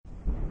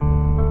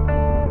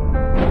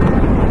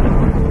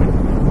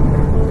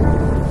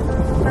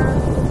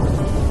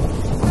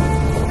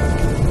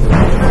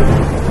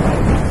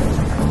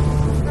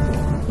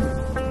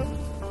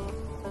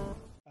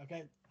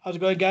How's it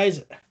going,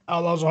 guys?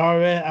 Outlaws of Horror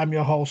here. I'm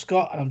your host,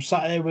 Scott, and I'm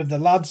sat here with the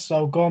lads.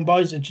 So go on,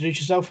 boys,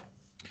 introduce yourself.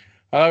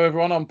 Hello,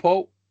 everyone. I'm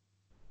Paul.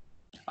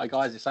 Hi,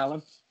 guys. It's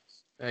Alan.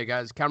 Hey,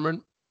 guys.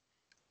 Cameron.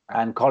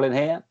 And Colin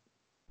here.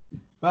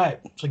 Right.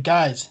 So,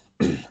 guys,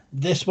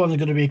 this one is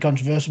going to be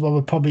controversial,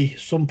 but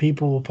some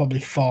people will probably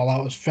fall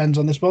out as friends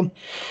on this one.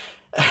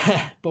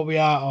 But we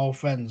are all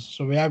friends.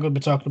 So we are going to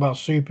be talking about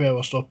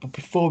superhero stuff. But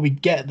before we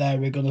get there,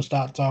 we're going to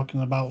start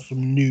talking about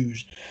some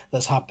news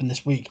that's happened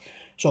this week.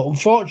 So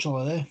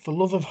unfortunately, for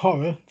Love of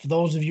Horror, for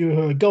those of you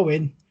who are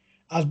going,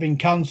 has been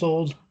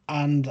cancelled.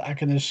 And I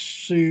can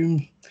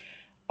assume,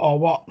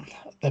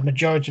 the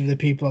majority of the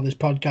people on this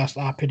podcast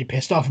are pretty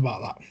pissed off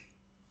about that.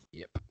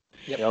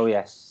 Yep. Oh,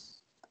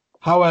 yes.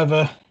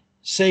 However,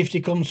 safety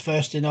comes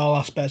first in all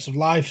aspects of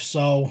life.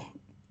 So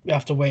we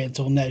have to wait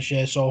until next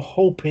year. So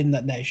hoping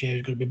that next year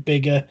is going to be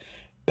bigger,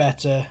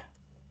 better,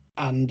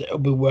 and it'll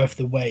be worth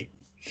the wait.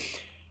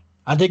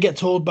 I did get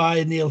told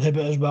by Neil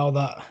Hibbert as well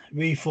that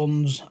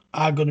refunds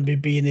are going to be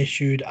being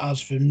issued as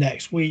from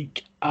next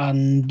week,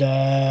 and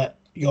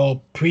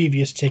your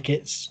previous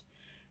tickets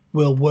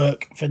will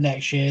work for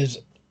next year's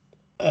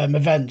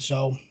event.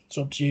 So it's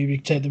up to you. You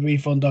can take the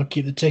refund or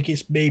keep the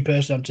tickets. Me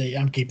personally,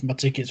 I'm keeping my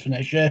tickets for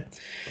next year.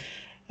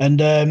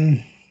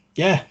 And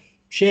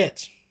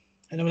shit.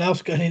 Anyone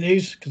else got any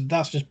news? Because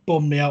that's just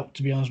bummed me out,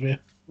 to be honest with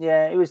you.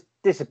 Yeah, it was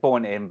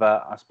disappointing,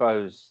 but I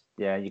suppose,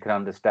 you can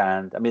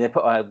understand. I mean, they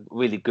put a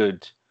really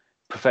good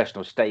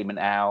professional statement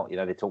out. You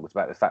know, they talked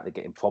about the fact they're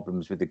getting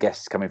problems with the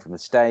guests coming from the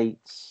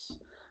States,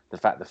 the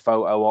fact the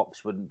photo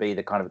ops wouldn't be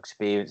the kind of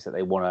experience that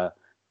they want to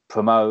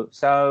promote.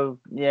 So,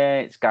 yeah,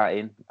 it's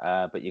gutting,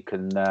 but you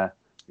can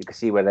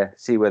see where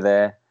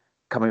they're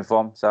coming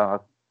from. So I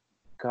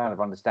kind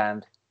of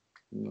understand.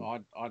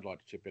 I'd like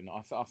to chip in.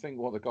 I think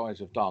what the guys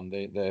have done,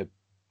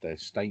 their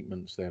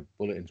statements, their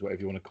bulletins,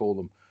 whatever you want to call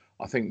them,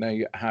 I think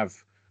they have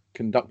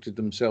conducted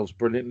themselves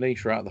brilliantly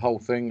throughout the whole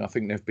thing. I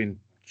think they've been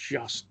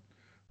just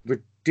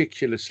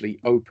ridiculously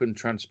open,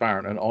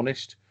 transparent, and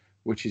honest,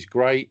 which is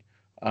great.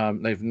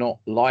 They've not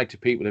lied to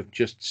people. They've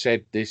just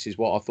said, this is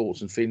what our thoughts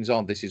and feelings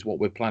are. This is what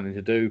we're planning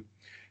to do.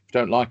 If you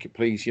don't like it,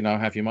 please,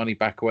 have your money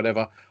back or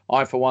whatever.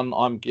 I, for one,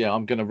 I'm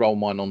going to roll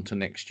mine on to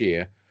next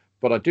year.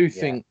 But I do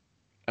think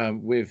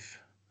there's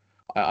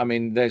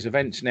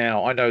events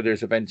now. I know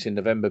there's events in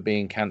November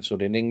being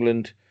cancelled in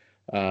England.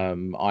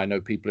 I know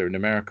people are in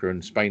America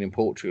and Spain and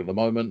Portugal at the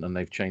moment, and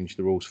they've changed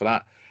the rules for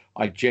that.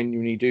 I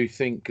genuinely do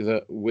think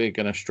that we're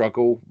going to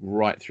struggle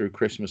right through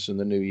Christmas and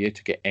the New Year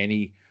to get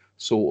any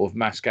sort of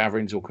mass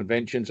gatherings or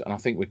conventions, and I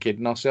think we're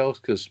kidding ourselves,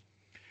 because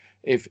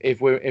if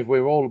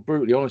we're all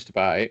brutally honest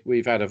about it,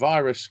 we've had a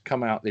virus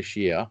come out this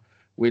year.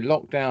 We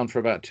locked down for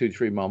about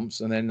 2-3 months,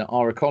 and then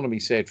our economy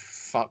said,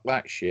 "Fuck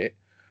that shit.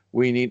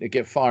 We need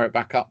to fire it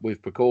back up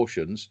with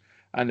precautions."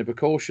 And the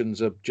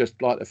precautions are just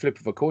like the flip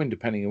of a coin,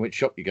 depending on which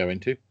shop you go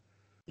into.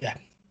 Yeah.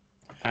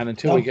 And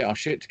until we get our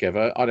shit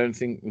together, I don't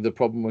think the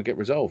problem will get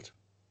resolved.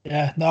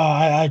 Yeah, no,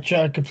 I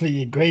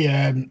completely agree.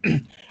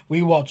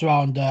 We walked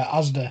around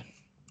Asda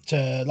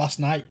last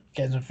night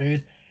getting some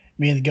food.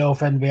 Me and the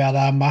girlfriend, we had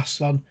our masks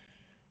on.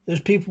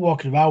 There's people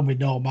walking around with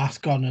no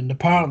mask on, and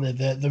apparently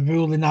the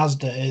rule in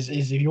Asda is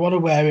if you want to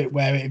wear it,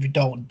 wear it. If you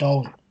don't.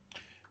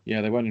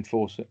 Yeah, they won't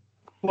enforce it.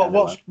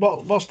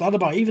 What's that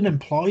about? Even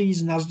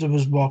employees in Asda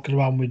was walking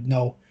around with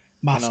no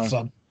masks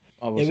on.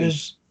 I was in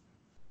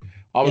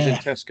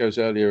Tesco's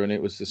earlier, and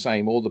it was the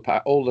same. All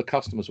the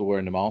customers were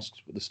wearing the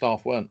masks, but the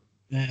staff weren't.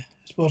 Yeah,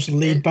 supposed to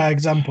lead by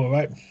example,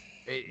 right?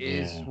 It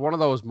is one of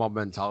those mob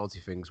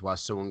mentality things where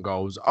someone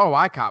goes, "Oh,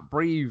 I can't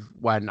breathe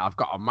when I've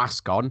got a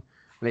mask on,"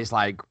 and it's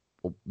like,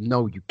 well,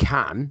 no, you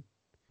can.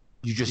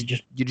 You're just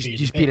being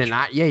he's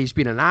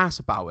being an ass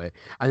about it.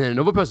 And then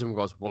another person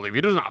goes, "Well, if he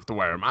doesn't have to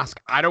wear a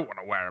mask, I don't want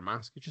to wear a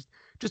mask."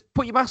 Just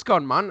put your mask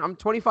on, man. I'm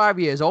 25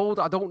 years old.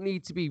 I don't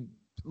need to be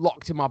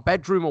locked in my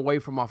bedroom away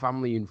from my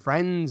family and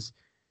friends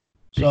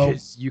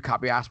because you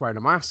can't be asked wearing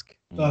a mask.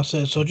 That's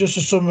it. So just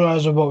to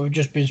summarise on what we've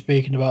just been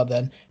speaking about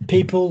then,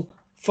 people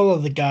follow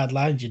the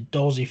guidelines, you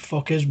dozy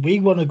fuckers. We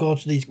want to go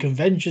to these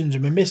conventions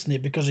and we're missing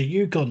it because of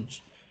you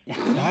cunts.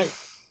 Right?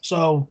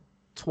 So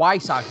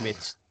twice I've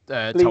missed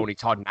Tony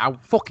Todd now.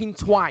 Fucking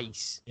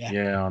twice.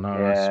 Yeah, I know.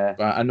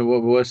 Yeah. And the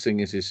worst thing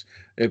is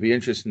it'd be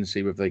interesting to see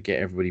if they get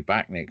everybody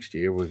back next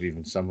year, or if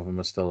even some of them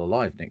are still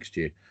alive next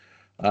year.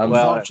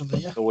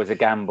 It's always a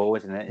gamble,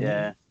 isn't it?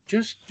 Yeah.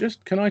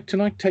 Just can I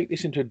take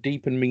this into a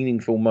deep and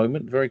meaningful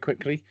moment very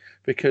quickly?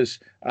 Because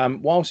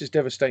whilst it's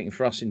devastating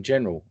for us in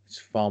general, it's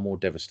far more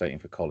devastating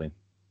for Colin.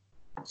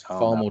 It's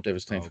far more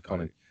devastating for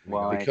Colin.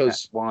 Why?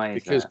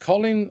 Because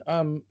Colin,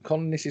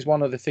 this is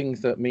one of the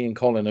things that me and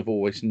Colin have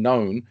always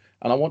known,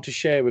 and I want to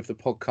share with the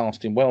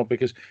podcasting world,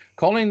 because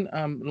Colin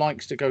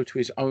likes to go to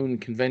his own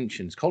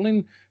conventions.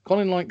 Colin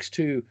likes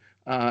to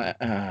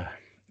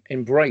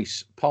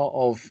embrace part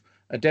of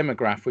a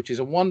demographic, which is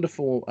a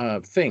wonderful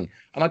thing.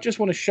 And I just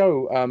want to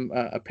show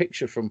a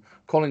picture from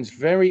Colin's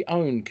very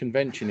own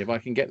convention, if I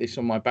can get this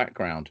on my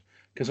background,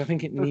 because I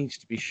think it needs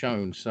to be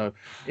shown. So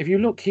if you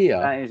look here,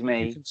 that is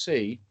me. you can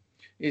see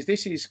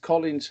this is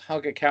Colin's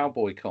Hug a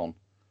Cowboy Con.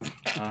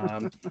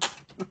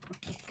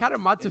 Kind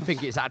of mad to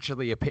think it's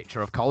actually a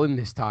picture of Colin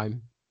this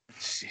time.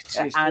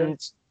 And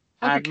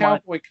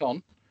Cowboy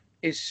Con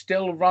is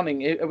still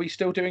running. Are we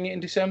still doing it in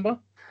December?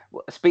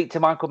 Speak to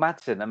Michael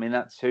Madsen. I mean,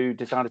 that's who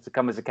decided to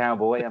come as a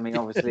cowboy. I mean,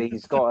 obviously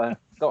he's got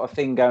a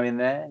thing going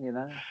there, you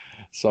know.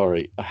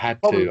 Sorry, I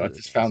had to. I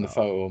just found the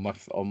photo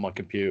on my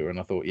computer, and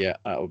I thought, yeah,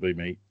 that would be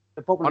me.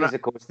 The problem is,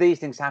 of course, these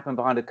things happen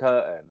behind a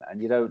curtain,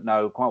 and you don't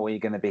know quite what you're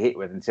going to be hit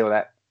with until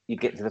that you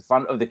get to the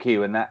front of the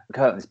queue and that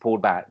curtain's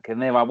pulled back,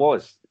 and there I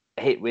was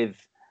hit with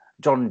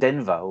John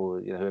Denver, or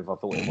whoever I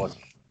thought it was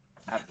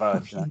at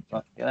first.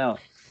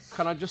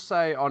 Can I just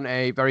say, on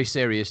a very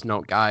serious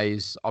note,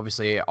 guys,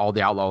 obviously all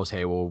the Outlaws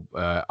here will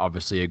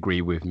obviously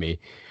agree with me.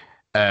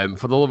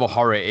 For the Love of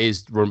Horror, it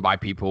is run by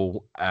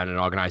people and an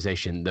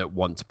organisation that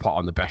want to put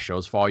on the best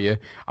shows for you.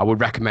 I would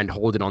recommend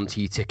holding on to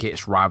your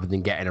tickets rather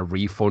than getting a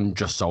refund,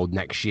 just so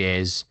next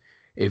year's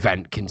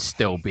event can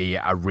still be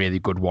a really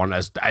good one,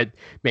 as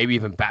maybe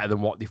even better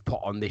than what they've put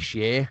on this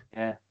year.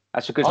 Yeah,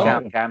 that's a good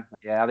shout, Cam.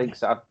 Yeah, I think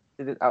so.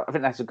 I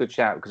think that's a good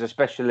shout, because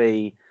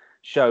especially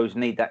shows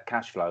need that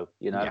cash flow.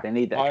 They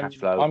need that cash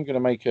flow. I'm going to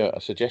make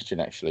a suggestion,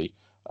 actually.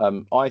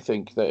 I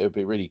think that it would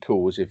be really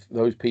cool is if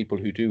those people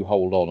who do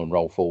hold on and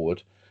roll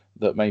forward,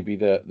 that maybe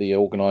the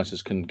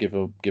organisers can give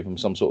them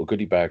some sort of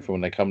goodie bag for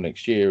when they come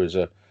next year as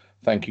a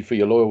thank you for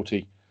your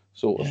loyalty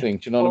sort of thing.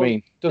 Do you know what I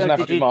mean? Doesn't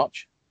have to be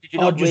much.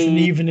 Or just an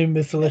evening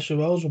with Felicia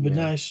Wells would be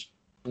nice.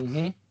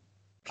 Mm-hmm.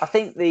 I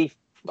think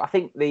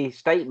the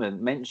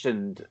statement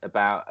mentioned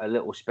about a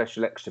little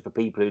special extra for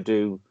people who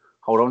do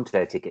hold on to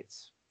their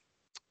tickets.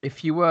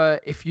 If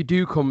you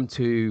do come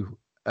to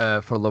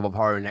for Love of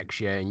Horror next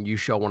year and you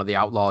show one of the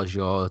Outlaws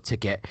your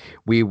ticket,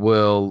 we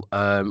will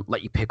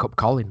let you pick up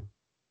Colin.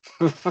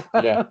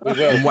 Yeah, we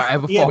will. In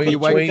whatever form you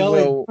we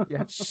will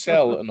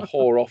sell and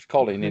whore off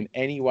Colin in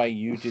any way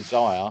you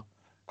desire,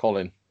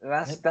 Colin.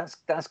 That's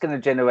going to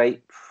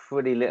generate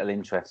pretty little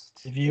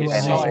interest. If you want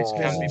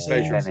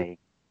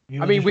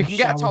I mean, we can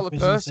get a taller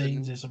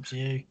person. It's up to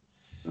you.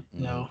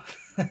 No.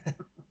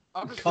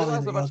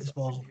 Colin,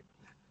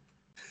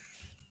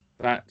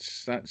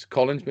 That's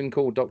Colin's been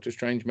called Doctor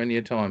Strange many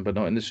a time, but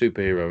not in the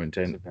superhero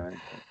intent.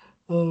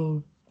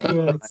 Oh,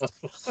 right.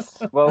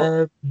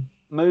 Well,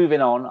 moving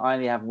on, I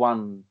only have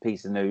one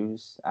piece of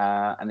news,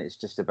 and it's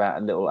just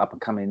about a little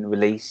up-and-coming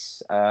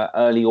release.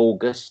 Early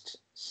August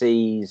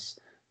sees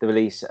the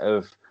release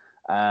of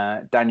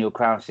Daniel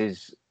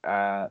Krause's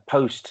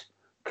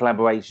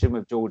post-collaboration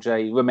with George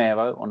A.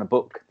 Romero on a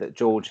book that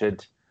George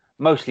had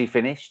mostly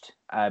finished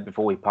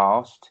before he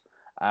passed.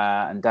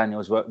 And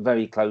Daniel's worked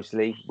very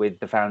closely with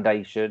the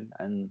foundation,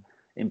 and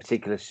in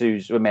particular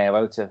Suze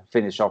Romero, to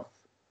finish off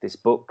this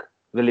book,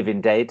 The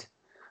Living Dead,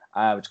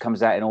 which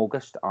comes out in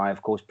August. I,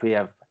 of course,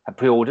 have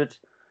pre-ordered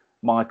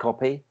my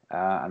copy,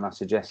 and I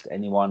suggest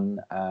anyone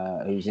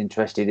who's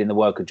interested in the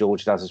work of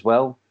George does as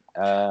well.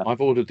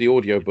 I've ordered the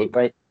audiobook.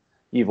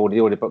 You've ordered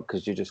the audiobook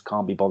because you just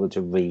can't be bothered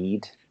to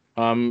read.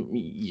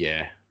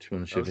 Yeah, to be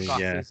honest with you,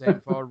 yeah.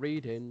 For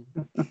reading.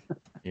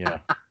 Yeah.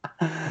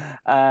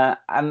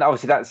 And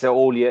obviously that's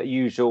all your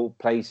usual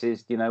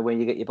places, where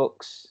you get your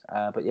books.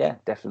 But yeah,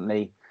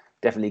 definitely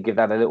give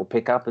that a little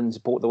pick up and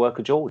support the work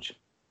of George.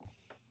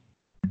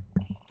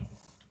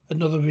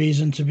 Another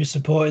reason to be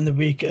supporting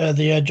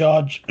the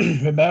George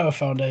Romero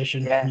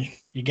Foundation. Yeah.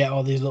 You get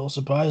all these little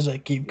supplies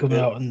that keep coming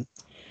out, and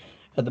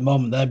at the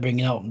moment they're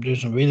bringing out and doing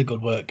some really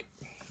good work.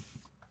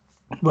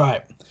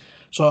 Right.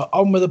 So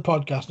on with the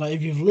podcast. Now,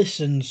 if you've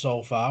listened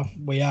so far,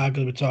 we are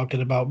going to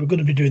be we're going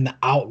to be doing the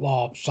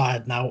outlaw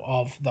side now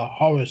of the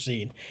horror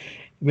scene.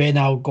 We're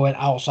now going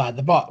outside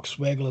the box.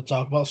 We're going to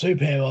talk about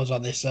superheroes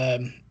on this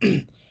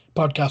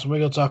podcast. We're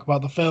going to talk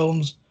about the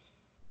films,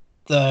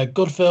 the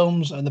good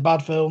films and the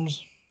bad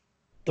films,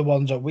 the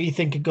ones that we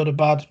think are good or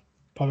bad.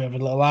 Probably have a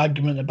little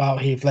argument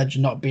about Heath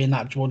Ledger not being an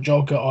actual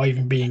Joker or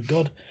even being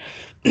good.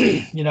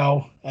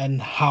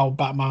 And how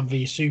Batman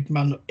v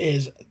Superman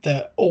is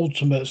the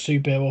ultimate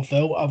superhero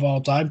film of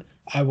all time.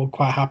 I will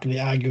quite happily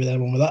argue with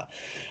anyone with that.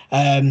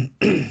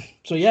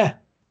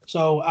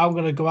 So I'm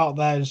going to go out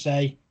there and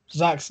say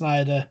Zack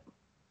Snyder,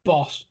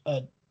 boss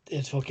at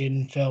his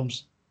fucking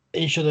films.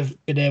 He should have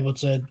been able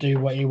to do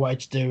what he wanted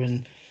to do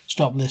and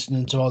stop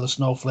listening to all the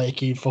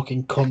snowflakey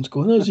fucking cunts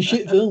going, "Oh, it's a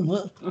shit film."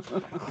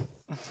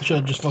 Should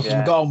have just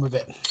fucking got on with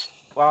it.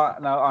 Well,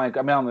 no,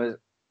 I'm a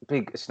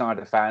big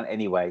Snyder fan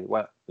anyway.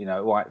 Well,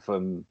 right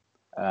from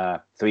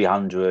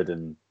 300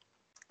 and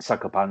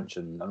Sucker Punch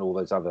and all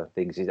those other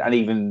things, and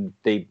even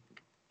the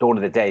Dawn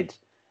of the Dead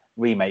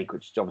remake,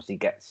 which obviously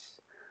gets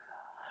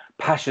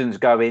passions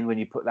going when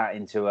you put that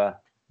into a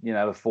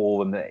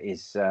forum that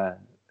is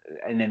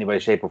in any way,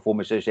 shape, or form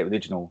associated with the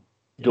original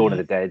Dawn of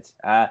the Dead.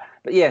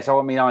 But yeah, so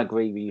I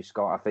agree with you,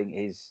 Scott. I think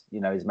his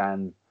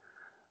man,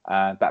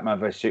 Batman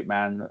vs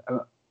Superman,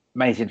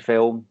 amazing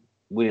film.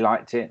 Really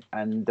liked it,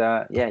 and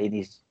he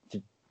needs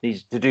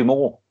to do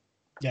more.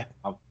 Yeah,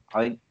 I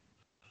think.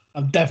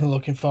 I'm definitely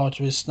looking forward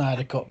to his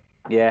Snyder Cut.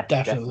 Yeah,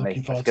 definitely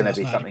looking forward to it. It's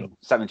going to be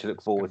something to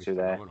look forward to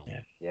there.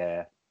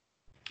 Yeah.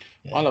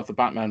 Yeah. I love the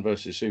Batman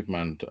versus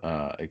Superman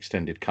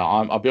extended cut.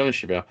 I'll be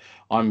honest with you,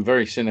 I'm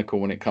very cynical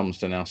when it comes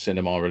to now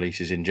cinema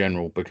releases in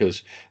general,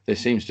 because there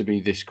seems to be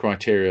this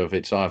criteria of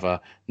it's either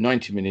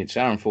 90 minutes,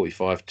 hour and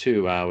 45,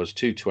 2 hours,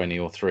 220,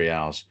 or 3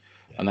 hours.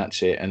 And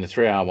that's it. And the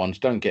 3 hour ones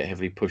don't get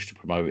heavily pushed or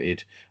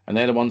promoted. And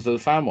they're the ones that are the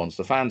fan ones.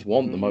 The fans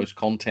want the most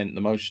content,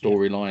 the most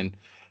storyline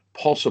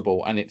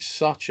possible. And it's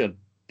such a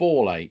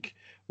ball ache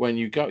when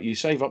you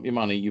save up your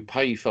money, you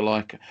pay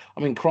for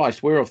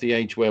Christ, we're of the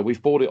age where we've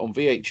bought it on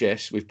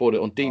VHS, we've bought it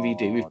on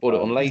DVD, we've bought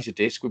it on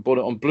Laserdisc, we've bought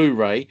it on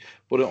Blu-ray,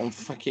 bought it on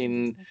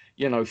fucking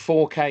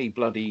 4K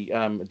bloody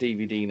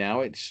DVD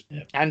now.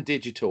 And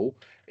digital.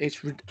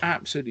 It's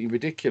absolutely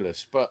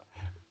ridiculous. But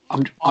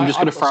I'm just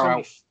going to throw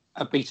out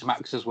a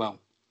Betamax as well.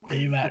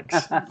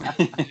 Betamax.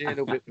 A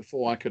little bit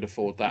before I could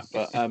afford that,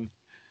 but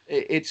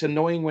it's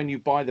annoying when you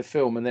buy the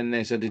film and then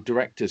there's the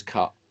director's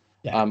cut.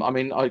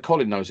 Yeah.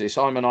 Colin knows this.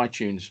 I'm an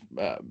iTunes.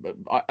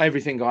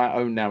 Everything I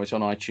own now is on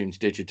iTunes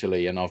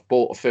digitally, and I've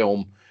bought a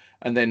film,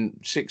 and then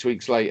 6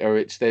 weeks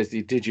later, there's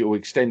the digital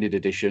extended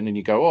edition, and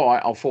you go, all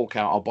right, I'll fork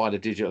out, I'll buy the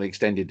digital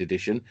extended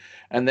edition,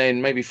 and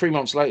then maybe 3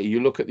 months later,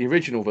 you look at the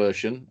original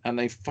version, and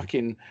they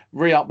fucking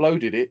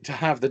re-uploaded it to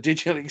have the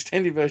digital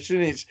extended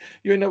version.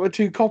 You end up with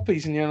 2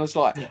 copies, and it's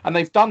like, and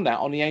they've done that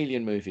on the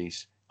Alien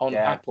movies on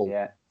Apple.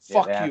 Yeah.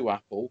 Fuck you,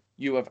 Apple.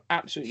 You have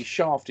absolutely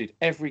shafted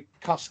every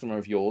customer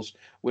of yours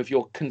with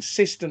your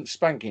consistent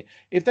spanking.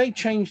 If they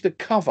change the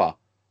cover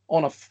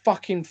on a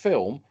fucking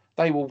film,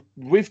 they will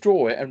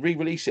withdraw it and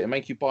re-release it and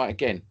make you buy it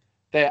again.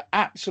 They're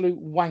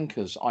absolute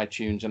wankers,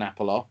 iTunes and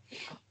Apple are.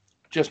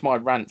 Just my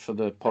rant for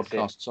the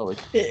podcast, sorry.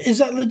 Is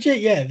that legit?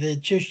 Yeah, they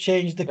just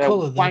changed the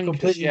colour. They're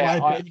completely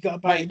wipe it and you got to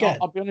buy it again.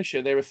 I'll be honest with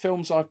you, there are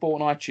films I've bought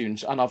on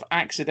iTunes and I've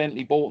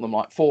accidentally bought them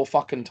like 4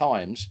 fucking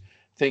times,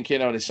 thinking,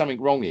 there's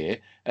something wrong here.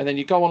 And then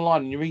you go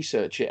online and you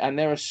research it, and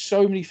there are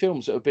so many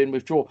films that have been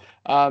withdrawn.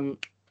 What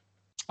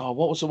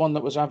was the one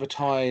that was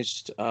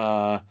advertised?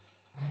 I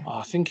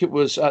think it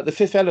was The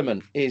Fifth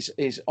Element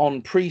is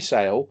on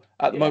pre-sale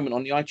at the moment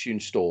on the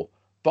iTunes store.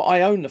 But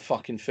I own the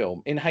fucking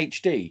film in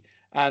HD,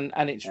 and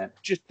it's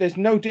just, there's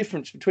no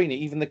difference between it.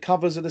 Even the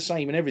covers are the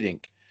same and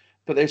everything.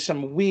 But there's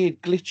some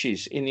weird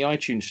glitches in the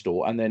iTunes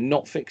store, and they're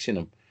not fixing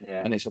them.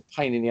 Yeah. And it's a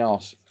pain in the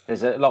arse.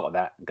 There's a lot of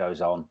that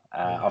goes on.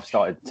 I've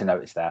started to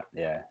notice that.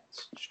 Yeah,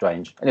 it's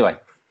strange. Anyway,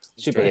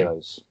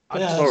 superheroes. I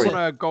just want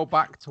to go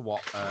back to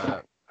what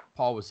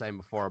Paul was saying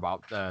before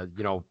about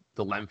the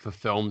length of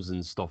films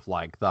and stuff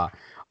like that.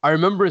 I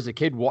remember as a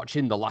kid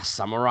watching The Last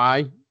Samurai.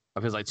 I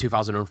think it was like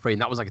 2003,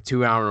 and that was like a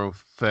 2 hour and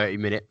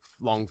 30-minute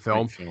long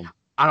film. And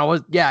I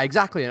was,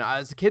 exactly. And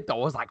as a kid, though,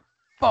 I was like,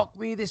 fuck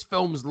me, this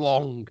film's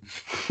long.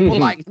 But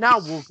like now,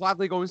 we'll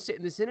gladly go and sit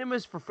in the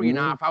cinemas for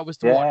 3.5 hours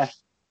to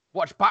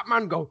watch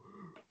Batman go.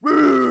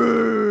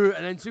 And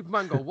then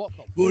Superman go, what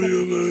the what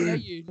are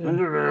you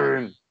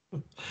saying?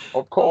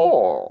 Of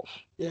course.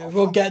 Yeah,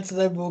 we'll get to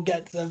them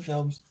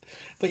films.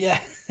 But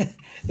yeah,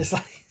 it's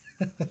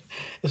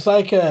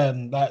like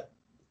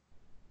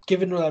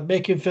given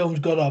making films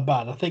good or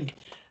bad, I think,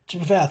 to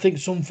be fair, I think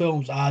some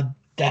films are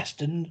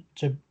destined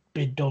to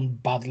be done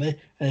badly,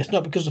 and it's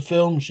not because the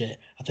film shit.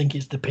 I think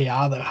it's the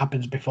PR that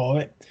happens before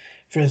it.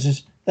 For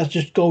instance, let's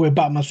just go with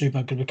Batman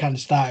Superman, because we kind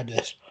of started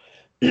this.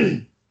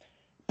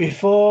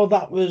 Before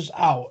that was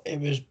out, it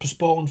was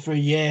postponed for a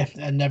year,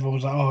 and everyone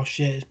was like, oh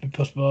shit, it's been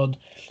postponed.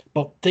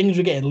 But things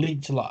were getting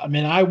leaked a lot. I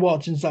mean, I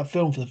walked into that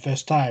film for the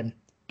first time,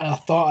 and I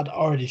thought I'd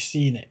already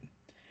seen it,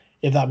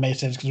 if that makes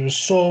sense, because there was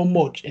so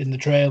much in the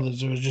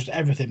trailers. There was just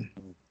everything.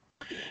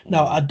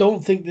 Now, I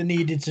don't think they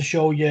needed to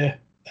show you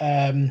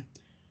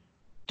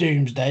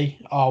Doomsday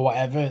or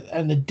whatever,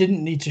 and they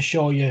didn't need to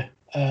show you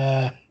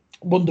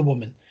Wonder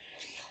Woman.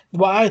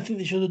 What I think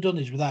they should have done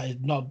is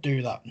not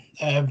do that.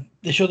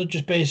 They should have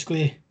just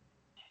basically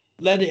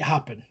let it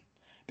happen.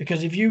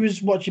 Because if you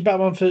was watching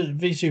Batman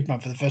v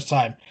Superman for the first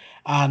time,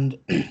 and,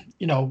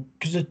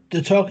 because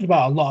they're talking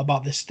about a lot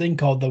about this thing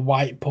called the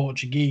White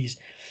Portuguese,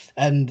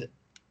 and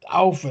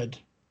Alfred,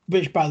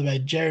 which, by the way,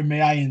 Jeremy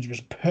Irons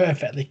was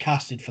perfectly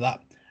casted for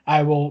that.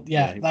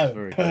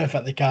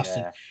 Perfectly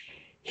casted. Yeah.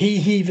 He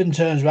even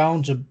turns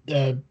around to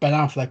Ben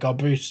Affleck or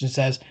Bruce and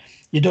says,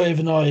 you don't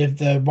even know if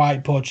the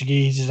White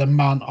Portuguese is a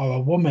man or a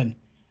woman.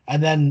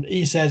 And then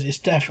he says it's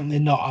definitely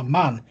not a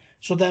man.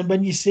 So then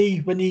when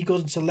he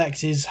goes into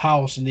Lex's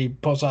house and he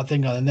puts that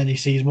thing on, and then he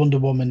sees Wonder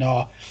Woman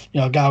or,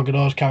 Gal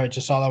Gadot's character,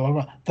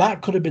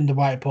 that could have been the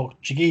White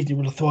Portuguese. He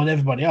would have thrown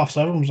everybody off.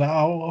 So everyone's like,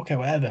 oh, okay,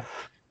 whatever.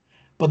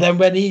 But then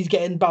when he's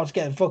about to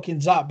get fucking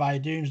zapped by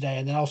Doomsday,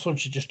 and then all of a sudden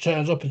she just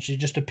turns up and she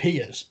just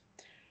appears,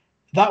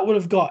 that would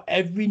have got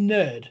every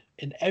nerd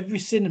in every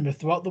cinema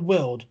throughout the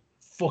world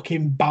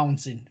fucking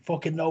bouncing.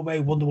 Fucking no way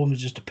Wonder Woman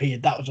just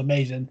appeared. That was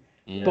amazing.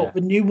 Yeah. But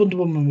the new Wonder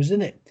Woman was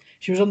in it.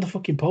 She was on the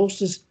fucking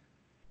posters.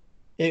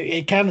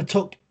 It kind of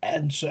took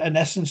an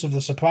essence of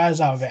the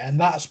surprise out of it, and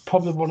that's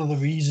probably one of the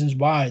reasons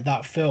why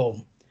that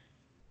film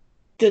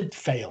did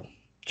fail.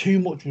 Too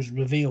much was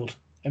revealed.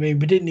 I mean,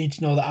 we didn't need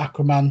to know that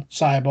Aquaman,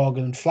 Cyborg,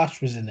 and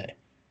Flash was in it.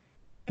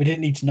 We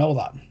didn't need to know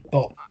that,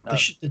 but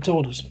they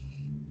told us.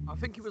 I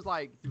think it was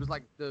like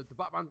the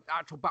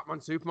actual Batman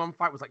Superman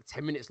fight was like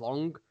 10 minutes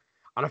long,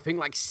 and I think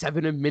like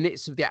 7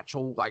 minutes of the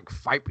actual like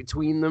fight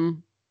between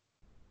them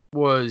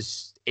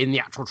was in the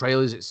actual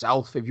trailers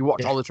itself. If you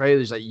watch all the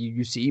trailers, like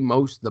you see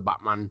most of the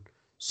Batman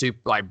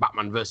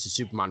versus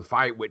Superman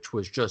fight, which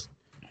was just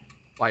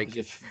like. Is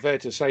it fair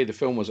to say the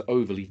film was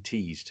overly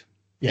teased?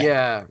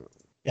 Yeah,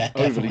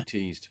 overly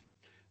teased.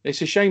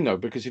 It's a shame though,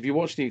 because if you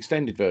watch the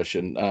extended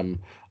version,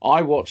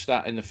 I watched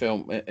that in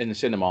the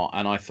cinema,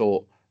 and I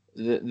thought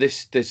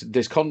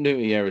there's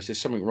continuity errors. There's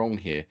something wrong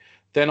here.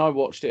 Then I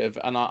watched it,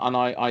 and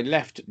I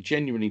left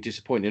genuinely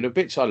disappointed. The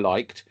bits I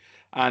liked,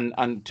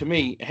 and to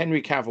me,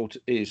 Henry Cavill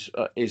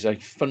is a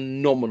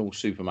phenomenal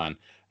Superman,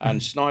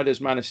 and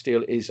Snyder's Man of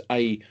Steel is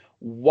a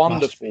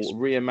wonderful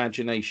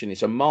reimagination.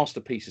 It's a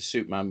masterpiece of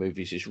Superman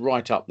movies. It's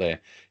right up there.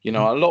 You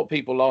know, a lot of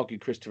people argue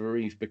Christopher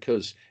Reeve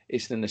because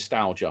it's the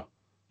nostalgia,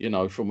 you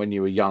know, from when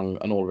you were young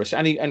and all the rest.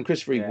 And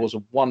Christopher Reeve was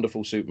a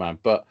wonderful Superman.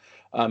 But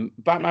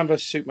Batman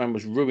vs Superman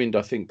was ruined,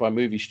 I think, by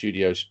movie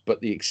studios. But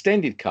the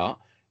extended cut,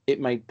 it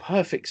made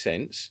perfect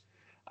sense.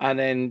 And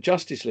then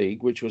Justice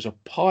League, which was a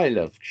pile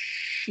of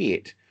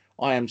shit.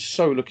 I am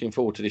so looking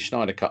forward to this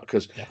Snyder cut,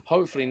 because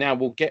hopefully now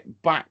we'll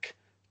get back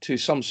to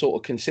some sort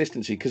of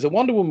consistency, because the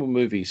Wonder Woman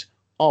movies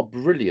are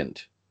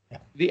brilliant.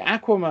 The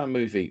Aquaman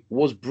movie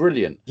was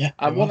brilliant.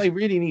 And what they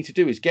really need to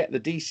do is get the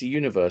DC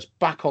universe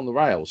back on the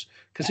rails,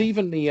 because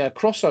even the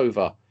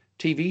crossover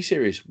TV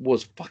series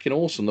was fucking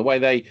awesome. The way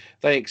they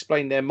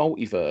explain their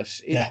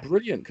multiverse is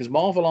brilliant, because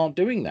Marvel aren't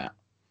doing that,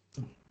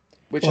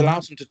 which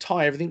allows them to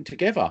tie everything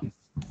together.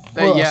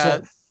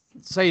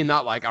 Saying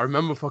that, like, I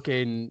remember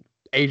fucking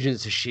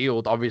Agents of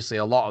S.H.I.E.L.D., obviously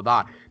a lot of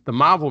that. The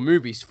Marvel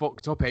movies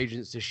fucked up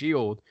Agents of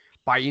S.H.I.E.L.D.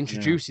 by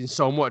introducing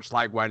so much,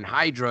 like when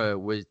Hydra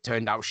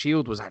turned out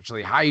S.H.I.E.L.D. was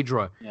actually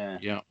Hydra.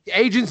 The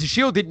Agents of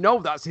S.H.I.E.L.D. didn't know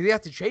that, so they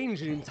had to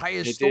change an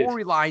entire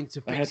storyline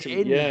to fix it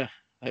in. They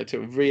had to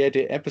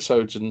re-edit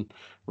episodes and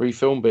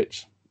refilm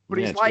bits. But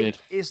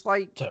it's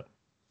like,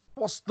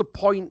 what's the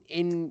point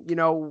in, you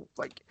know,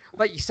 like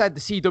you said, the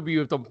CW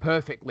have done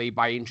perfectly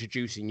by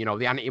introducing, you know,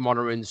 the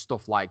Anti-Monitor and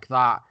stuff like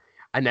that.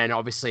 And then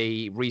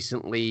obviously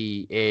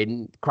recently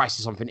in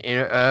Crisis on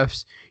Infinite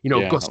Earths, you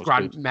know, Gus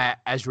Grant met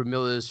Ezra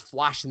Miller's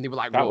Flash, and they were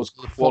like, "What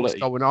the fuck's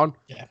going on?"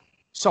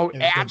 So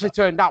it actually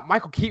turned out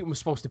Michael Keaton was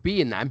supposed to be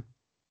in them.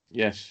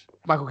 Yes.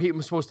 Michael Keaton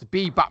was supposed to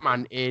be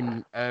Batman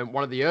in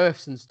one of the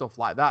Earths and stuff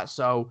like that.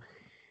 So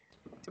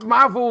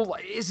Marvel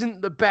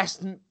isn't the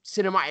best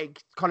cinematic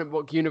comic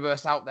book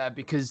universe out there,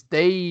 because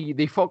they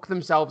fuck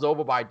themselves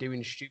over by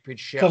doing stupid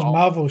shit. Because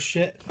Marvel's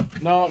shit.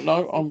 No,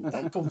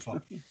 I'm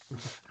comfort.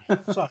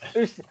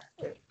 Sorry.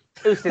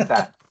 Who said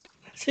that?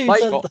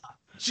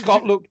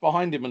 Scott looked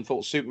behind him and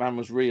thought Superman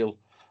was real.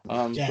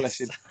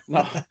 Bless him.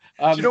 No. Do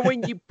you know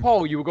when you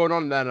were going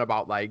on then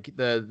about like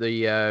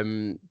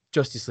the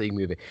Justice League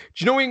movie? Do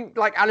you know in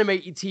like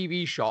animated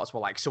TV shots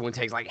where like someone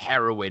takes like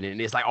heroin and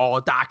it's like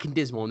all dark and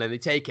dismal, and then they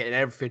take it and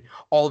everything,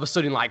 all of a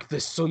sudden like the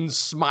sun's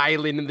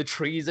smiling and the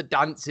trees are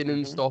dancing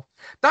and stuff?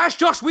 That's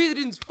Joss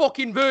Whedon's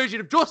fucking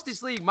version of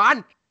Justice League,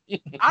 man.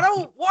 I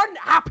don't want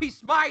happy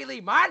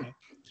smiley, man.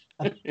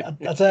 I'll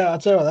tell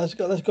you what, let's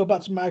go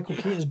back to Michael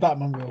Keaton's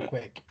Batman real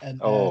quick.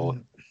 And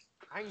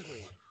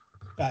angry.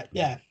 Right,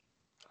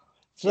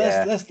 So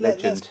let's we're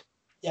going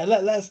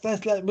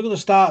to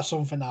start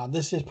something now.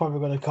 This is probably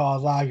going to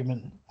cause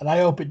argument, and I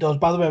hope it does.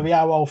 By the way, we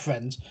are all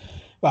friends.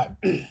 Right,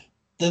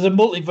 there's a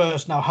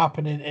multiverse now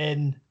happening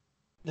in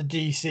the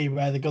DC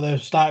where they're going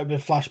to start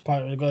with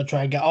Flashpoint. They're going to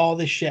try and get all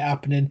this shit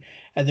happening,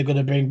 and they're going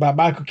to bring back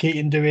Michael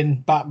Keaton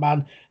doing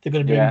Batman. They're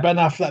going to bring Ben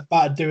Affleck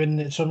back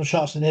doing some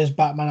shots in his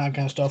Batman, that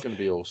kind of stuff. It's going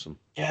to be awesome.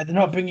 Yeah, they're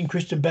not bringing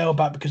Christian Bale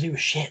back because he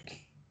was shit.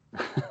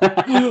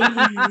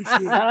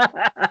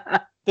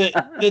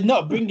 They're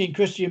not bringing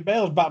Christian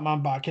Bale's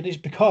Batman back, and it's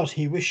because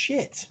he was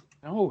shit.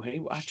 No, do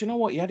you know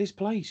what? He had his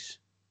place.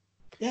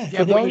 Yeah,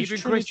 for those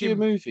trilogy of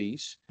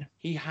movies,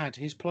 he had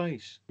his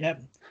place.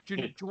 Yep.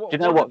 Do you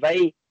know what?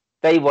 They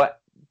were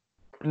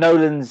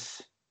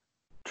Nolan's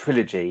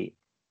trilogy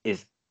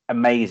is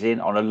amazing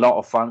on a lot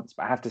of fronts,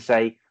 but I have to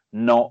say,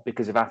 not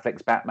because of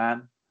Affleck's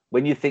Batman.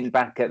 When you think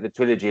back at the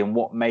trilogy and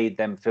what made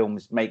them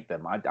films make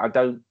them, I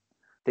don't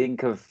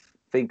think of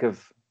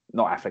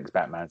not Affleck's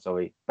Batman.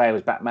 Sorry,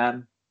 Bale's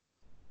Batman.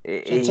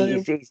 He's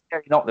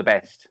not the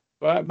best.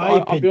 But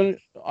I'll be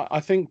honest, I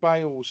think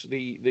Bale's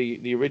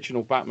the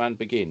original Batman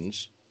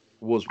Begins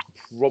was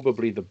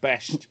probably the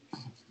best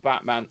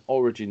Batman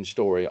origin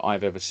story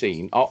I've ever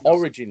seen.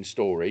 Origin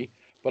story,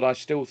 but I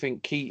still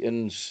think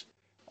Keaton's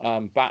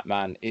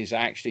Batman is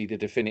actually the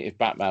definitive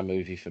Batman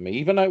movie for me.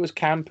 Even though it was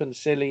camp and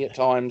silly at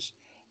times,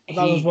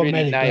 he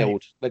really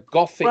nailed the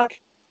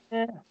gothic.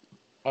 Yeah.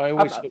 I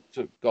always looked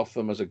at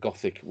Gotham as a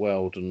gothic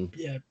world, and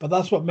but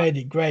that's what made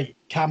it great,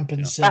 camp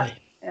and silly.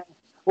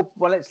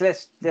 Well, let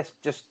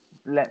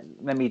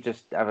me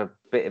just have a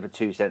bit of a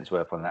 2 cents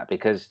worth on that,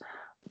 because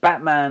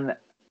Batman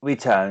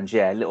Returns,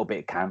 a little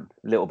bit camp,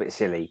 a little bit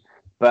silly,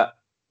 but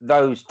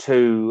those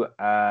two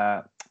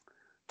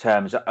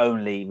terms are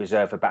only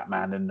reserved for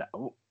Batman, and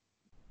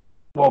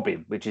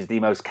Robin, which is the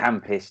most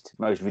campest,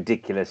 most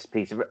ridiculous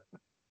piece of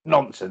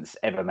nonsense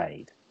ever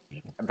made.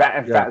 In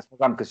fact, as far as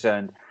I'm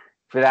concerned,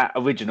 for that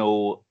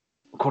original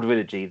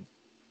quadrilogy,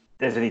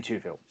 there's only 2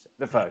 films.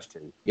 The first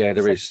 2. Yeah,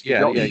 there is.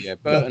 Yeah.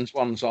 Burton's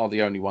ones are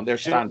the only one. They're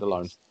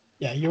standalone.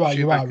 Yeah, you're right.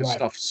 Schumacher's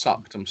stuff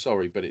sucked. I'm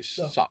sorry, but it's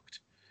sucked.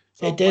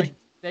 So it did. Like,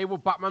 they were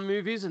Batman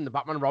movies, and the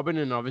Batman Robin,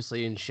 and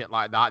obviously and shit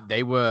like that.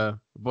 They were.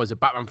 Was it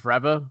Batman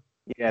Forever?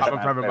 Yeah,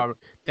 Batman Forever.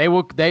 They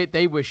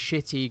were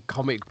shitty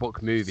comic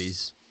book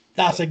movies.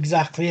 That's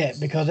exactly it,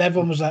 because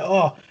everyone was like,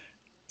 "Oh,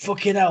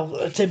 fucking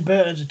hell, Tim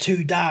Burton's are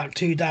too dark.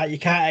 You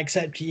can't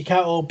accept it. You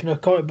can't open a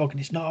comic book and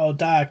it's not all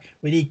dark.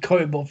 We need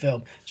comic book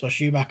film." So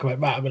Schumacher went,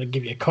 "Right, I'm going to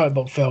give you a comic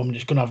book film and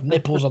it's going to have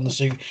nipples on the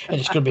suit and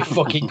it's going to be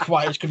fucking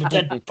quiet. It's going to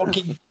be dead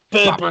fucking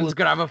purple. Batman's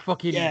going to have a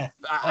fucking... Yeah.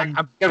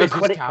 A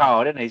credit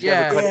card, isn't he?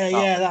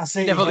 Yeah, that's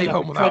it. Never leave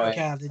home without it.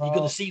 Card, and you're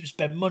going to see him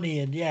spend money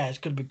and it's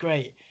going to be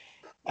great.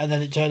 And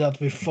then it turned out to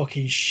be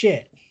fucking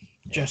shit.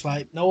 Just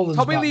like Nolan's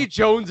Tommy Lee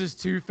Jones's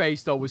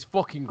Two-Face, though, was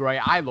fucking great.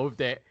 I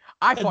loved it.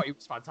 I thought it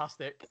was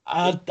fantastic.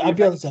 I'll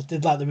be honest, I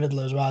did like the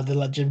Riddler as well. I did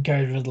like Jim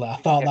Carrey's Riddler. I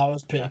thought that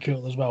was pretty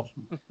cool as well.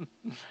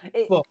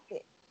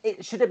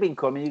 It should have been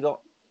cool. I mean, you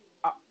got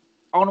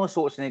Arnold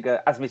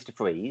Schwarzenegger as Mr.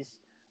 Freeze.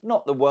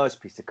 Not the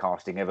worst piece of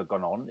casting ever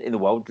gone on in the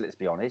world, let's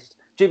be honest.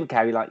 Jim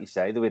Carrey, like you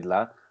say, the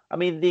Riddler. I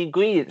mean, the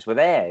ingredients were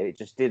there. It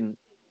just didn't...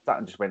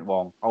 That just went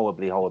wrong.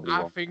 Horribly wrong.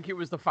 I think it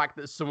was the fact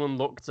that someone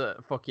looked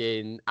at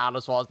fucking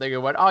Arnold Schwarzenegger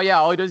and went, "Oh yeah,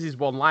 all he does is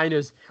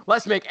one-liners.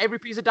 Let's make every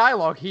piece of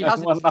dialogue he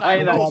has a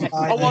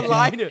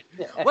one-liner.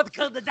 Let's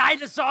kill the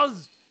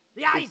dinosaurs.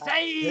 The Ice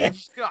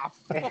Age."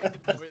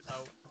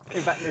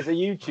 In fact, there's a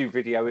YouTube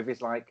video with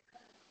this like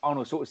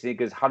Arnold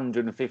Schwarzenegger's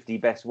 150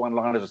 best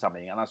one-liners or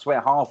something, and I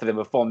swear half of them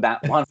are from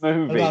that one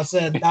movie. Well, that's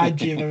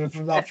 90 of them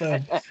from that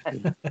film.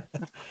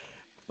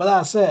 But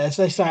that's it. As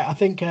they say, I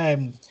think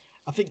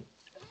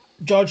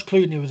George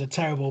Clooney was a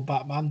terrible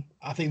Batman.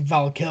 I think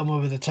Val Kilmer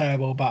was a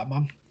terrible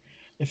Batman.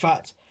 In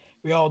fact,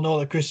 we all know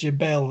that Christian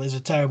Bale is a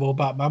terrible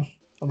Batman.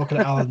 I'm looking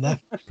at Alan there.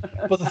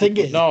 But the thing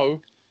is...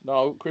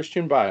 No,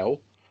 Christian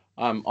Bale,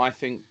 I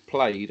think,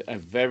 played a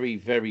very,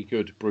 very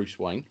good Bruce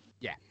Wayne.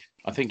 Yeah.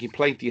 I think he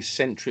played the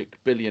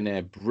eccentric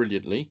billionaire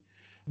brilliantly.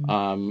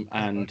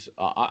 And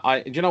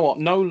I you know what?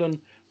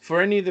 Nolan,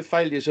 for any of the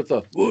failures of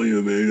the... What do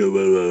you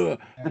mean?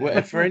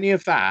 For any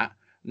of that,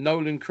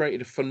 Nolan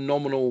created a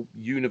phenomenal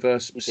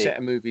universe, set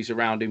of movies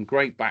around him,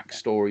 great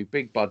backstory,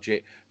 big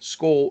budget,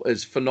 score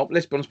is phenomenal.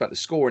 Let's be honest about the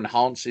score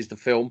enhances the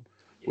film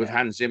with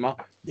Hans Zimmer.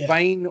 Yeah.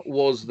 Bane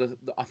was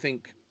I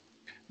think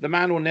the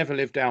man will never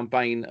live down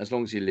Bane as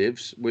long as he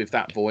lives with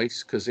that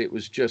voice, because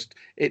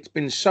it's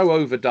been so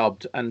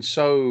overdubbed and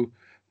so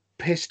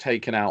piss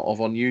taken out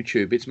of on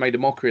YouTube. It's made a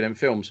mockery of them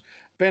films.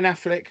 Ben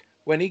Affleck,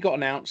 when he got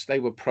announced, they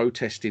were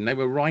protesting. They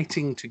were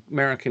writing to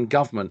American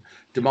government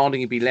demanding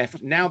he be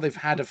left. Now they've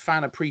had a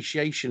fan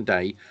appreciation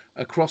day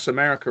across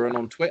America and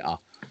on Twitter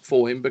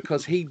for him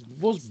because he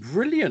was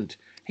brilliant.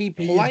 He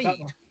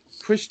played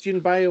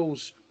Christian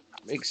Bale's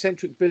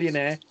eccentric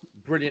billionaire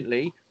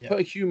brilliantly, put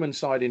a human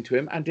side into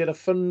him, and did a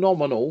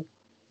phenomenal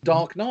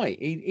Dark Knight.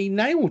 He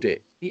nailed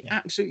it. He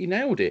absolutely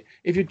nailed it.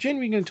 If you're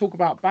genuinely going to talk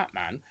about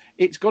Batman,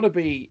 it's got to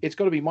be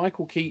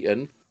Michael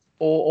Keaton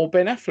or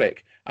Ben Affleck.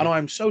 And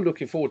I'm so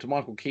looking forward to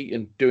Michael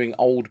Keaton doing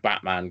old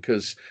Batman,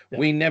 because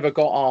we never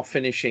got our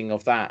finishing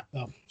of that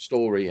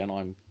story. And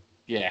I'm,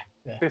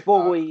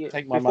 Before we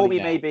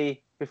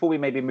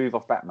maybe move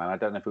off Batman, I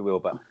don't know if we will,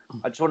 but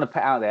I just want to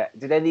put out there: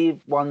 did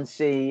anyone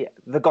see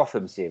the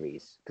Gotham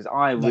series? Because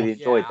I really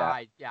enjoyed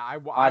that. I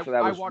thought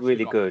that was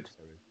really good.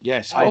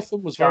 Yes,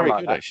 Gotham was very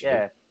good actually.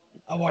 Yeah,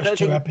 I watched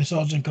 2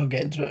 episodes and couldn't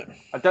get into it.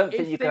 I don't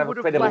think you can have a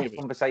credible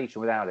conversation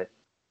without it.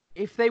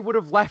 If they would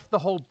have left the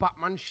whole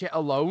Batman shit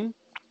alone,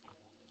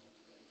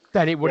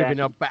 then it would have been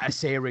a better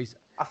series.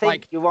 I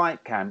think you're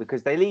right, Cam,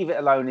 because they leave it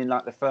alone in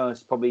like the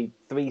first probably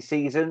 3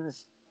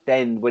 seasons.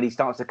 Then when he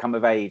starts to come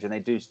of age and they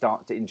do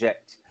start to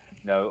inject,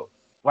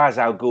 Ra's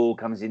al Ghul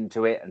comes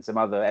into it and some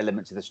other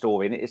elements of the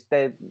story, and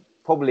they're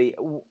probably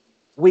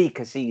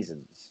weaker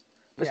seasons,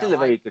 but still a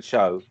very good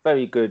show,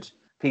 very good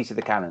piece of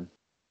the canon.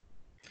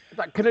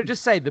 Can I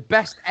just say the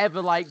best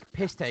ever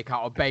piss take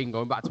out of Bane,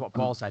 going back to what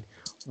Paul said,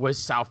 was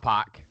South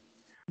Park.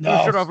 No.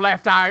 We should have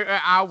left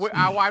our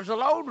wives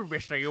alone,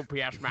 Mr.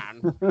 UPS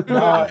man.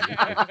 No,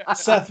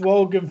 Seth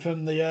Rogen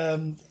from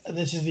the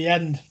This Is the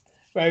End,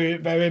 where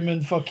him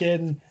and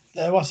fucking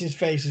what's his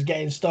face is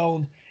getting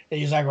stoned, and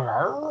he's like,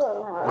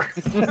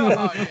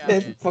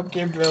 it's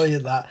fucking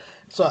brilliant that.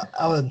 So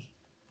Alan,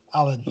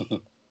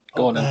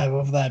 go on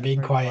over there,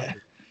 being quiet.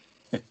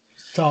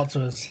 Talk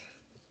to us.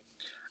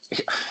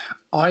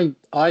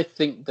 I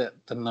think that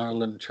the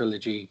Nolan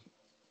trilogy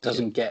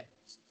doesn't get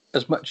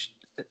as much.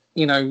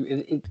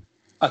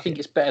 I think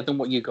it's better than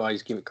what you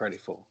guys give it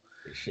credit for.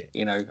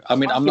 I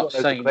mean, I'm not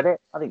saying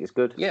credit. I think it's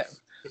good. Yeah,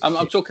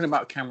 I'm talking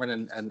about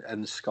Cameron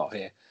and Scott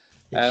here.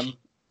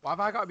 Why have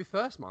I got to be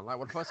first, man? What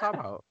the first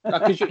about?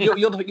 Because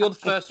you're the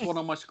first one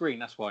on my screen.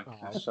 That's why.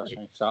 So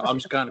I'm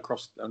just going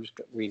across. I'm just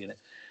reading it.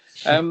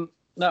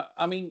 No,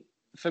 I mean,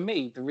 for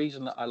me, the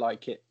reason that I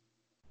like it,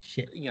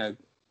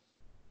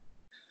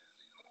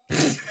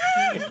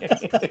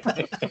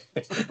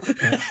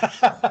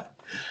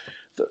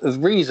 The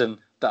reason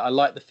that I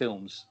like the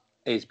films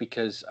is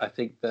because I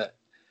think that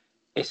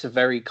it's a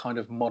very kind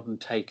of modern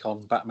take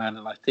on Batman,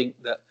 and I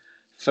think that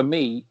for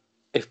me,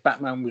 if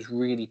Batman was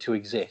really to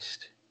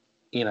exist,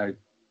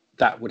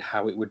 that would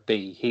how it would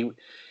be.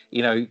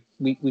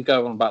 We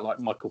go on about like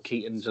Michael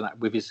Keaton's and that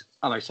with his,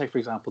 I don't know, say for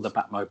example the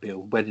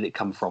Batmobile. Where did it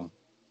come from?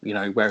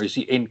 Whereas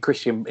in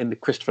the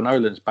Christopher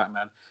Nolan's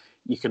Batman,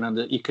 you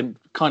can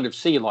kind of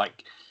see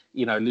like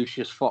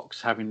Lucius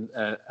Fox having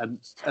an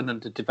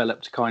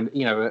underdeveloped kind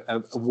of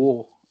a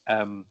war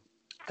an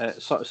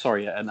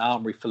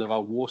armory full of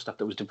old war stuff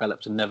that was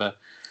developed and never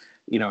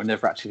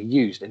actually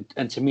used,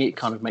 and to me it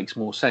kind of makes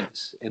more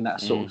sense in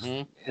that sort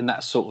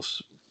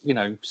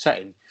of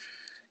setting.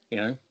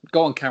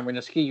 Go on,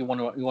 Cameron. You want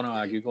to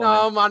argue? Go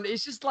on, man.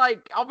 It's just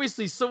like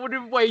obviously someone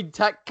in Wayne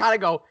Tech kind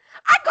of go.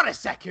 I got a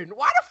second.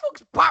 Why the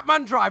fuck's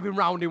Batman driving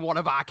around in one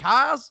of our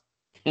cars?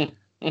 Yeah,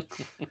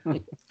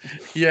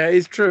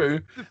 it's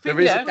true. There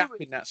is a gap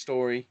in that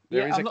story.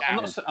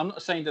 I'm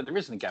not saying that there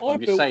isn't a gap.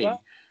 I'm just saying.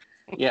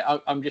 Yeah,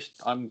 I'm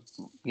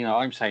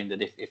saying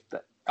that if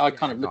I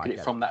kind of look at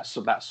it from that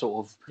sort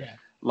of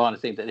line of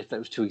thing, that if that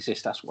was to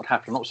exist, that's what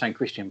happened. I'm not saying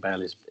Christian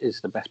Bale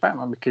is the best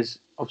Batman, because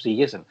obviously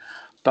he isn't.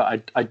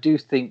 But I do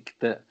think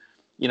that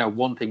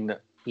one thing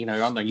that I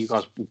know you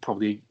guys will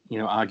probably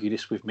argue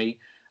this with me.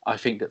 I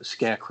think that the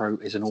Scarecrow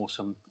is an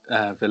awesome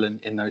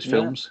villain in those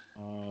films.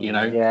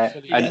 Scarecrow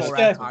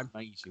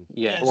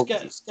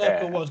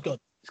was good.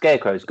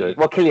 Scarecrow's good.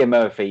 Well, Cillian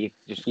Murphy,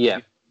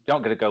 you're not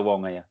going to go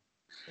wrong, are you?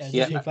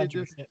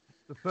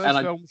 The first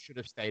film should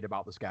have stayed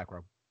about the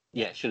Scarecrow.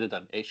 Yeah, it should have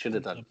done. It should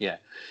have done. Yeah,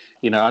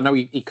 I know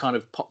he kind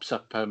of pops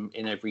up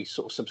in every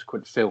sort of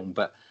subsequent film,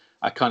 but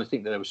I kind of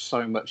think that there was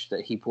so much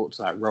that he brought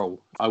to that role.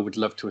 I would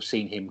love to have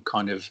seen him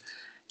kind of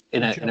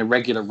in a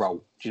regular role.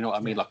 Do you know what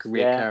I mean? Like a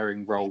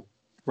recurring role,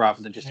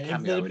 rather than just a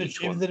cameo.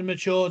 If they'd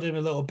matured him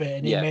a little bit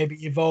and he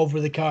maybe evolved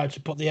with the character,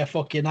 put the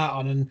fucking hat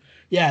on, and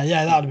that would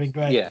have been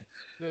great. Yeah,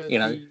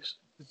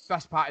 the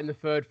best part in the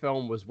third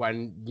film was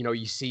when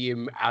you see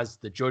him as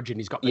the judge and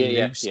he's got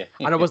the noose,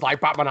 and it was like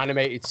Batman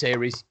animated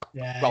series.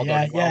 Well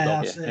done.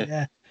 That's it.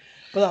 Yeah,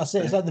 but that's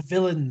it. It's like the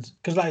villains,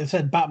 because like I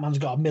said, Batman's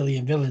got a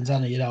million villains,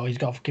 hasn't he? He's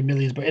got fucking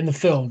millions. But in the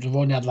films, we've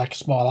only had like a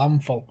small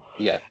handful.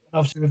 Yeah.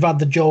 Obviously, we've had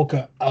the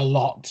Joker a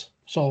lot,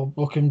 so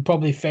we can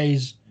probably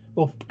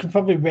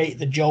rate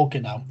the Joker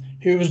now.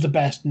 Who was the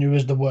best and who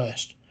was the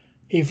worst?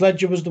 Heath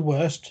Ledger was the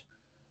worst.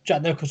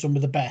 Jack Nicholson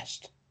was the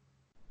best.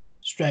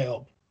 Straight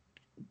up.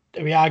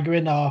 Are we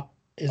arguing, or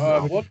is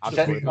what?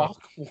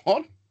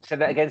 Say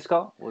that again,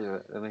 Scott.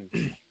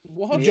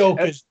 What?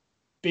 Joker's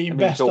being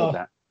best of.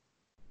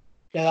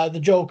 Yeah, like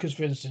the Jokers,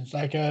 for instance.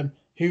 Like,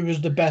 who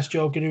was the best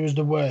Joker and who was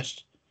the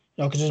worst?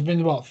 Because there's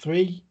been,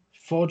 3-4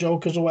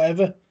 Jokers or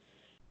whatever.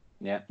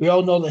 Yeah. We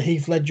all know that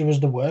Heath Ledger was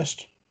the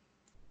worst.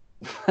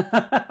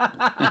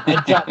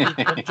 and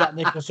Jack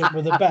Nicholson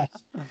were the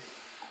best.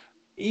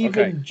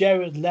 Even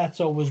Jared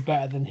Leto was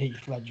better than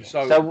Heath Ledger.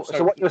 So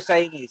what you're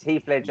saying is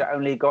Heath Ledger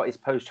only got his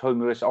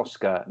posthumous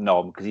Oscar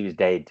nom because he was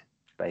dead,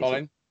 basically.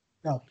 Colin?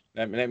 No.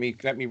 Let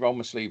me roll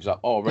my sleeves up.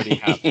 Oh, already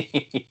have.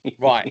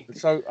 Right.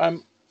 So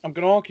I'm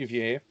going to argue with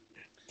you here.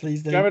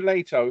 Please do. Jared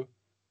Leto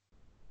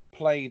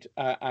played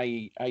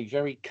a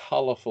very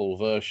colourful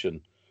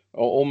version,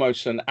 or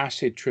almost an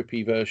acid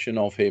trippy version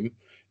of him.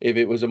 If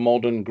it was a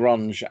modern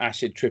grunge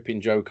acid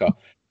tripping Joker,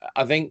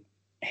 I think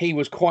he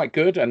was quite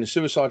good. And the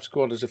Suicide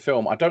Squad as a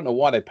film, I don't know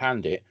why they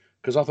panned it,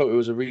 because I thought it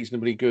was a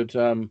reasonably good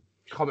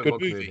comic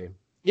book movie.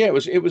 Yeah, it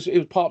was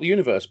part of the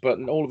universe, but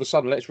all of a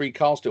sudden, let's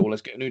recast it or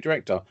let's get a new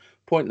director.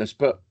 Pointless.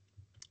 But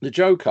the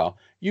Joker,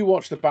 you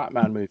watch the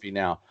Batman movie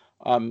now.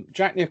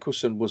 Jack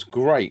Nicholson was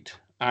great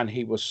and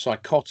he was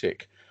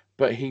psychotic,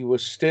 but he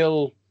was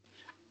still,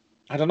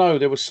 I don't know,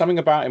 there was something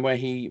about him where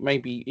he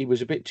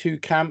was a bit too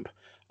camp.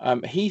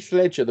 Heath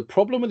Ledger, the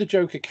problem with the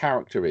Joker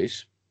character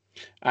is,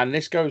 and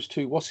this goes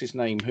to what's his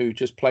name, who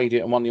just played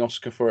it and won the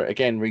Oscar for it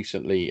again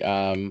recently.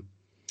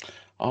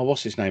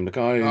 What's his name? The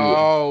guy who...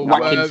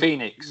 Joaquin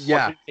Phoenix.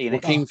 Yeah,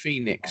 Joaquin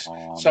Phoenix.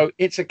 So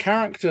it's a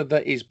character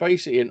that is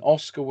basically an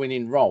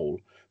Oscar-winning role,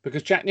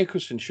 because Jack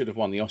Nicholson should have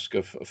won the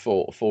Oscar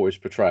for his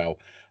portrayal.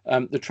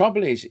 The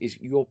trouble is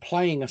you're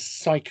playing a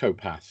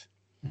psychopath.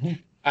 Mm-hmm.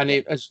 And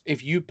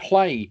if you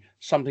play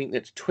something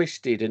that's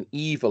twisted and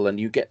evil and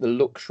you get the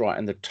looks right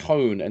and the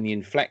tone and the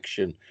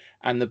inflection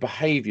and the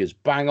behaviors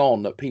bang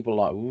on, that people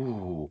are like,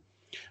 ooh.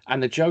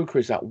 And the Joker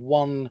is that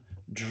one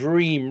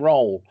dream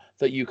role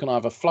that you can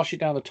either flush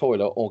it down the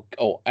toilet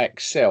or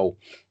excel.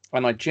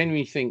 And I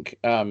genuinely think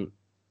that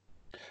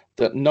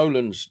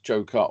Nolan's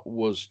Joker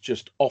was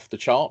just off the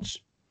charts.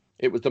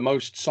 It was the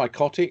most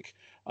psychotic.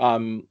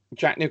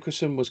 Jack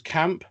Nicholson was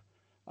camp.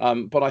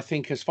 But I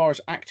think as far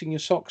as acting your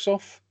socks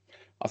off,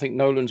 I think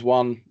Nolan's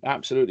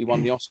absolutely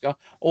won the Oscar.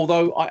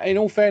 Although, in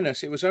all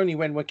fairness, it was only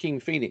when Joaquin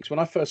Phoenix, when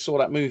I first saw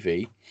that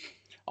movie,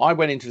 I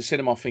went into the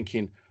cinema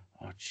thinking,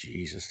 oh,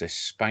 Jesus, they're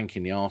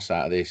spanking the arse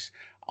out of this.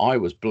 I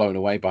was blown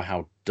away by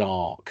how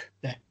dark.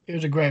 Yeah, it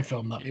was a great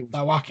film.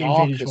 That Joaquin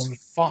Phoenix was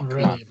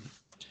brilliant.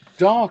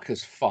 dark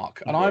as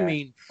fuck, and I Yeah,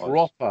 mean was.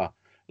 proper,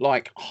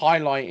 like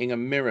highlighting a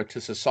mirror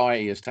to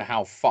society as to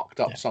how fucked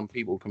up some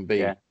people can be.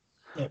 Yeah.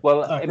 Yeah.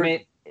 Well,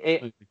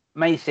 it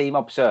may seem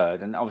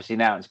absurd, and obviously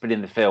now it's been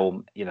in the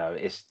film, you know,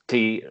 it's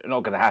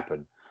not going to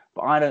happen.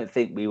 But I don't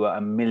think we were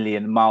a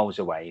million miles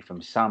away from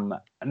some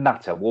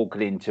nutter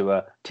walking into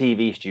a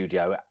TV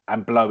studio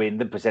and blowing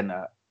the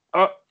presenter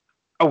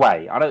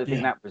away. I don't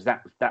think that was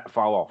that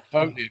far off.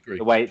 Totally agree.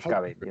 The way it's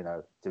going, you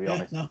know, to be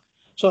honest. No.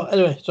 So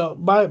anyway, so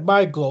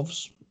my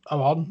gloves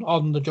are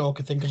on the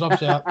Joker thing, because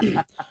obviously,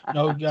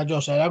 I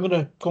just said I'm going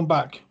to come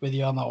back with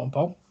you on that one,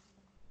 Paul.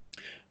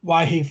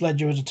 Why Heath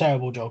Ledger was a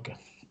terrible Joker.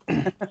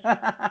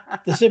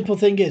 The simple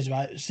thing is,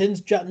 right, since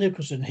Jack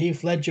Nicholson,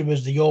 Heath Ledger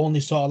was the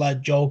only sort of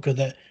like Joker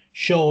that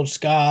showed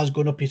scars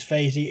going up his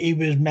face. He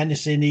was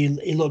menacing,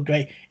 he looked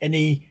great, and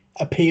he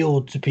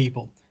appealed to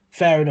people.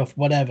 Fair enough,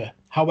 whatever.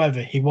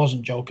 However, he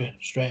wasn't Joker,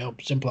 straight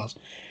up, simple as.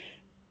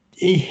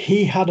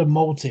 He had a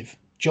motive.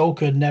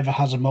 Joker never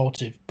has a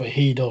motive, but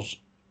he does.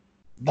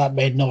 That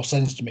made no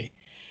sense to me.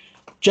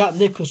 Jack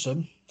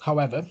Nicholson,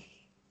 however,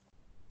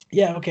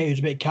 yeah, okay, he was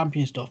a bit campy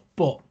and stuff,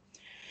 but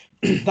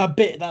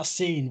that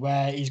scene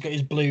where he's got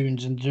his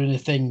balloons and doing the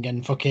thing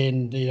and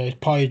fucking, he's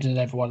poisoning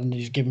everyone and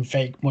he's giving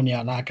fake money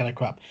out and that kind of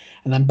crap.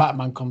 And then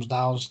Batman comes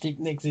down,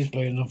 nicks his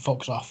balloons and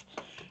fucks off.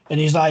 And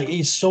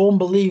he's so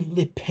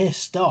unbelievably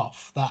pissed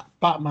off that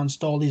Batman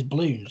stole his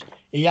balloons.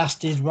 He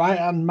asked his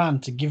right-hand man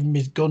to give him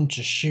his gun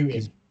to shoot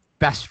him.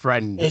 Best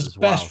friend. His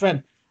best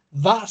friend.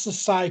 That's a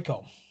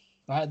psycho.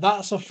 Right?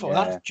 That's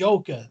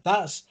Joker.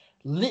 That's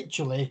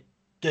literally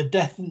the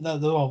death,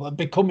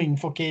 becoming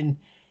fucking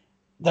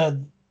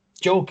the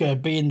Joker,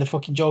 being the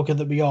fucking Joker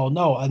that we all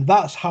know. And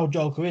that's how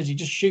Joker is. He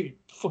just shoot,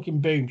 fucking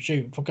boom,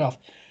 shoot, fuck off.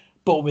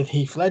 But with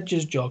Heath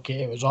Ledger's Joker,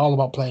 it was all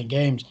about playing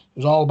games. It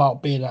was all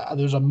about there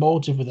was a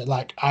motive with it.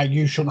 Like,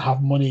 you shouldn't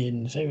have money.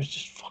 And it was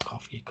just, fuck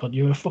off, you cunt.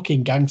 You're a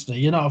fucking gangster.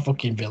 You're not a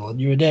fucking villain.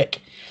 You're a dick.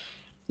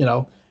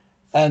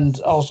 And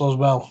also as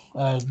well,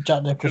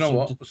 Jack Nicholson. You know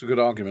what? That's a good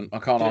argument. I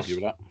can't argue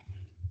with that.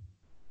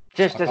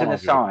 Just as an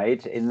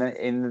aside,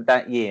 in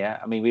that year,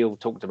 I mean, we all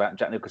talked about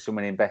Jack Nicholson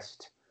winning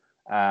best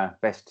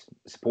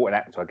supporting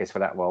actor, I guess, for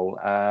that role.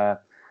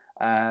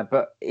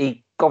 But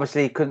he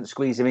obviously couldn't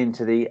squeeze him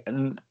into the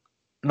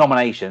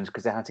nominations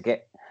because they had to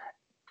get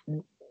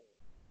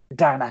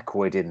Dan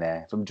Aykroyd in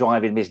there from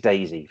Driving Miss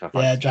Daisy.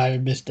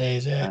 Driving Miss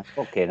Daisy. Yeah.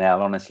 Fucking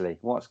hell, honestly,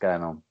 what's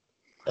going on?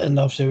 And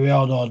obviously, we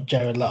all know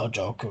Jared Leto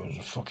Joker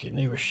was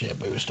he was shit,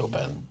 but he was still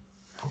better.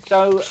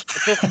 So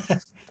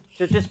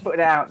just put it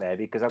out there,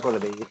 because I've got to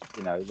be,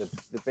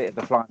 the bit of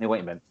the fly in the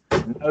ointment.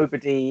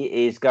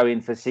 Nobody is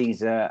going for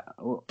Cesar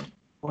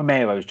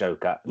Romero's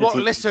Joker. Look,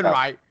 listen,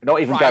 right?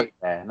 Not even going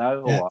there,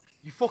 no? Yeah. Or what?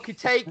 You fucking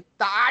take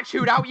that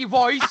attitude out your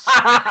voice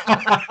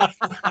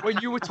when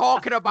you were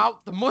talking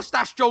about the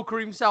mustache Joker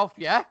himself,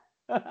 yeah?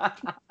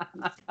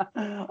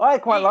 I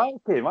quite like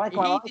him. I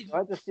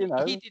just,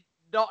 He did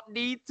not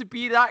need to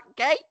be that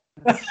gay.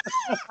 But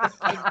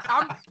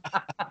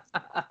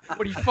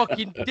he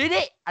fucking did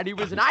it, and he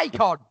was an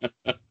icon.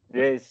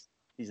 Yes,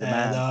 he's the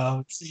man.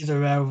 No, Cesar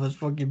Romero was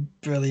fucking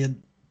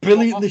brilliant.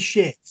 Brilliantly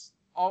shit.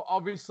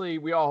 Obviously,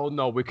 we all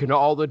know, we can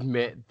all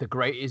admit, the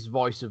greatest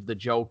voice of the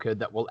Joker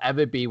that will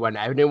ever be when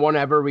anyone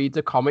ever reads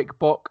a comic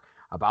book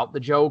about the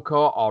Joker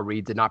or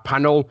reads in our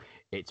panel,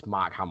 it's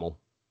Mark Hamill.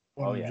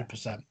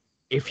 100%.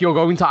 If you're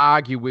going to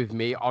argue with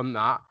me on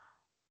that,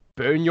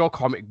 burn your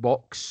comic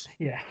books.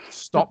 Yeah.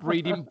 Stop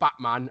reading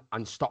Batman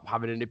and stop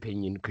having an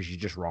opinion, because you're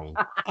just wrong.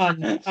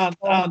 And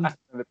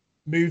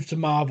move to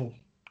Marvel.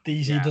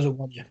 DC doesn't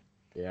want you.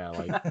 Yeah,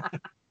 like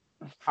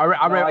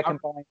I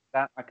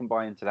can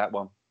buy into that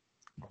one.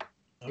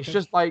 It's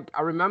just like,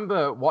 I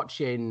remember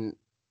watching,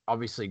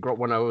 obviously,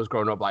 when I was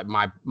growing up, like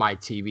my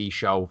TV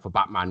show for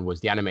Batman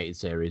was the animated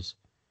series.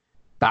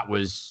 That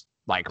was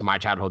like my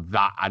childhood,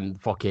 that and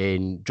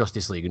fucking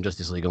Justice League and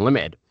Justice League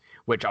Unlimited,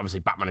 which obviously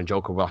Batman and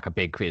Joker were like a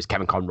big, it's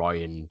Kevin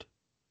Conroy and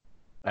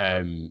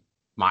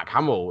Mark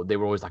Hamill. They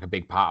were always like a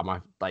big part of my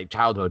like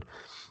childhood.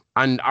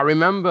 And I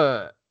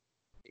remember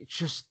it's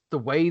just the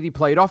way they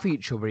played off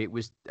each other. It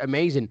was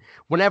amazing.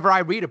 Whenever I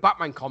read a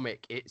Batman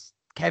comic, it's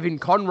Kevin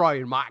Conroy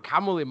and Mark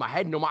Hamill in my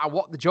head, no matter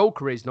what the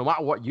Joker is, no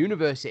matter what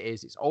universe it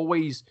is. It's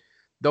always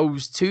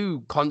those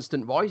two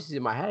constant voices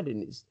in my head.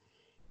 And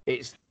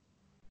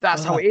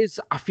that's how it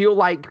is. I feel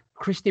like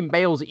Christian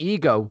Bale's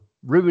ego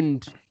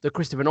ruined the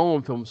Christopher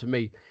Nolan films for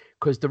me,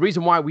 because the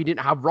reason why we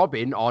didn't have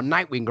Robin or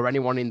Nightwing or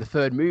anyone in the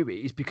third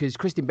movie is because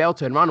Christian Bale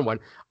turned around and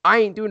went, I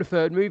ain't doing a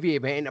third movie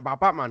if it ain't about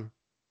Batman.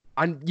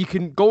 And you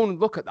can go and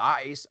look at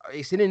that.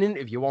 It's in an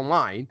interview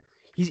online.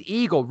 His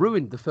ego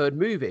ruined the third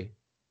movie.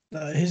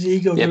 His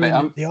ego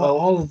ruined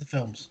all of the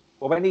films.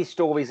 Well, when these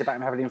stories about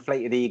him having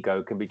inflated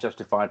ego can be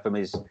justified from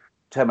his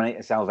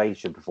Terminator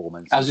Salvation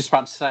performance. I was just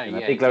about to say,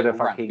 a big load of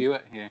fucking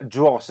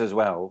dross as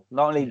well.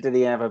 Not only did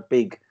he have a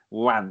big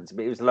rant,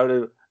 but it was a load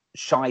of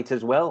shite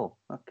as well.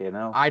 Okay,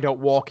 now I don't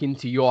walk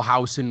into your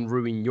house and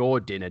ruin your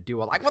dinner,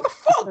 do I? Like, what the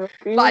fuck?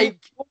 Like,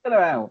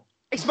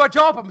 it's my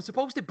job. I'm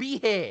supposed to be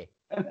here.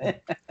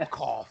 Fuck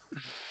off.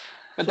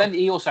 But then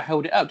he also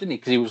held it up, didn't he?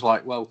 Because he was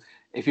like, well,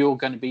 if they're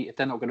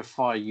not going to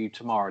fire you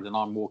tomorrow, then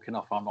I'm walking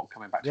off. I'm not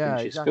coming back to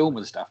finish this film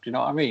and stuff. Do you know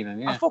what I mean?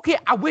 And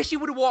I wish he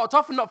would have walked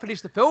off and not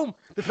finished the film.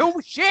 The film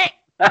was shit.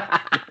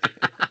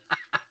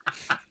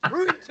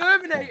 Ruined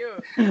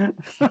Terminator.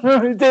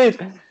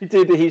 He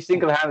did. He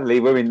single-handedly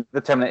ruined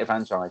the Terminator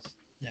franchise.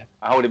 Yeah.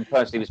 I hold him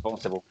personally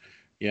responsible.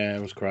 Yeah, it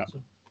was crap.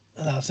 And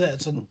that's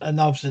it. So, and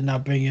obviously now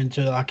bring you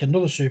into like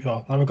another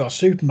superhero. Now we've got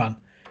Superman.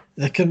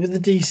 With the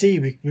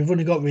DC, we've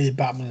only got really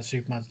Batman and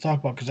Superman to talk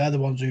about because they're the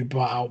ones who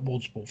brought out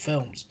multiple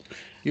films.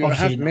 You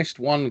have missed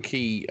one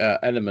key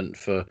element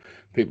for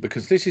people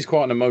because this is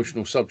quite an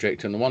emotional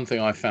subject, and the one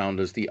thing I found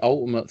as the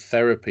ultimate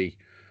therapy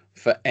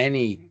for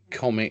any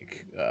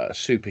comic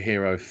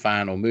superhero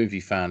fan or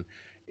movie fan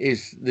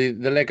is the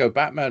Lego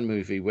Batman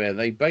movie, where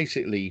they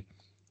basically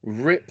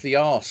rip the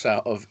arse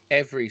out of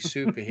every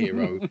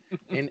superhero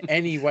in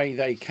any way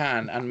they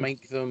can and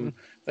make them.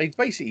 They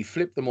basically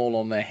flip them all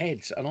on their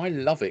heads, and I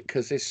love it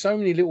because there's so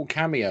many little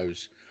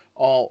cameos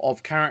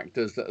of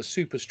characters that are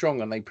super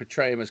strong, and they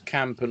portray them as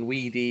camp and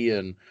weedy,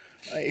 and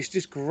it's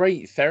just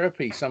great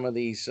therapy. Some of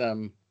these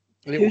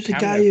who's the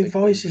guy who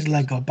voices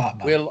Lego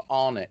Batman? Will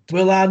Arnett.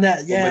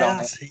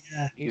 Yeah,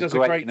 he does a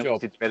great job.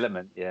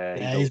 Development,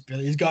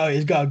 he's got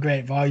a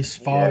great voice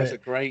for it. He does a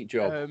great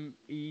job.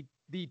 He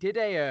did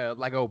a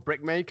Lego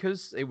Brick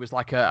Makers. It was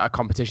like a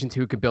competition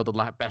to who could build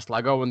the best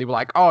Lego, and they were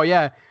like, oh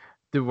yeah.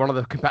 One of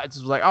the competitors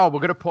was like, "Oh, we're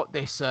gonna put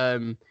this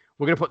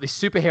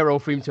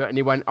superhero theme to it," and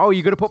he went, "Oh,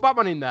 you're gonna put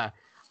Batman in there?"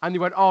 And he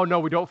went, "Oh no,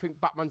 we don't think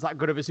Batman's that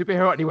good of a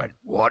superhero." And he went,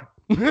 "What?"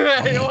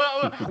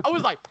 I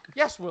was like,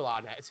 "Yes, Will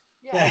Arnett."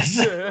 Yes.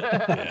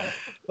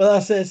 Well,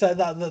 that's it. It's like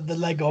that the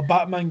Lego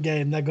Batman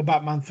game, Lego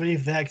Batman 3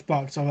 for the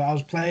Xbox. So I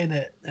was playing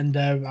it, and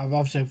I've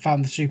obviously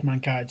found the Superman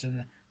character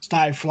and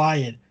started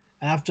flying.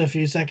 And after a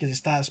few seconds, it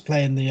starts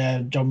playing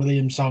the John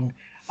Williams song.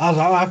 I was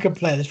like, I can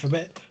play this for a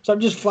bit. So I'm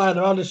just flying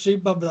around the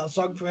Superman with that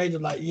song for ages.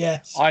 I'm like,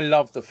 yes. I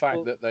love the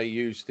fact that they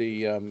use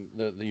the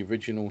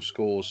original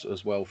scores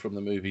as well from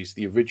the movies.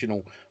 The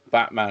original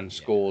Batman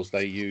scores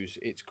they use.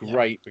 It's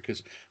great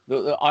because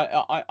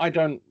I've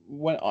got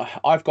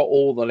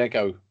all the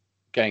Lego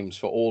games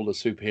for all the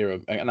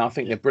superhero, and I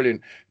think they're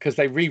brilliant because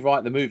they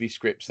rewrite the movie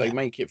scripts. They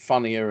make it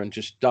funnier and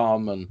just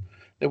dumb, and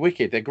they're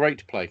wicked. They're great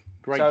to play.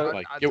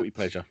 Guilty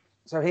pleasure.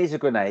 So here's a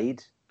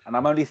grenade. And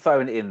I'm only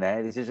throwing it in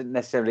there. This isn't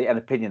necessarily an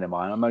opinion of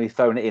mine. I'm only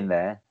throwing it in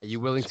there. Are you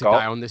willing to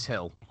die on this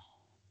hill?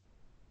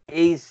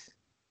 Is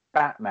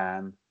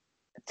Batman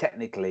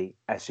technically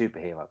a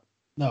superhero?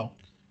 No.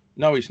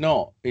 No, he's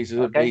not. He's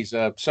a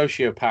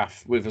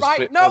sociopath with a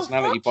split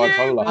personality,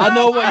 bipolar. I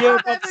know what you're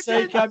about to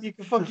say, Cam. You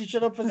can fucking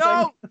shut up and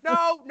say.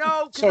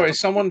 No. Sorry, is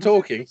someone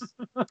talking?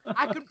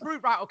 I can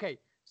prove. Right, okay.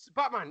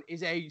 Batman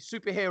is a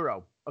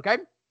superhero, okay?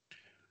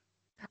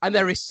 And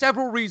there is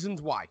several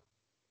reasons why.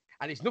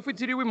 And it's nothing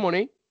to do with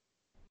money.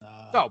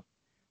 So,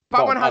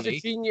 Batman has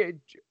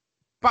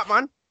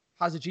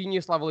a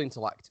genius level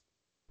intellect.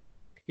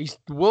 He's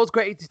the world's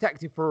greatest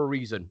detective for a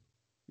reason.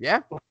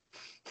 Yeah? I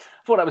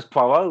thought that was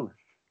Poirot.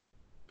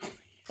 I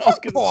was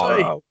going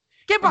to say.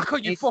 Get back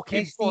on your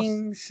fucking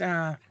bus.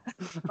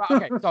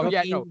 Okay, so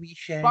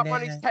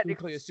Batman is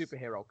technically a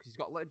superhero because he's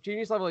got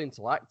genius level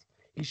intellect.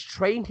 He's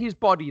trained his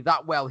body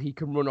that well he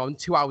can run on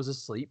 2 hours of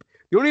sleep.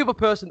 The only other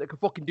person that can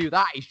fucking do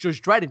that is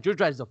Judge Dredd, and Judge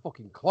Dredd is a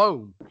fucking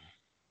clone.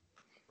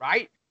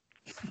 Right?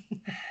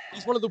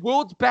 He's one of the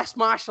world's best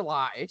martial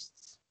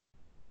artists.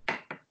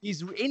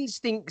 His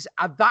instincts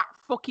are that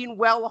fucking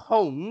well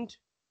honed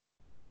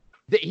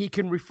that he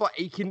can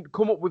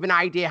come up with an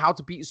idea how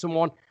to beat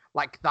someone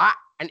like that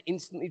and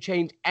instantly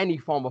change any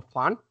form of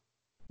plan.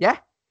 Yeah?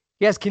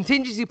 He has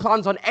contingency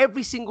plans on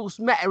every single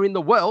meta in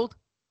the world,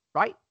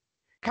 right?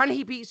 Can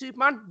he beat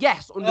Superman?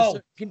 Yes, under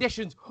certain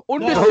conditions.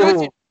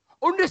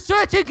 Under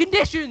certain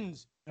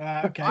conditions.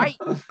 Okay. Right?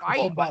 It's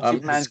called.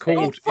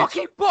 Don't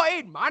fucking butt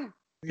in, man.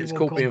 It's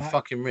called being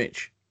fucking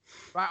rich.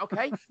 Right,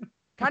 okay.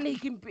 Can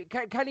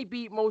he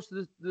beat most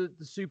of the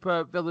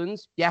super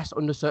villains? Yes,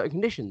 under certain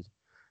conditions.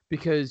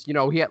 Because,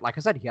 like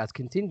I said, he has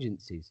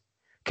contingencies.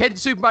 Can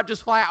Superman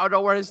just fly out of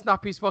nowhere and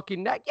snap his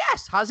fucking neck?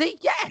 Yes. Has he?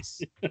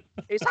 Yes.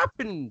 It's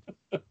happened.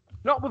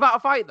 Not without a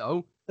fight,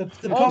 though. The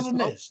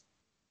problem is,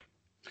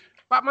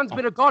 Batman's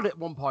been a god at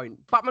one point.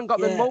 Batman got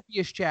the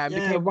Mobius chair and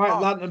became White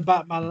Lantern,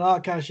 Batman, and all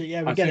that kind of shit.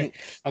 Yeah, we get it.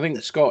 I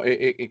think Scott,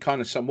 it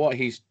kind of what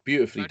he's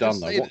beautifully done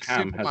though. What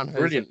Cam has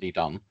brilliantly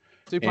done.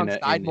 Superman's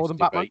died more than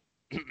Batman.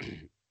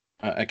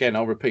 Again,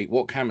 I'll repeat.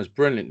 What Cam has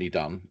brilliantly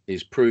done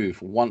is prove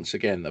once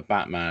again that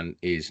Batman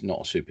is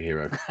not a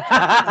superhero.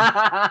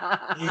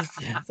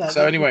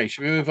 So anyway,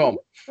 should we move on?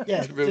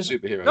 Yeah, real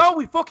superhero. No,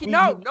 we're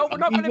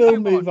not going to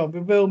move on. We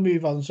will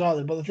move on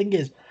shortly. But the thing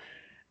is,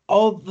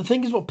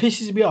 what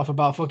pisses me off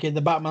about fucking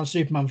the Batman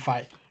Superman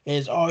fight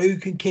is, who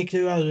can kick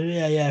who?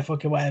 Yeah,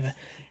 fucking whatever.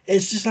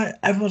 It's just like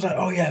everyone's like,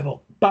 oh yeah,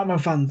 but Batman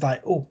fans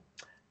like, oh,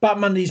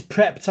 Batman needs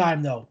prep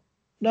time though.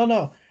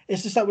 No.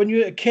 It's just like when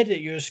you're a kid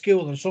at your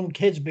school and some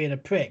kid's being a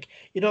prick,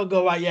 you don't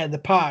go in the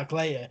park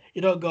later.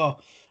 You don't go,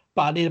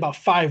 but I need about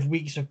 5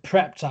 weeks of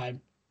prep time.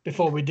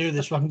 before we do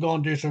this, so I can go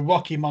and do some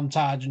Rocky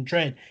montage and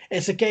train.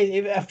 It's a case.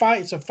 If a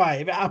fight's a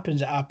fight. If it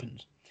happens, it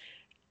happens.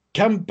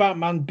 Can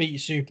Batman beat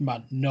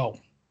Superman? No.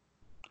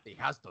 He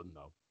has done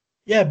though.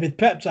 Yeah, with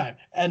prep time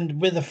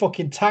and with a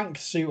fucking tank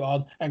suit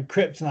on and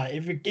kryptonite.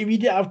 If you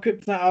didn't have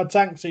kryptonite or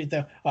tank suit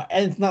there or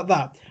anything like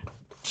that,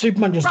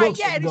 Superman just looks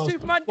at it and goes,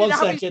 Superman "One didn't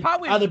have his second,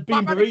 powers. had a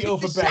bean Batman burrito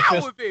for kicked the shit out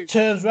of breakfast, him."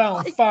 turns around,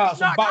 Like, farts,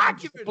 it's not and Batman an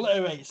just argument.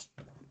 obliterates.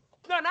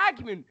 It's not an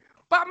argument.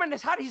 Batman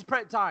has had his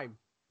prep time.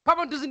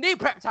 Batman doesn't need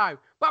prep time.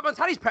 Batman's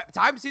had his prep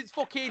time since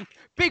fucking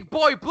Big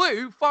Boy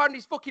Blue found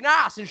his fucking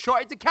ass and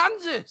shot it to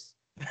Kansas.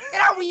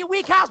 Get out with your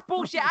weak ass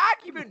bullshit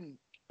argument.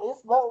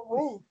 It's not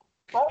weak.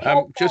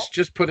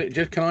 Just put it.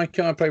 Just can I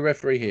play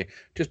referee here?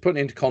 Just put it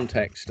into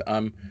context.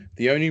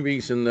 The only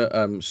reason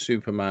that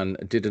Superman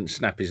didn't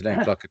snap his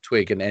neck like a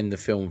twig and end the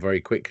film very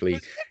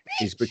quickly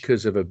is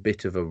because of a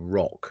bit of a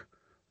rock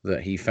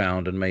that he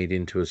found and made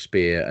into a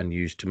spear and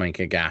used to make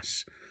a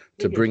gas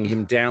to bring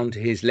him down to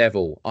his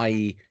level,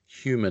 i.e.,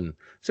 human.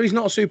 So he's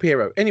not a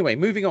superhero. Anyway,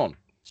 moving on.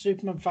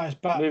 Superman fights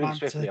Batman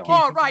to keep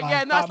Oh, right, him yeah,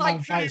 alive. and that's Batman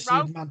like fights turning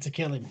around. Superman to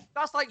kill him.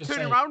 That's like Just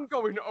turning saying. around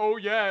going, oh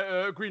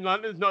yeah, Green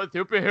Lantern's not a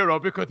superhero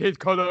because his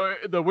color,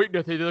 the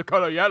weakness is the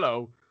color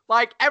yellow.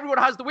 Like, everyone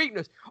has the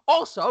weakness.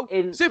 Also,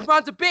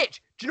 Superman's a bitch.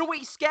 Do you know what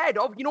he's scared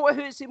of? You know what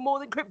hurts him more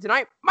than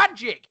kryptonite?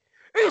 Magic.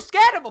 Who's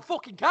scared of a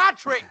fucking card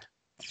trick?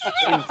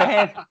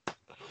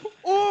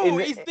 Oh,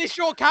 is this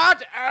your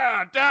card?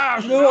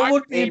 Damn. You know what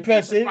would be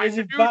impressive is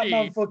if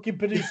Batman fucking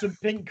produced some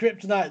pink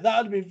kryptonite. That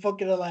would have been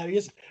fucking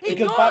hilarious.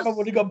 Because Batman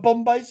would have got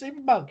bombed by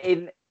Superman.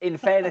 In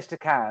fairness to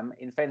Cam,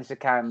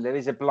 there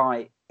is a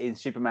blight in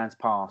Superman's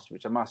past,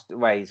 which I must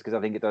raise because I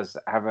think it does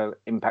have an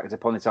impact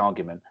upon this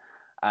argument.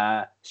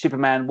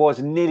 Superman was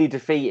nearly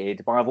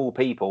defeated by, of all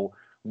people,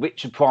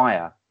 Richard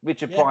Pryor.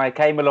 Pryor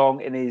came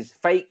along in his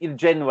fake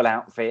general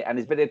outfit and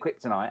his bit of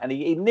kryptonite, and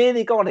he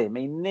nearly got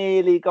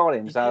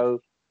him.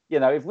 So, you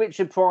know, if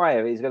Richard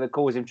Pryor is going to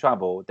cause him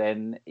trouble,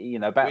 then, you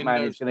know,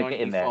 Batman is going to get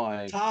in there.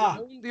 Tar.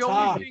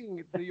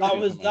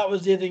 That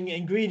was the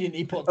ingredient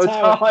he put.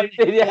 tar.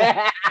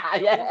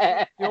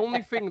 Yeah. The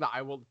only thing that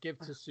I will give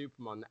to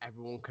Superman that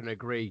everyone can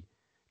agree.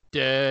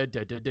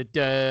 Iconic.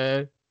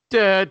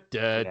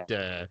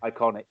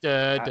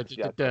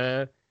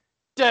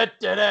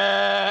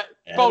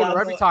 Boner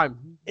every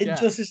time. In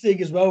Justice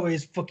League as well, where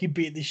he's fucking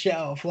beating the shit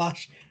out of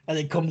Flash, and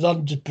it comes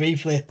on just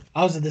briefly.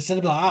 I was in the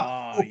cinema like that.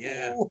 Oh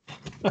yeah.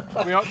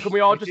 Can we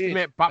all just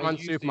admit Batman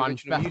Superman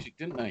music,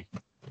 didn't they?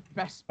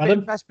 Best bit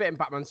in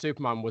Batman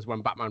Superman was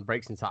when Batman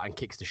breaks into that and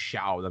kicks the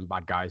shit out of them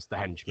bad guys, the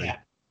henchmen.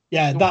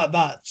 Yeah,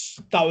 that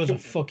was a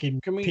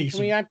fucking piece.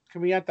 Can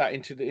we add that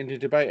into the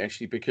debate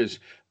actually? Because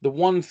the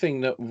one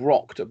thing that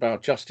rocked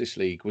about Justice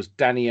League was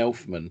Danny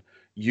Elfman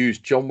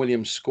used John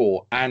Williams'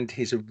 score and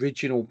his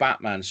original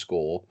Batman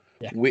score,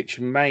 which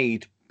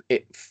made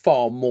it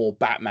far more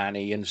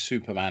Batman-y and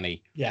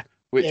Superman-y. Yeah,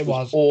 which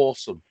was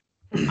awesome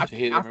to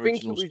hear the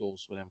original think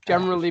scores for them.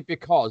 Generally,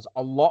 because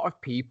a lot of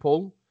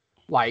people,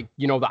 like,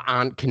 you know, that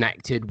aren't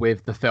connected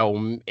with the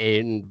film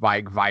in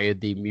like via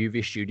the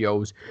movie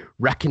studios,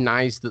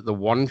 recognize that the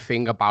one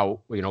thing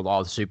about, you know,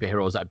 all the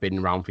superheroes that have been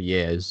around for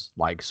years,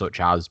 like such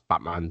as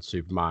Batman,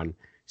 Superman,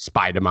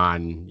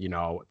 Spider-Man, you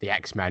know, the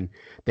X-Men,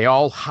 they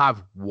all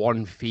have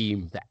one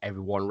theme that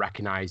everyone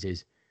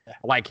recognizes. Yeah.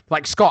 Like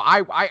Scott,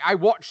 I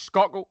watched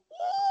Scott go,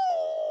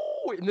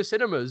 ooh, in the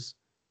cinemas.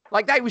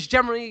 Like, that was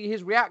generally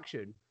his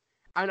reaction.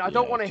 And I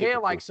don't want to hear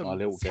like some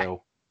little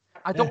girl.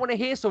 I don't want to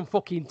hear some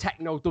fucking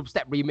techno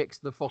dubstep remix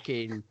of the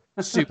fucking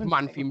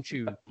Superman theme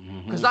tune.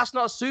 Because that's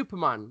not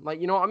Superman. Like,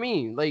 you know what I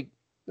mean? Like,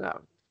 no,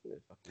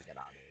 fucking get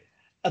out of here.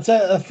 I'll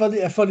tell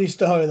you a funny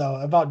story though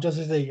about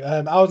Justice League.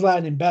 I was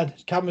lying in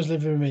bed. Cam was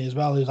living with me as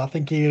well. I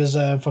think he was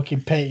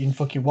fucking painting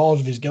fucking walls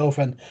with his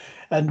girlfriend,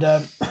 and I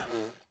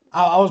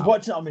was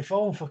watching it on my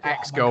phone. Fucking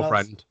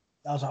ex-girlfriend.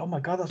 I was like, oh my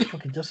god, that's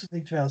fucking Justice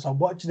League trailer. So I'm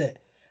watching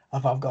it. I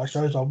thought, I've got to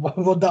show you. So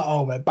I run that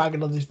home and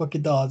banging on these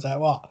fucking door. I was like,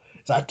 what?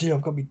 It's like, dude,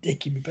 I've got my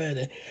dick in my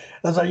birdie. I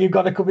was like, you've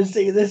got to come and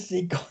see this.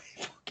 He got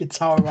fucking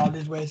tower around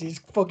his waist. He's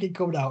fucking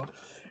coming out.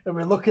 And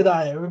we're looking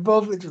at it. We're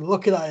both literally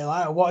looking at it,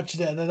 like,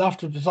 watching it. And then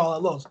afterwards, it's all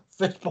it looks.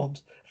 Fist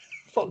bumps.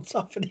 Fucked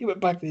off. And he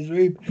went back to his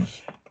room.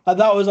 And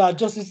that was our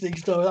Justice League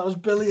story. That was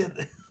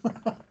brilliant.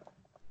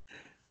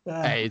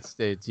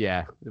 It's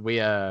yeah. We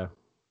had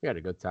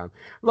a good time.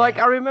 Like,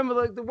 I remember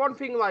like the one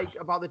thing like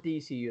about the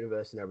DC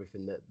universe and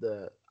everything that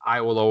the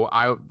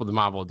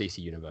Marvel DC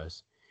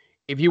universe.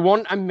 If you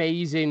want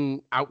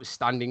amazing,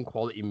 outstanding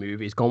quality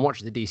movies, go and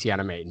watch the DC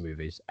animated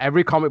movies.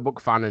 Every comic book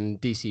fan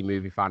and DC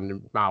movie fan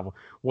and Marvel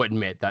will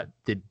admit that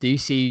the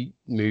DC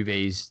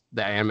movies,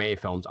 the animated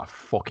films, are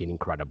fucking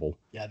incredible.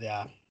 Yeah, they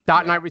are.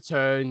 Dark Knight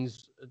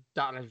Returns,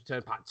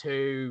 Part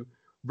 2,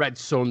 Red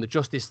Son, the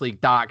Justice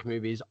League Dark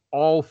movies,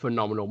 all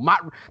phenomenal.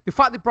 The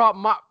fact they brought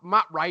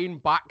Matt Ryan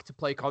back to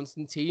play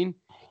Constantine,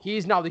 he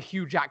is now the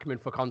Hugh Jackman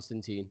for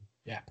Constantine.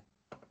 Yeah.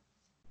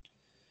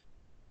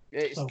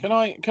 Can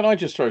I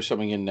just throw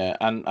something in there?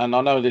 And I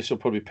know this will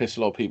probably piss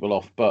a lot of people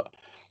off, but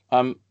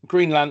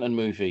Green Lantern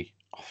movie,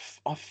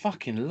 I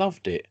fucking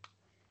loved it.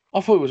 I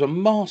thought it was a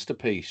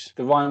masterpiece.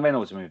 The Ryan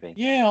Reynolds movie.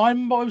 Yeah, it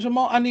was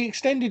and the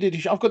extended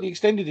edition. I've got the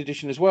extended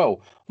edition as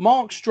well.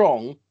 Mark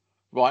Strong,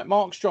 right?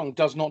 Mark Strong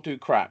does not do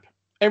crap.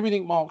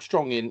 Everything Mark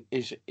Strong in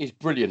is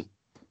brilliant.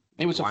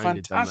 It was a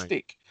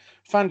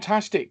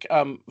fantastic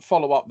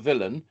follow-up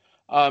villain.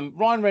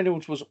 Ryan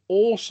Reynolds was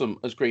awesome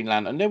as Green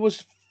Lantern. There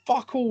was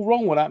fuck all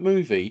wrong with that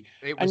movie,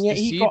 It was and yet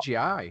the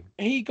CGI.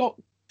 He got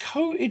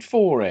coated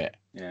for it.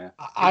 Yeah,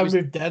 I'm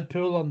with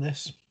Deadpool on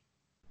this.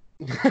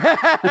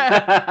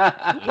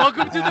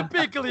 Welcome to the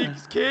big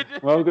leagues, kid.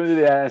 Welcome to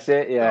that's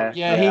it. Yeah,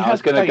 He I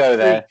was going to go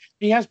there.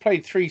 He has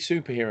played 3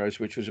 superheroes,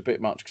 which was a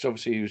bit much because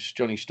obviously he was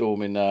Johnny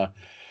Storm in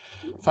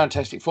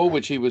Fantastic Four,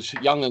 which he was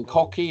young and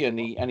cocky and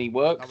he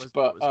worked.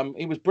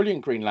 He was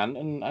brilliant Green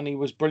Lantern and he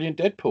was brilliant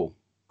Deadpool.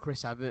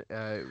 Chris Evans.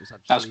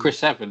 That's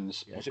Chris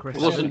Evans. Yeah,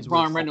 wasn't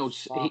Ryan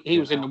Reynolds? He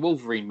was in the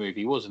Wolverine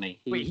movie, wasn't he?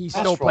 But he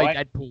still played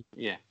Deadpool.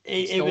 Yeah,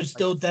 it was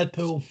still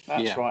Deadpool.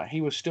 That's right. He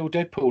was still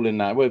Deadpool in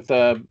that with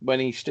when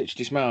he stitched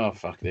his mouth. Oh,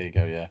 fuck, there you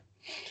go. Yeah.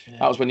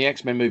 That was when the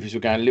X-Men movies were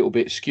going a little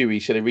bit skewy,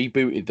 so they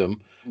rebooted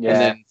them and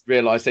then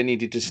realised they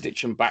needed to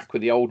stitch them back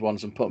with the old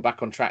ones and put them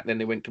back on track. Then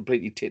they went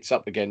completely tits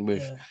up again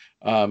with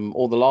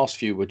all the last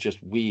few were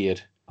just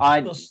weird. I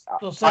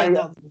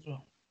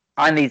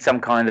need some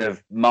kind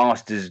of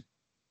master's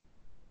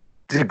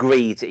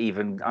degree to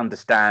even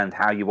understand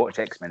how you watch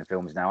X-Men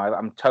films now.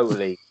 I'm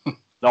totally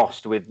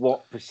lost with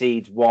what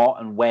precedes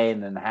what and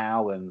when and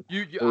how and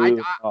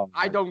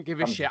I don't give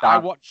a shit. I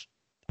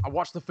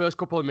watched the first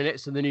couple of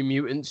minutes of the New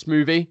Mutants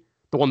movie,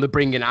 the one they're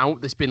bringing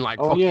out. That's been like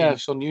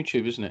it's on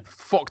YouTube, isn't it?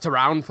 Fucked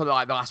around for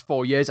like the last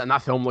 4 years, and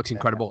that film looks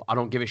incredible. I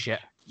don't give a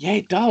shit. Yeah,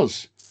 it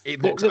does.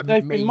 It looks amazing.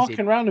 They've been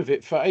mucking around with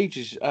it for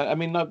ages. I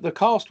mean, the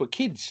cast were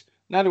kids.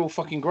 Now they're all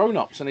fucking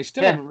grown-ups, and they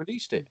still haven't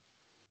released it.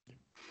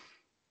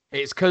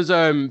 It's because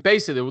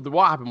basically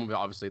what happened with it,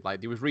 obviously, like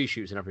there was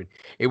reshoots and everything.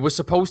 It was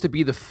supposed to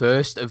be the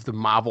first of the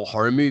Marvel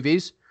horror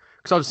movies.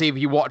 Because obviously, if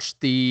you watched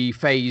the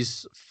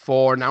Phase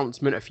 4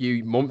 announcement a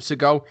few months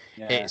ago,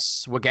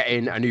 we're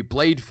getting a new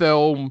Blade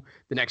film.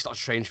 The next Doctor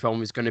Strange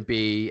film is going to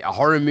be a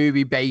horror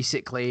movie,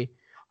 basically,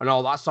 and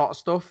all that sort of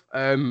stuff.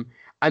 And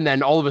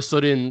then all of a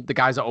sudden, the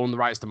guys that own the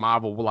rights to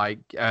Marvel were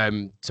like,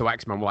 to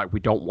X-Men, were like, we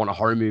don't want a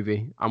horror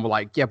movie. And we're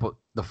like, yeah, but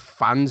the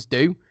fans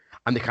do.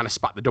 And they kind of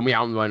spat the dummy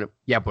out and went,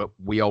 yeah, but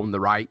we own the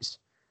rights.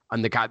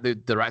 And the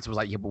director was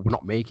like, yeah, but we're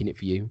not making it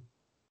for you.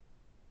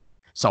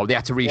 So they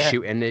had to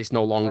reshoot it, and it's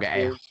no longer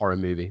a horror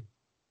movie.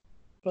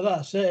 But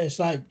that's it. It's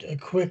like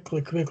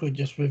quickly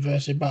just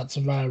reversing back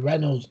to Ryan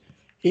Reynolds.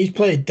 He's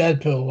played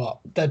Deadpool,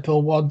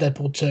 Deadpool 1,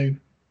 Deadpool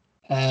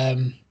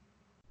 2,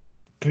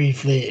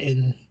 briefly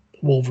in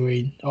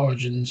Wolverine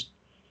Origins,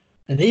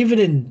 and even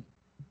in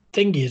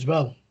Thingy as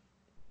well,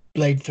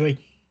 Blade 3.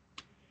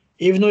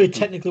 Even though he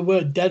technically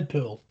weren't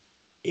Deadpool,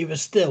 he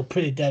was still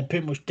pretty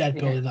much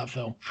Deadpool in that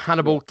film.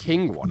 Hannibal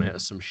King won it or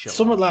some shit.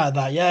 Something like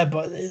that, yeah.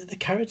 But the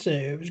character,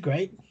 it was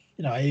great.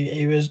 You know,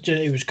 he was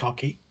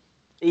cocky.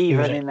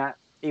 Even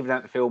in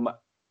that film,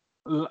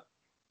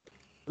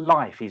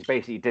 Life, he's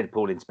basically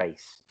Deadpool in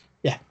space.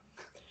 Yeah.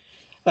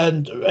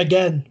 And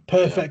again,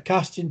 perfect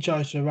casting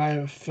choice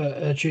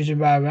for choosing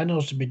Ryan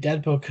Reynolds to be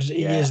Deadpool, because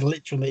he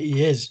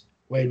is.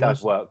 He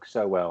does work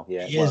so well.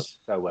 Yeah, he is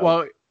so well.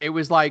 Well, it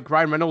was like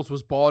Ryan Reynolds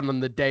was born on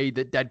the day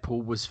that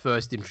Deadpool was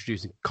first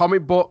introduced in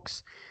comic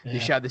books. Yeah. They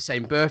shared the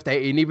same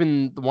birthday, and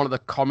even one of the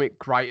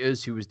comic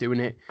writers who was doing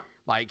it,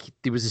 like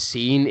there was a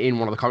scene in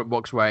one of the comic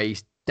books where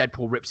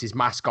Deadpool rips his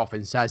mask off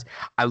and says,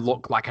 "I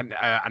look like an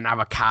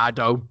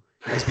avocado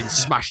that's been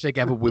smashed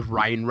together with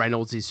Ryan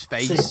Reynolds'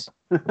 face."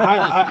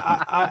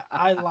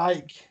 I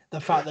like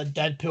the fact that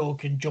Deadpool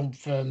can jump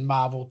from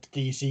Marvel to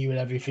DC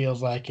whenever he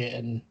feels like it,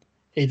 and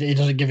he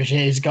doesn't give a shit.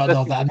 He's got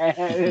all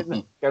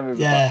that.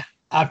 Yeah.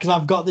 Because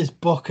I've got this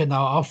book, and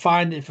I'll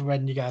find it for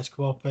when you guys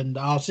come up, and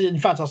I'll see. In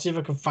fact, I'll see if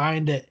I can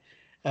find it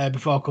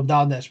before I come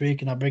down next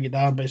week, and I'll bring it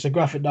down. But it's a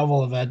graphic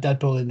novel of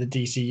Deadpool in the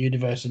DC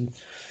universe, and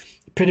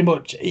pretty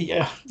much,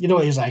 you know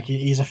what he's like.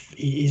 He's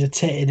a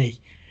tit, isn't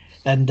he?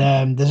 And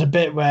there's a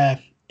bit where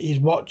he's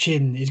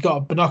watching. He's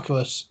got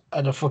binoculars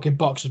and a fucking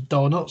box of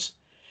donuts,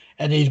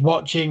 and he's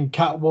watching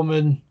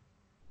Catwoman,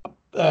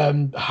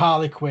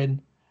 Harley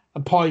Quinn,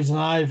 and Poison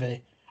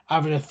Ivy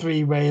having a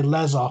 3-way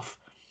les off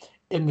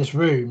in this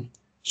room.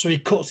 So he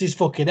cuts his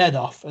fucking head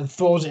off and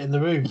throws it in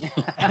the room.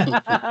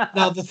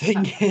 Now the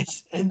thing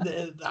is,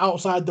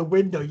 outside the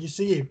window, you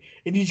see him,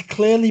 and he's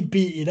clearly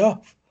beaten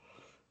up.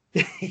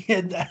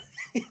 And,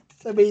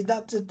 I mean,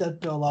 that's a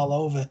Deadpool all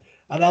over,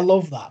 and I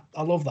love that.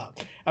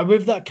 And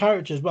with that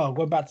character as well,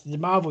 going back to the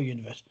Marvel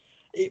universe,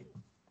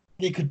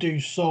 they could do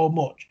so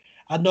much.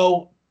 I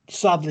know,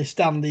 sadly,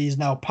 Stan Lee is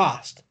now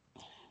passed,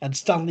 and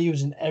Stan Lee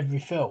was in every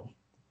film.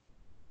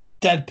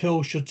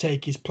 Deadpool should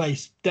take his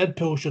place.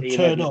 Deadpool should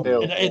turn up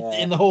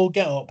in the whole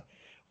get-up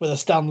with a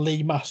Stan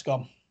Lee mask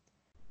on.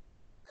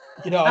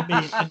 You know what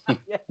I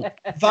mean?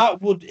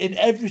 That would, in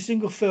every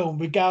single film,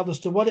 regardless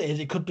to what it is,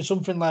 it could be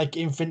something like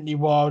Infinity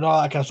War and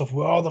all that kind of stuff,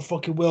 where all the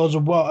fucking worlds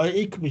of war,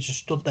 he could be just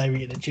stood there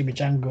eating a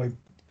chimichanga going,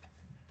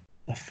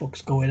 the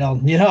fuck's going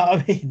on? You know what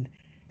I mean?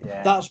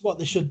 Yeah. That's what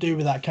they should do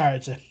with that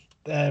character.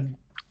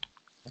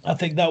 I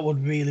think that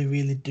would really,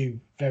 really do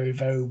very,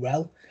 very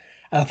well.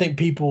 And I think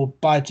people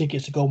buy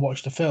tickets to go and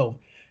watch the film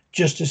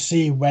just to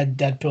see when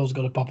Deadpool's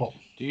going to pop up.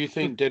 Do you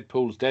think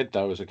Deadpool's dead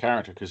though as a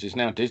character because he's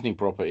now Disney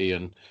property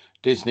and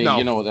Disney? No.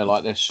 You know what they're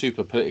like? They're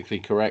super politically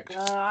correct. Do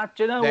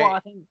you know what? I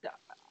think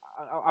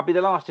I'll be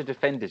the last to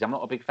defend Disney. I'm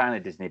not a big fan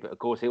of Disney, but of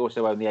course they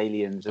also own the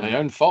Aliens. And they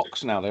own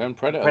Fox now. They own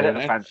Predator.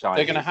 Franchise.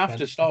 They're going to have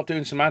to start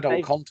doing some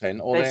adult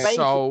content, or they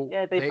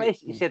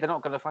basically said they're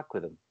not going to fuck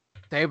with them.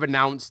 They've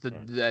announced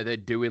that they're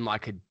doing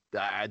like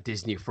a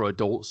Disney for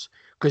adults.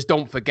 Because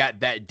don't forget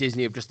that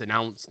Disney have just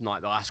announced in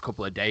like the last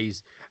couple of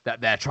days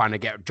that they're trying to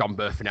get John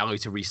Berfinelli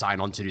to re-sign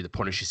on to do the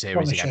Punisher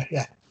series again.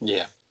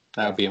 Yeah,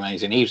 that would be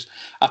amazing.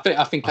 I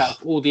think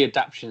out of all the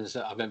adaptions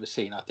that I've ever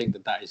seen, I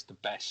think that is the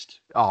best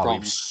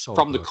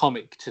from the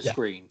comic to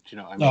screen. Do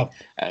you know what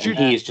I mean?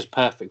 He is just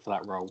perfect for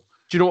that role.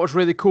 Do you know what's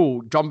really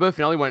cool? John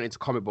Berfinelli went into a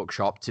comic book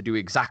shop to do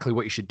exactly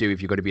what you should do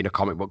if you're going to be in a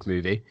comic book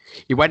movie.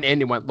 He went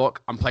in and went,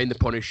 look, I'm playing the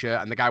Punisher.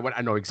 And the guy went,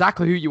 I know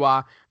exactly who you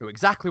are, know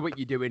exactly what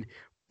you're doing.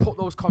 Put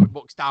those comic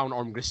books down or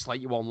I'm going to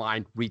slate you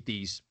online. Read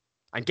these.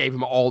 And gave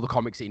him all the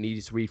comics that he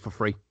needed to read for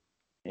free.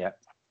 Yeah.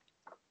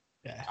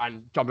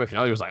 And John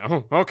Berfinelli was like,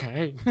 oh,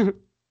 okay. He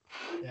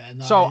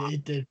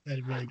did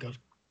really good.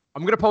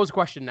 I'm going to pose a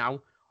question now.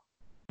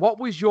 What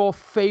was your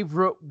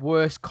favorite,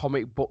 worst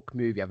comic book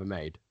movie ever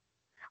made?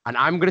 And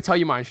I'm going to tell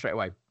you mine straight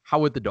away.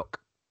 Howard the Duck.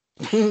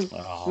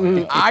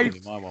 I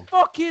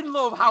fucking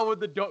love Howard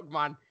the Duck,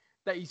 man.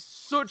 That is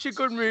such a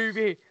good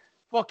movie.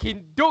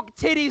 Fucking duck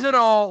titties and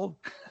all.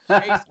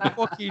 It's a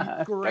fucking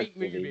great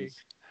movie.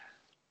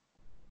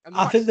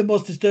 I think the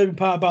most disturbing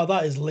part about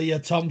that is Leah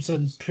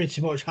Thompson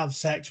pretty much had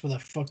sex with a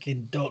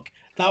fucking duck.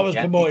 That was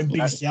promoting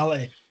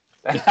bestiality.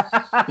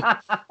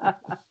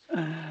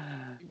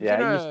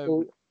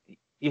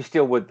 You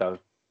still would though.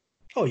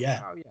 Oh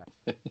yeah.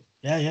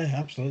 Yeah,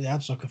 absolutely.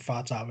 I'd suck a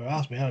fart out of her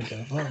ass, but I don't give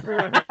a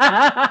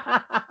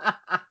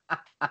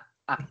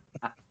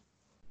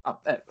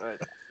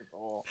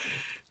fuck.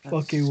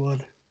 Fucking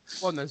would.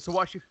 Go on then. So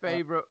what's your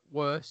favourite,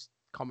 worst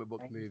comic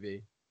book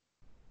movie?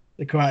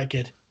 The Karate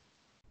Kid.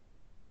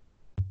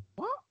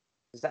 What?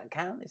 Does that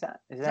count? Is that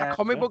a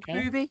comic book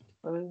movie?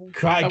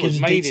 Karate Kid's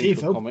made DC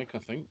into film. A comic, I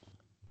think.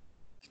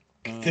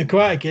 The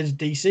Karate Kid's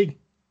DC.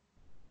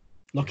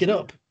 Look it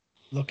up.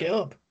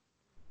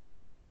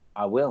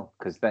 I will,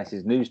 because this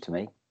is news to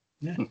me.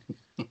 Yeah.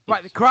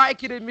 Right, the Karate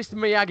Kid and Mr.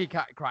 Miyagi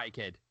Karate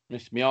Kid.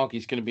 Mr.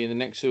 Miyagi's going to be in the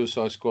next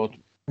Suicide Squad.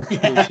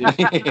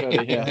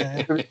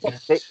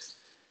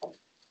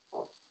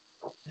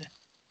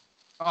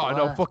 Oh,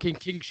 no, fucking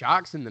King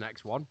Shark's in the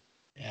next one.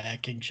 Yeah,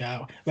 King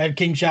Shark. When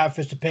King Shark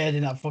first appeared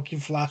in that fucking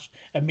Flash,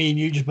 and me and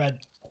you just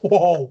went,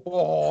 whoa.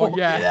 Oh,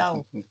 yeah.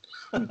 Hell.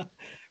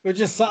 We're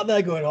just sat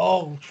there going,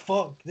 oh,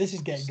 fuck, this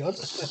is getting good.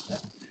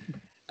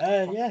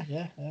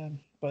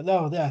 But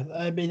no,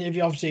 I mean, if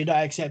you're obviously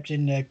not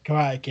accepting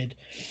Karate Kid,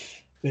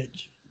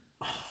 which,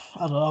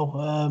 I don't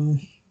know,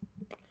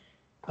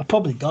 I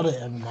probably got it,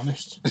 if I'm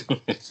honest.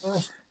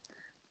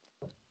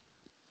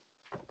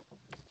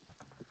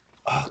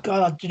 Oh,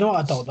 God, do you know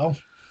what? I don't know.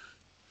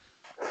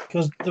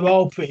 Because they're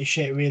all pretty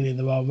shit, really,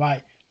 they're all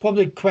right.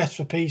 Probably Quest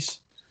for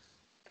Peace.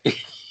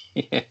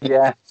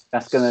 Yeah,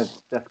 that's gonna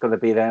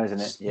be there, isn't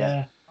it?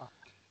 Yeah.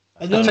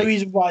 And the only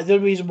reason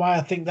why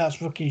I think that's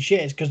fucking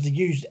shit is because they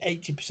used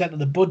 80% of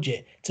the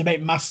budget to make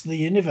Master of the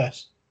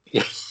Universe.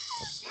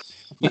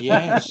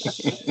 Yes,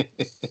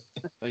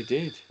 they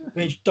did.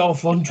 Which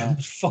Dolph Lundgren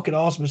was fucking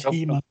awesome as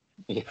He-Man.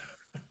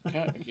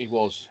 Yeah, he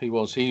was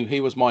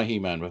my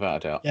He-Man without a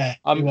doubt. Yeah.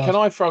 Can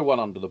I throw one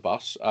under the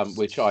bus?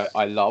 Which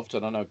I loved,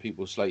 and I know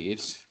people slated.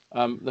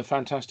 The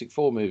Fantastic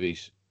Four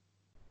movies.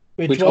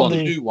 Which one?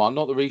 The new one,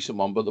 not the recent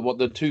one, but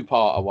the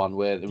two-parter one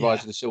where the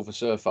Rise of the Silver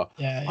Surfer.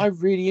 Yeah. I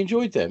really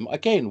enjoyed them.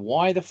 Again,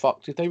 why the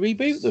fuck did they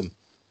reboot them?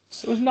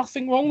 There was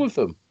nothing wrong with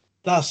them.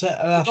 That's it.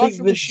 And I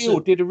think the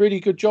Shield did a really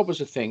good job as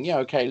a thing. Yeah,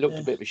 okay, it looked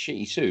a bit of a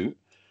shitty suit,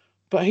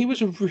 but he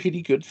was a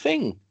really good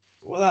thing.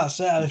 Well, that's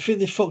it. I think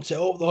they fucked it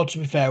up, though, to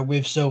be fair,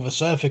 with Silver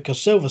Surfer, because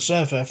Silver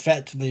Surfer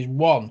effectively is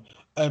one,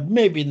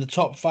 maybe in the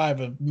top 5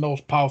 of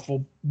most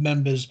powerful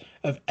members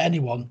of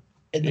anyone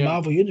in the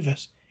Marvel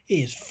Universe.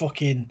 He is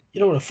fucking... You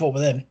don't want to fuck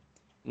with him.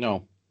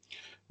 No.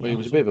 Well, he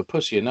was a bit of a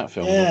pussy in that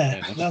film.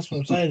 Yeah, that's what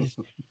I'm saying.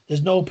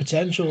 There's no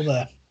potential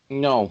there.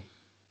 No,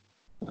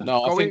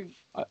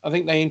 I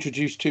think they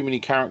introduced too many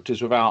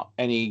characters without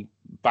any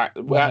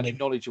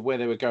knowledge of where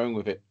they were going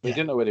with it. They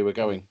didn't know where they were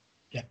going.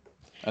 Yeah.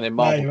 And then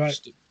Marvel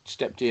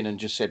stepped in and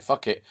just said,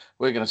 fuck it,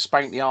 we're going to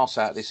spank the arse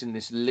out of this in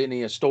this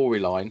linear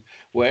storyline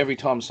where every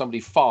time somebody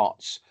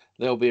farts,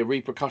 there'll be a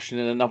repercussion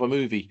in another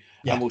movie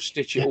and we'll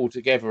stitch it all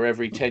together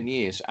every 10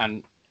 years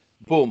and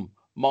boom,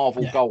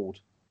 Marvel gold.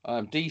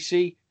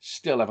 DC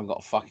still haven't got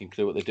a fucking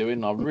clue what they're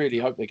doing. I really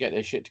hope they get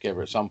their shit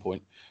together at some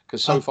point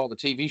because so far the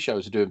TV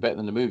shows are doing better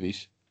than the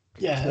movies.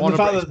 Yeah, Warner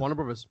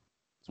Brothers.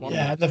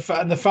 And the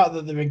fact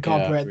that they're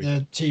incorporating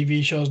the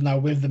TV shows now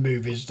with the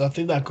movies, I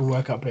think that could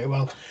work out pretty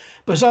well.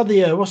 But is that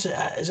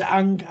is it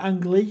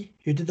Ang Lee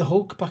who did the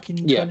Hulk back in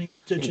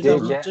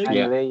 2002?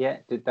 Ang Lee,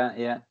 did that,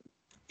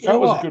 That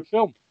was a good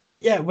film.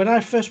 Yeah, when I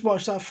first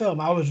watched that film,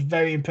 I was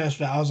very impressed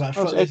with it. I was like,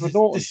 That was "Fuck, Edward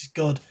Norton. this is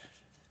good."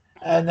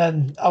 And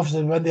then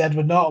obviously when the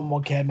Edward Norton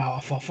one came out, I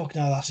thought, "Fuck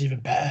no, that's even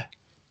better."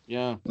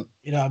 Yeah,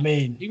 You know what I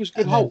mean? he was a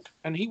good And then Hulk,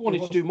 and he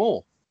wanted to do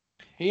more.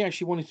 He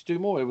actually wanted to do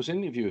more. It was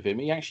an interview with him.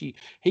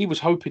 He was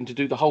hoping to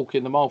do the Hulk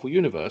in the Marvel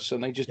universe,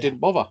 and they just didn't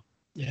bother.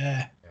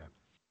 Yeah.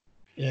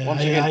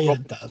 Once again, I dropped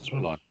had that as the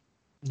well. line.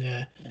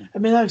 Yeah. I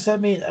mean, like I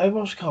said,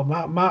 what's it called?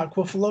 Mark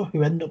Ruffalo,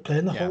 who ended up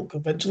playing the Hulk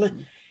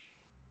eventually.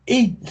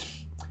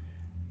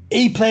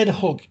 He played a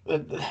Hulk.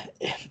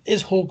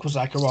 His Hulk was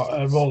like a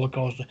roller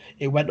coaster.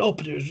 It went up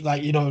and it was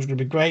like, it was going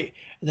to be great.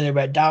 And then it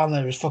went down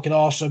and it was fucking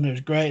awesome. It was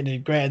great and it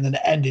was great. And then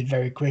it ended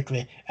very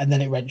quickly. And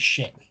then it went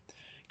shit.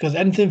 Because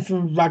anything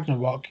from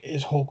Ragnarok,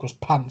 his Hulk was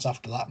pants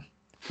after that.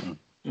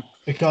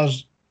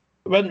 Because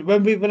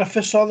when I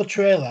first saw the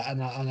trailer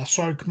and I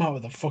saw him come out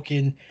with the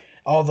fucking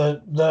all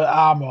the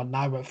armor on, and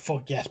I went,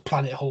 fuck yes,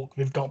 Planet Hulk,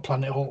 we've got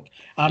Planet Hulk.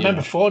 And I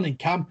remember phoning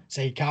Cam,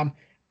 saying, Cam,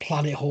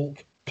 Planet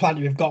Hulk,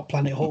 we've got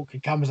Planet Hulk.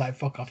 And Cam was like,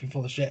 fuck off, you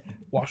full of shit.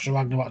 Watch the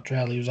Ragnarok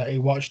trailer. He was like, he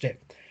watched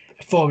it.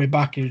 He phoned me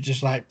back. He was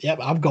just like, yep,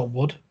 I've got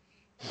wood.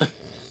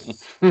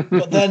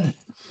 but then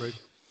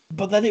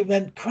it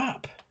went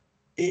crap.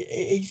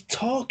 He's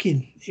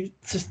talking.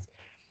 It's just.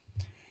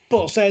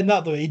 But saying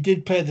that though, he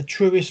did play the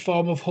truest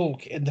form of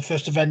Hulk in the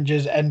first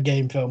Avengers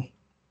Endgame film.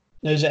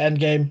 No, is it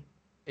Endgame?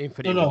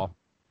 Infinity War.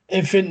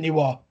 Infinity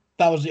War.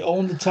 That was the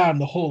only time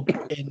the Hulk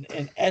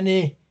in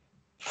any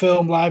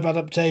film live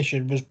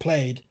adaptation was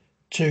played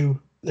to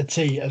the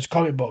T as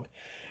comic book.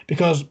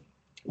 Because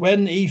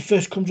when he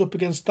first comes up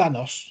against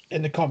Thanos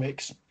in the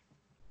comics,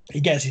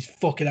 he gets his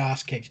fucking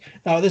ass kicked.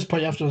 Now at this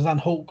point you have to understand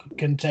Hulk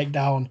can take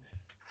down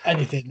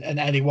anything and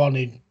anyone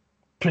in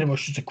pretty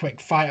much just a quick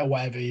fight or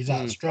whatever. He's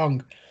that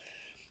strong.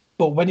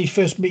 But when he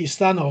first meets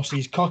Thanos,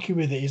 he's cocky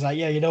with it. He's like,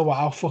 yeah, you know what?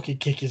 I'll fucking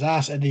kick his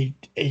ass. And he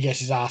gets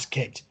his ass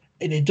kicked.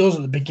 And he does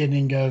at the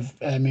beginning of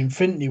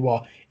Infinity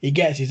War. He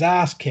gets his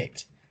ass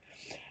kicked.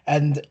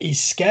 And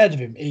he's scared of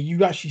him.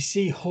 You actually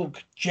see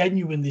Hulk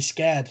genuinely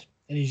scared.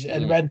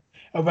 And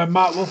when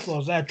Mark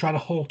Ruffalo's there trying to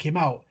Hulk him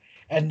out,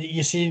 and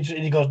you see him,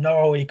 and he goes,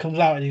 no, and he comes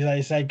out and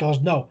he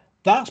goes, no,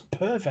 that's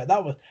perfect.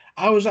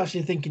 I was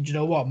actually thinking, you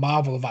know what?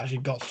 Marvel have actually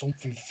got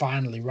something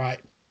finally right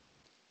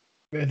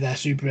with their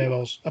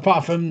superheroes,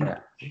 apart from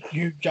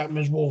Hugh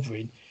Jackman's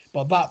Wolverine.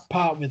 But that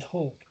part with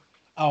Hulk,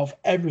 out of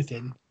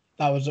everything,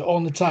 that was the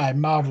only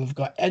time Marvel have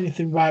got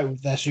anything right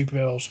with their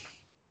superheroes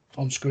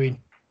on screen.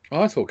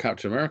 I thought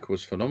Captain America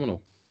was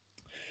phenomenal.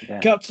 Yeah.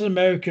 Captain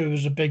America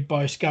was a big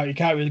boy scout. You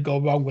can't really go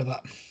wrong with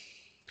that.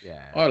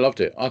 Yeah, I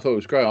loved it. I thought it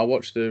was great. I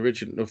watched the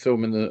original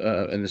film in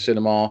the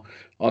cinema.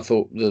 I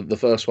thought the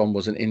first one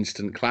was an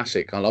instant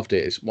classic. I loved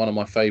it. It's one of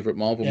my favourite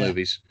Marvel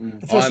movies.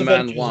 Iron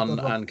Man 1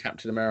 and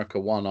Captain America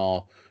 1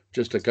 are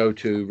just a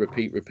go-to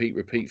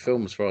repeat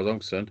film as far as I'm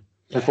concerned.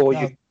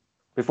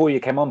 Before you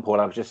came on,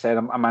 Paul, I was just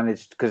saying I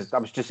managed, because I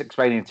was just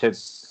explaining to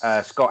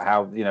Scott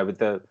how, with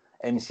the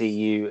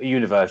MCU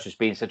universe just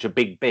being such a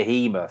big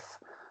behemoth,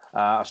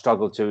 I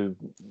struggled to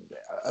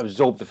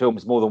absorb the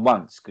films more than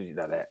once because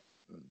they're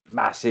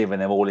massive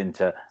and they're all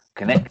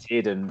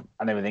interconnected and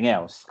everything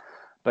else.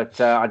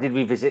 But I did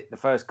revisit the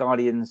first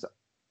Guardians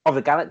of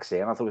the Galaxy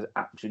and I thought it was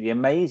absolutely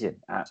amazing.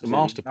 Absolutely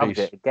a masterpiece. loved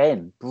it.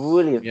 Again,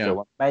 brilliant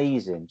film,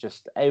 amazing.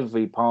 Just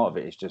every part of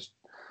it is just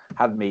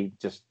had me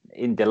just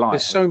in delight.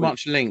 There's so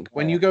much link.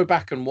 When you go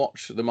back and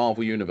watch the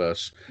Marvel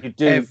Universe,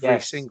 every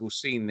single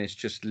scene there's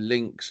just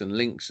links and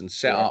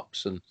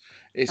setups, and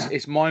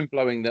it's mind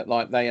blowing that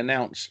like they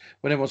announce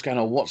when everyone's going,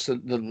 oh, what's the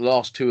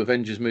last two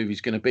Avengers movies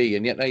going to be,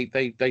 and yet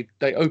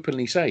they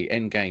openly say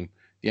Endgame.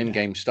 The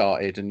Endgame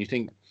started, and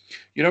you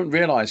don't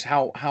realize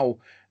how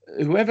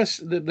whoever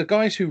the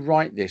guys who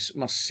write this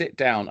must sit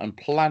down and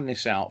plan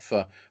this out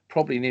for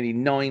probably nearly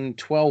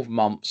 9-12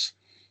 months.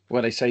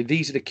 Where they say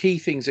these are the key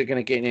things that are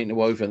going to get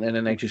interwoven, and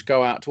then they just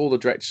go out to all the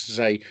directors to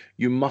say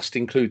you must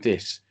include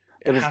this.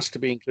 It has to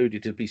be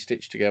included to be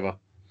stitched together.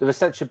 There was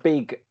such a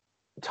big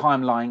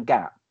timeline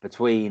gap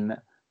between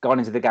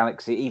Guardians of the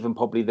Galaxy, even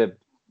probably the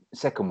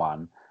second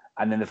one,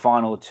 and then the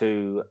final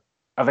two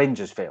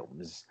Avengers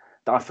films,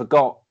 that I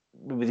forgot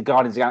with the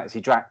Guardians of the Galaxy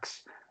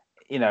Drax.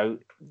 The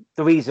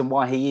reason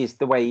why he is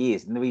the way he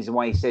is, and the reason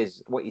why he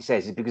says what he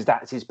says, is because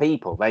that's his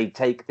people. They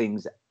take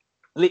things.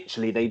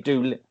 Literally, they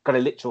do kind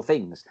of literal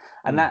things,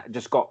 and that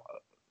just got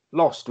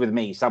lost with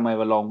me somewhere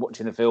along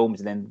watching the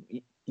films, and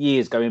then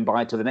years going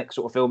by to the next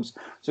sort of films.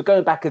 So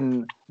going back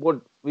and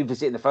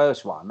revisiting the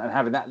first one and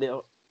having that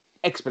little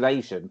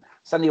explanation,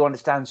 suddenly you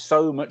understand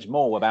so much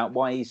more about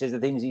why he says the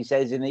things he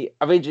says in the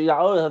originally. Like,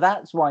 oh,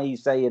 that's why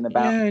he's saying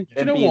about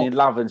them being in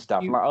love and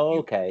stuff.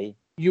 Okay.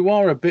 You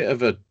are a bit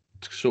of a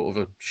sort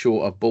of a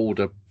shorter,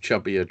 balder,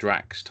 chubbier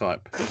Drax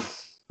type.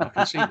 I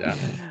can see that.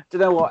 Do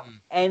you know what?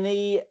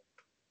 Any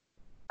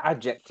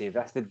adjective,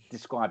 that's the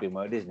describing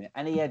word, isn't it?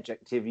 Any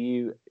adjective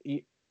you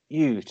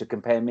use to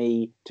compare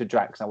me to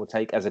Drax, I will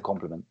take as a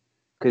compliment,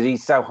 because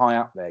he's so high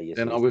up there.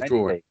 Then I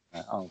withdraw it.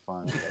 Oh,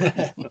 fine.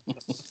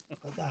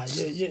 But that,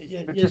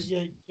 you're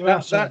absolutely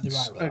That's right with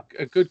that.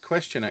 a good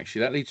question,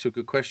 actually. That leads to a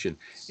good question.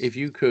 If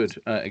you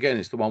could, again,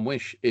 it's the one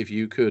wish. If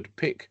you could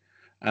pick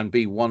and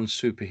be one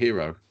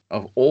superhero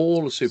of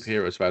all the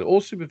superheroes, about all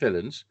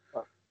supervillains,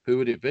 who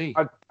would it be?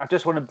 I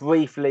just want to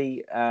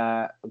briefly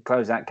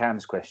close out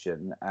Cam's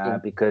question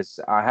because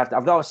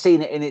I've not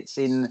seen it in its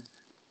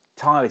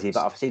entirety,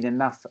 but I've seen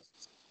enough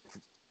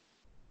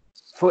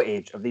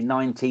footage of the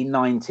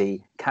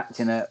 1990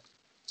 Captain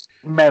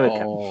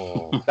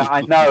America that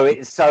I know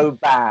it's so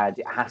bad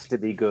it has to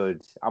be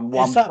good. I'm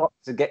got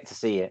to get to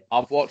see it.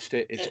 I've watched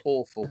it. It's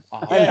awful.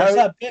 It's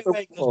that bit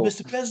where he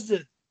goes, Mr.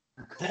 President,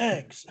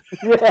 thanks.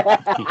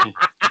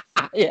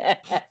 Yeah.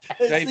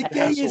 David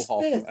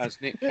Hasselhoff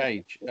as Nick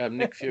Cage,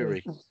 Nick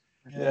Fury.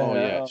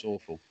 It's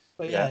awful.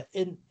 But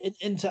in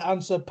to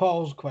answer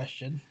Paul's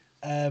question,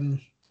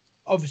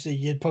 obviously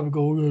you'd probably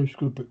go, oh,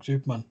 screw pick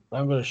Superman. But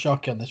I'm going to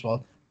shock you on this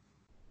one.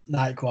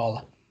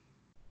 Nightcrawler.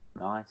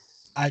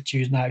 Nice. I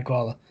choose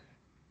Nightcrawler.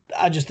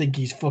 I just think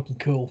he's fucking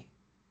cool.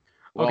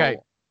 Okay.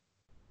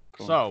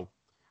 So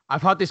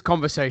I've had this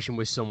conversation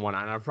with someone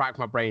and I've racked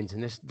my brains,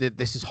 and this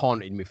has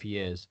haunted me for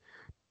years.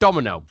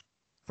 Domino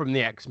from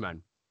the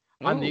X-Men.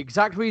 And the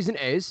exact reason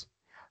is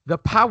the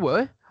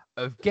power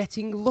of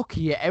getting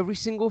lucky at every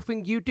single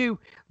thing you do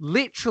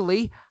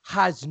literally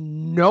has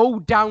no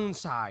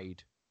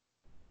downside.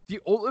 The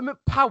ultimate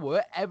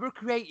power ever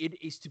created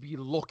is to be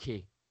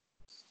lucky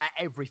at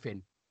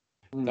everything.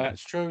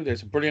 That's true.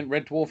 There's a brilliant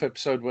Red Dwarf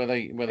episode where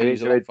they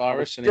use a luck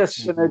virus, and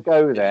just going to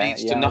go there. It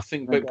leads to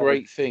nothing but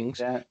great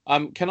things. Yeah.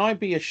 Can I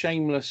be a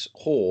shameless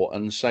whore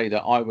and say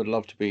that I would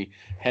love to be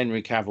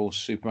Henry Cavill's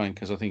Superman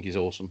because I think he's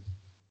awesome.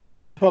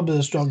 Probably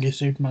the strongest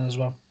Superman as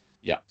well.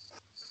 Yeah.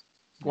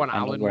 Go on,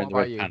 Alan, what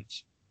about you?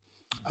 Pants.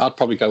 I'd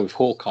probably go with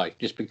Hawkeye,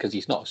 just because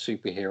he's not a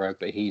superhero,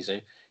 but he's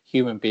a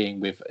human being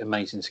with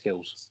amazing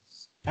skills.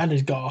 And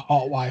he's got a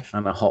hot wife.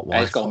 And a hot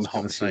wife. He's got a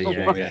hot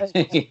wife.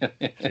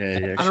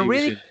 And a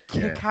really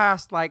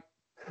kick-ass,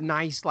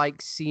 nice,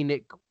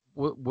 scenic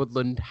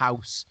woodland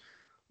house.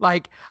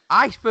 Like,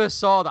 I first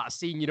saw that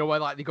scene,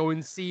 where they go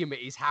and see him at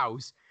his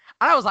house,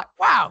 and I was like,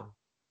 wow.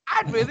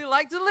 I'd really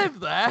like to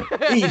live there.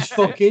 He's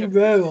fucking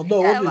rural.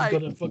 No wonder he's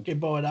gonna fucking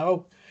buy it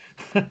out.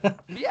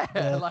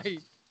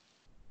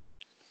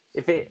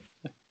 If it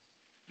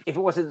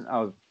wasn't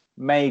a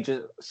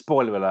major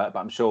spoiler alert, but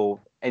I'm sure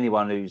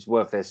anyone who's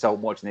worth their salt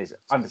watching this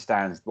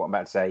understands what I'm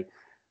about to say.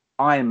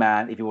 Iron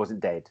Man, if he wasn't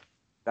dead,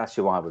 that's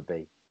who I would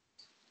be.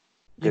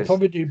 You'd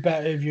probably do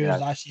better if you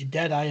was actually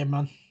dead Iron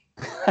Man.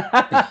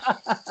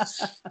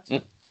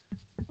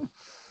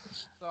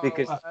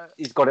 Because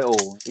he's got it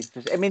all.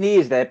 He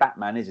is their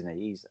Batman, isn't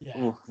he? He's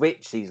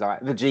rich. He's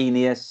like the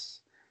genius.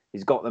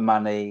 He's got the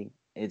money.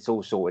 It's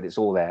all sorted. It's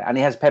all there. And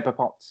he has Pepper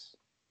Potts.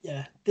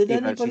 Yeah. Did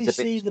anybody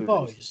see The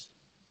Boys?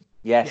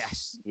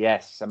 Yes.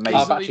 Amazing.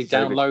 I've actually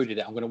downloaded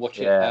it. I'm going to watch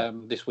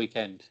it this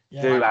weekend.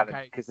 Do, Alan,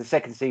 because the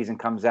second season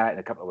comes out in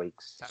a couple of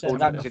weeks.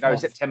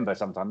 September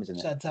sometime, isn't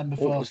it? September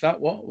 4th. What was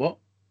that? What?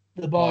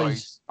 The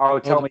Boys. Oh,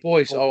 tell me. The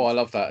Boys. Oh, I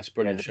love that. It's a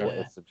brilliant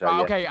show.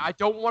 Okay, I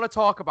don't want to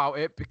talk about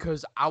it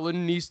because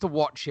Alan needs to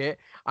watch it,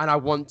 and I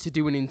want to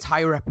do an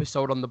entire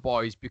episode on The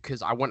Boys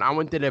because I went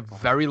and did a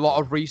very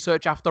lot of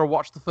research after I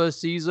watched the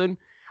first season,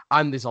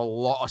 and there's a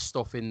lot of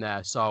stuff in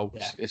there. So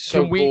it's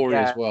so gory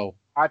as well.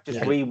 I just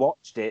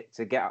rewatched it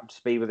to get up to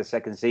speed with the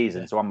second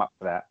season, so I'm up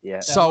for that. Yeah.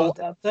 So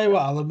I'll tell you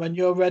what, Alan, when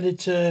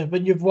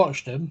you've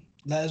watched them,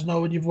 let us know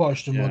when you've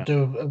watched them. Yeah.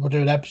 We'll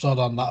do an episode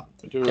on that.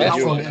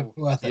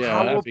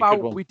 How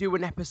about we do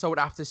an episode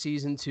after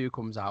season 2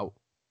 comes out?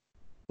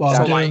 Well,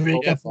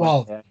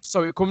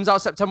 so it comes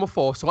out September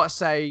 4th. So let's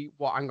say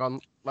hang on,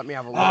 let me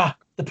have a look.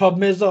 The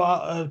problem is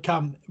though,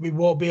 Cam, we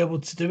won't be able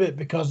to do it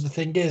because the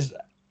thing is,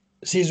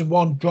 season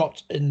 1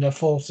 dropped in the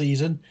full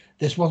season.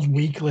 This one's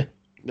weekly.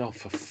 No,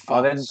 for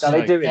fuck's sake.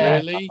 They do it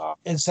really?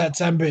 In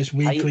September, it's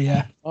weekly,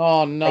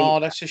 Oh, no,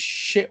 that's a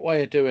shit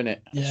way of doing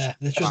it. Yeah,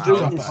 they should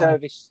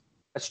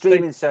A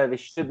streaming service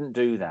shouldn't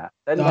do that.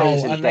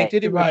 They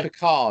did it with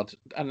Picard,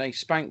 and they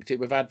spanked it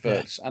with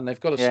adverts, and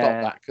they've got to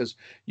stop that because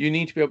you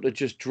need to be able to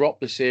just drop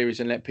the series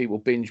and let people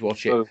binge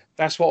watch it.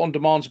 That's what on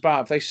demand's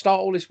about. If they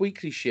start all this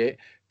weekly shit,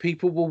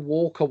 people will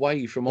walk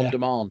away from on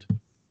demand.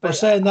 But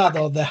saying that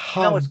though, they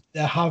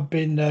have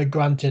been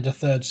granted a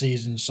third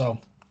season, so.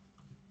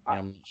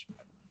 I'm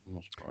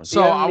not surprised.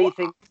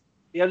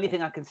 The only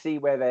thing I can see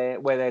where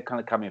they're kind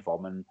of coming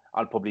from, and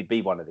I'll probably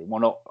be one of them.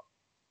 Well, not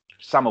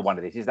some of one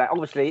of this is that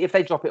obviously if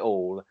they drop it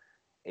all,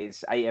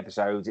 it's 8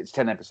 episodes, it's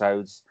 10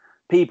 episodes.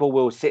 People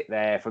will sit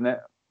there from the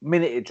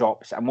minute it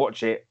drops and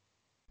watch it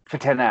for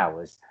 10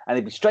 hours, and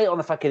they'd be straight on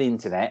the fucking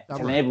internet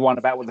telling everyone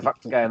about what the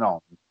fuck's going on.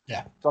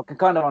 Yeah. So I can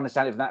kind of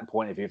understand it from that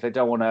point of view if they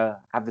don't want to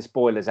have the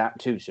spoilers out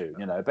too soon,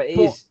 But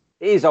it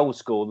is old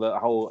school. The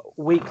whole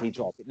weekly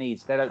drop. They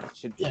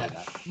should do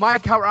that. My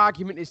counter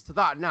argument is to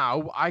that.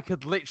 Now I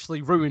could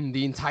literally ruin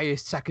the entire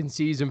second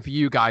season for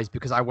you guys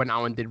because I went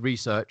out and did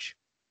research.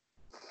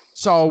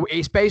 So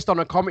it's based on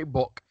a comic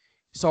book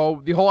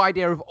So the whole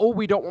idea of,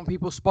 we don't want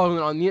people spoiling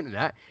it on the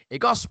internet, it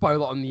got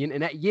spoiled on the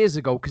internet years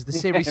ago because the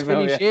series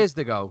finished years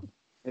ago.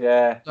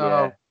 Yeah,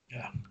 so,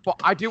 yeah. But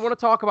I do want to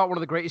talk about one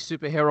of the greatest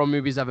superhero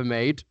movies ever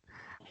made,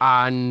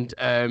 and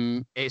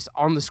it's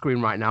on the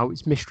screen right now.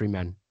 It's Mystery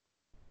Men.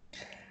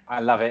 I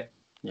love it.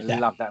 I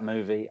love that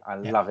movie. I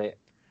love it.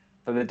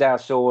 From the day I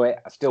saw it,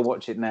 I still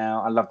watch it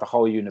now. I love the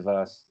whole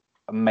universe.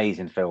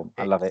 Amazing film.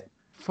 I love it.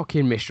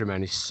 Fucking Mystery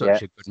Men is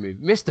such a good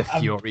movie. Mr.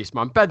 Furious,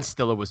 man. Ben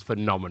Stiller was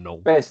phenomenal.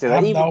 Ben Stiller.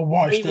 I've not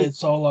watched it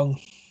so long.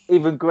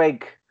 Even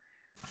Greg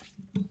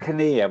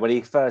Kinnear, when he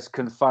first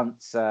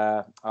confronts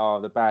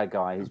the bad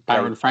guy, who's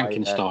Baron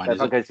Frankenstein.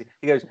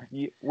 He goes,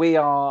 "We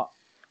are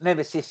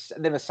Nemesis,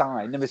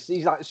 Nemesis."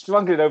 He's like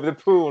struggling over the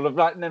pool of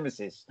like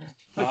Nemesis.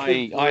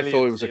 I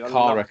thought it was a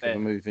car wreck of a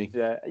movie.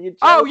 Yeah. You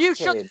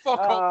shut the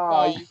fuck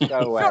up! Go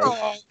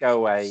away. Go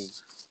away.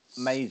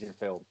 Amazing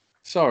film.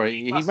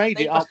 Sorry, he made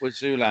it up with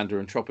Zoolander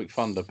and Tropic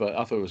Thunder, but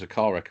I thought it was a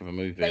car wreck of a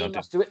movie. They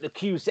must have ripped the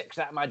Q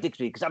section out of my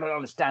dictionary because I don't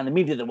understand the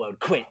meaning of the word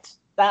quit.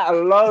 That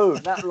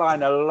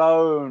line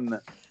alone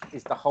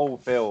is the whole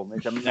film.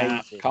 It's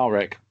amazing. Car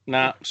wreck.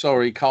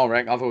 Sorry, car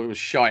wreck. I thought it was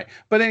shite.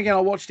 But then again,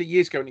 I watched it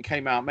years ago when it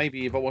came out.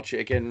 Maybe if I watch it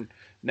again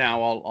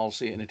now, I'll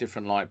see it in a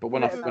different light. But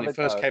when it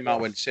first came out,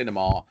 I went to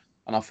cinema,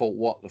 and I thought,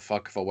 what the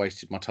fuck have I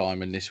wasted my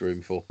time in this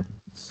room for?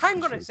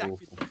 Hang on a second.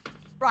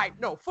 Right,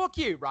 no, fuck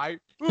you, right?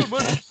 Oh,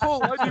 man,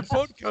 Paul, I do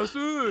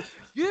podcast.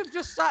 You've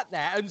just sat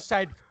there and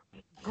said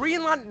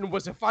Green Lantern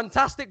was a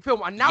fantastic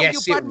film, and now you're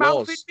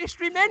bad-mouthing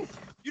Mystery Men?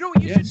 You know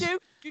what you should do?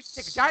 You should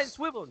take a giant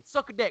swivel and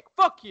suck a dick.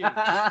 Fuck you.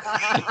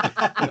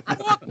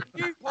 Fuck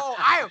you, Paul.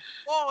 I have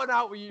fallen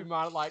out with you,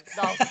 man. Like,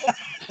 no.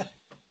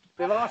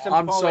 There are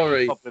some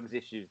problems,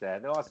 issues there.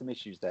 There are some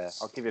issues there.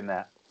 I'll give him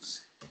that.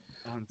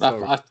 I'm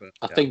sorry.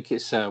 I think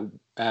it's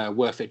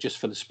worth it just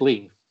for the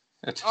spleen.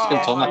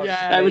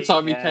 Every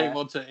time he came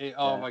onto it,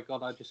 my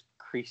God, I just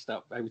creased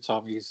up every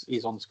time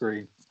he's on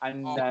screen.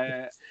 And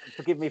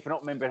forgive me for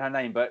not remembering her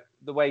name, but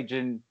the way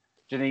Janine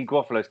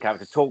Garofalo's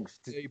character talks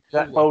to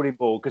that bowling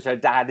ball because her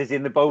dad is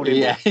in the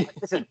bowling ball.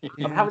 Like, listen,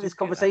 I'm having this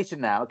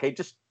conversation now. Okay,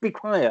 just be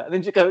quiet. And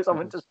then she goes on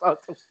and just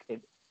starts talking.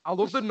 I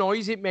love the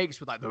noise it makes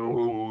with like the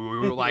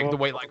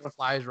way it like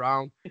flies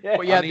around. Yeah.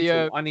 But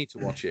yeah, I need to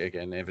watch it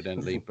again,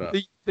 evidently. But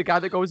the guy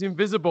that goes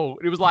invisible,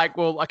 and he was like,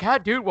 "Well, I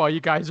can't do it while you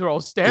guys are all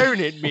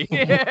staring at me."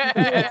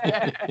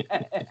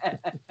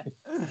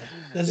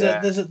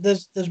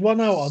 There's one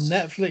out on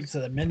Netflix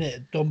at the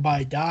minute done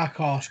by Dark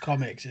Horse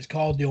Comics. It's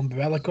called The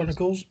Umbrella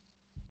Chronicles.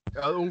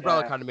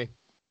 Umbrella Academy.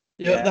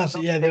 Yeah, that's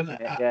it.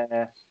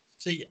 Yeah.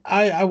 See,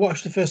 I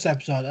watched the first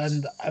episode,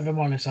 and if I'm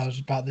honest, I was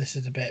about, this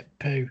is a bit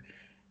poo.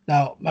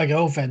 Now, my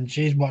girlfriend,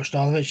 she's watched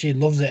all of it. She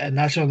loves it. And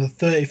actually on the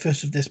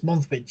 31st of this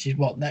month, which is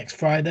next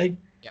Friday,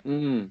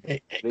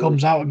 it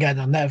comes out again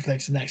on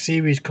Netflix. The next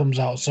series comes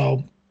out.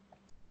 So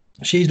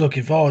she's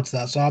looking forward to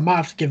that. So I might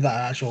have to give that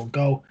an actual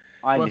go.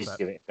 I need to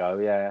give it a go,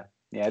 yeah.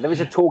 Yeah, there was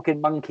a talking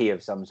monkey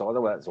of some sort. I don't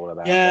know what that's all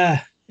about.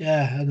 Yeah.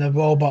 And the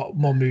robot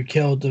mum who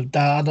killed the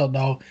dad. I don't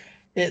know.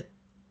 I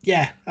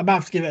might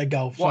have to give it a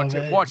go. Watch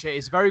it.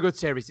 It's a very good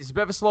series. It's a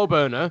bit of a slow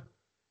burner.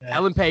 Yeah.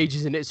 Ellen Page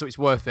is in it, so it's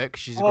worth it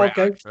because she's a great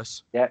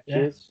actress. Yeah, she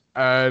is.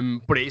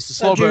 But it's a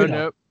slow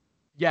burner.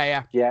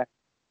 Yeah.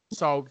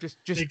 So just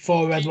big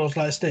forehead looks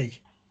like Steve.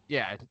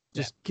 Yeah,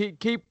 just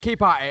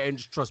keep at it and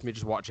just trust me.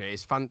 Just watch it.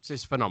 It's a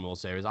phenomenal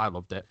series. I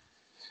loved it.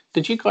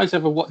 Did you guys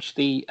ever watch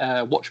the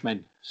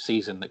Watchmen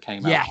season that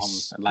came out on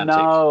Atlantic?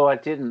 No, I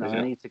didn't.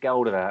 I need to get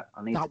hold of that.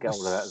 I need to get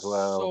hold of that as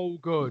well. So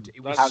good.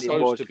 It was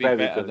supposed to be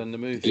better than the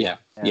movie.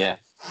 Yeah.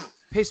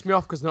 Pissed me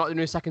off because they're not doing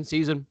a second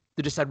season.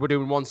 They just said we're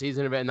doing one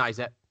season of it and that is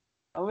it.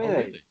 Oh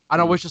really? And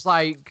I was just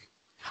like,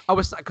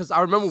 because I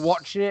remember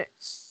watching it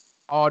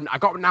on. I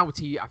got Now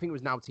TV. I think it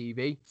was Now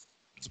TV,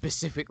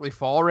 specifically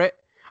for it,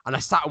 and I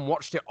sat and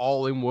watched it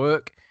all in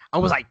work. I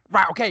was like,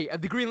 right, okay,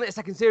 the greenlit a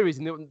second series,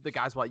 and the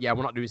guys were like, yeah,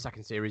 we're not doing a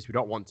second series. We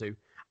don't want to.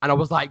 And I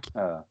was like,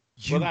 well,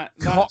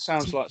 that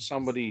sounds like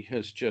somebody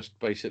has just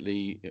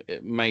basically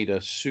made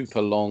a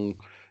super long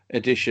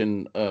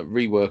edition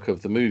rework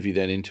of the movie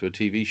then into a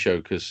TV show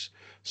because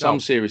some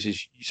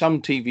movies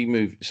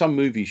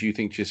you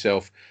think to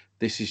yourself,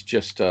 this is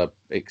just a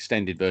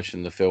extended version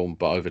of the film,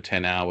 but over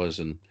 10 hours.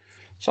 And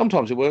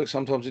sometimes it works,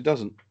 sometimes it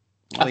doesn't.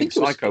 I think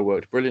Psycho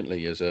worked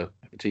brilliantly as a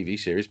TV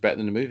series, better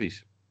than the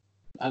movies.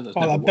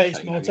 Like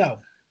Bates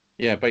Motel.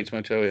 Yeah, Bates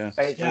Motel, yeah.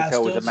 Bates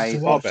Motel was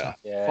amazing. Far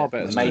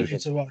better. Amazing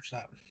to watch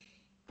that.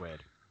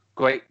 Weird.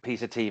 Great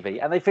piece of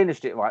TV. And they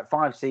finished it,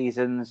 5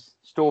 seasons,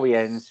 story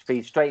ends,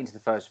 feeds straight into the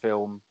first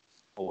film.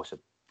 Awesome.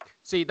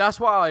 See, that's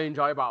what I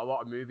enjoy about a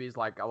lot of movies,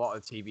 like a lot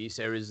of TV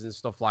series and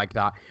stuff like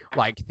that.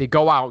 Like, they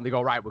go out and they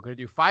go, right, we're going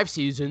to do 5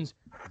 seasons.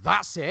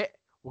 That's it.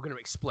 We're going to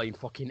explain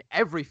fucking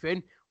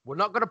everything. We're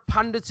not going to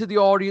pander to the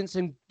audience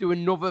and do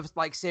another,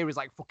 series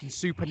like fucking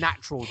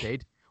Supernatural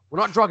did. We're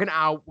not dragging it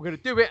out. We're going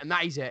to do it, and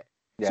that is it.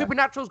 Yeah.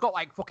 Supernatural's got,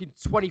 fucking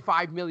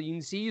 25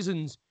 million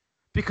seasons.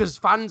 because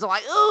fans are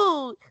like,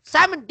 "Oh,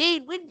 Sam and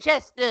Dean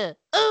Winchester,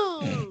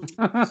 oh."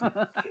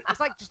 It's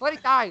like, just let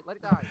it die, let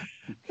it die.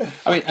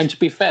 I mean, and to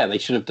be fair, they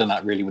should have done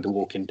that really with The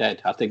Walking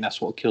Dead. I think that's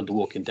what killed The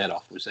Walking Dead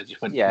off, was they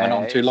just went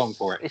on too long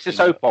for it. It's a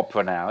soap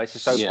opera now. It's a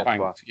soap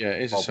opera. Yeah,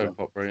 it's a soap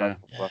opera.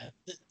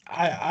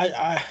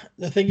 I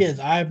the thing is,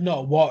 I have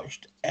not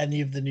watched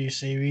any of the new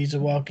series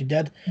of Walking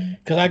Dead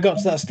because I got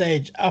to that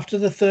stage after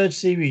the third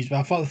series. But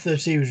I thought the third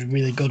series was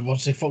really good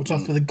once they fucked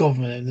off with the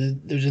government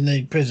and they was in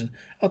the prison.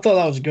 I thought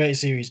that was a great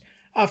series.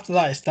 After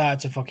that, it started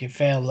to fucking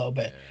fail a little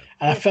bit,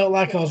 and I felt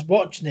like I was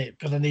watching it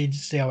because I needed to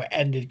see how it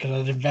ended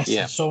because I'd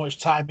invested so much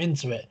time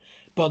into it.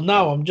 But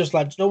now I'm just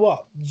like, you know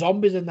what?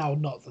 Zombies are now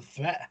not the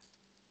threat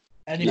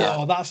anymore.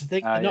 Yeah. That's the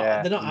thing.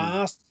 They're not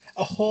asked.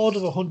 A horde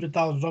of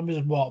 100,000 zombies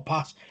have walked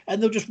past,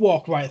 and they'll just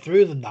walk right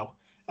through them now.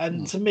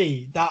 And to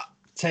me, that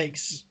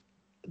takes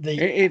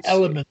the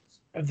element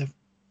of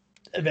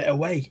it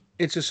away.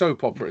 It's a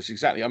soap opera. It's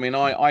exactly. I mean,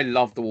 I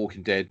love The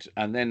Walking Dead,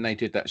 and then they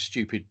did that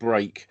stupid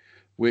break,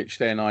 which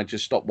then I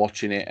just stopped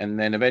watching it, and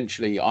then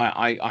eventually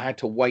I had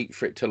to wait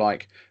for it to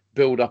like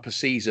build up a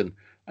season.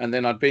 And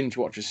then I'd binge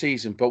watch a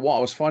season. But what I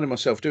was finding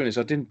myself doing is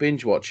I didn't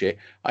binge watch it.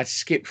 I'd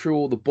skip through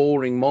all the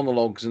boring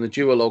monologues and the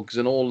duologues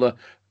and all the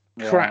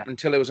crap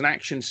until there was an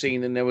action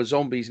scene and there were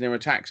zombies and there were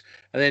attacks.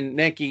 And then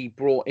Negi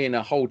brought in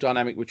a whole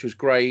dynamic which was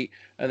great.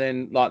 And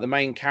then like the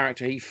main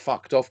character, he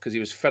fucked off because he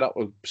was fed up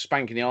with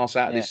spanking the arse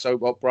out of this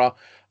soap opera.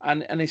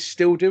 And he's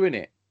still doing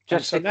it.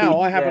 Just so now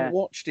I haven't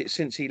watched it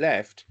since he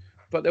left.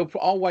 But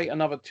I'll wait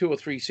another 2 or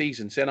 3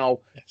 seasons, then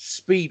I'll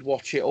speed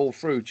watch it all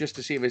through just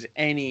to see if there's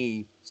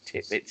any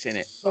tidbits in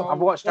it. So, I've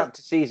watched up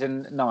to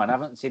season 9. I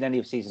haven't seen any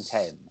of season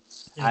 10.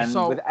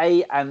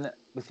 Yeah. And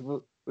with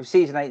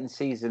season 8 and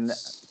season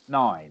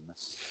 9,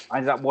 I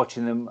ended up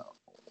watching them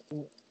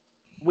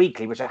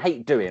weekly, which I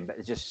hate doing, but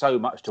there's just so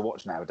much to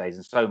watch nowadays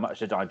and so much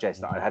to digest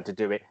that I had to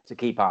do it to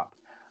keep up.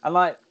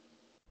 And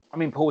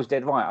Paul's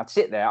dead right. I'd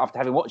sit there after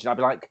having watched it, I'd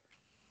be like,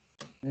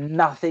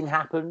 nothing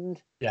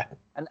happened. Yeah.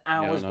 An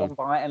hour's gone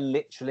by and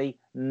literally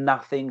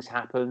nothing's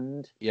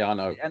happened. Yeah, I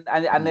know.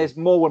 And there's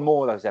more and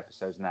more of those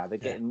episodes now. They're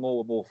getting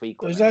more and more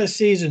frequent. It was like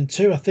season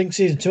 2. I think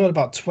season 2 had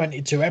about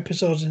 22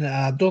 episodes in it.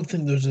 I don't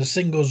think there was a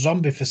single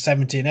zombie for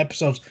 17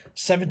 episodes.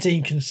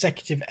 17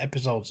 consecutive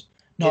episodes.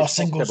 Not a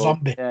single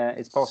zombie. Yeah,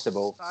 it's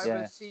possible.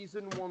 Either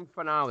season 1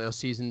 finale or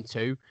season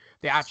 2,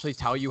 they actually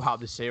tell you how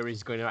the series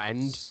is going to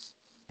end.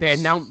 They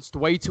announced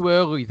way too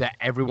early that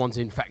everyone's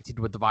infected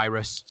with the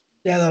virus.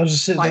 Yeah, that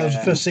was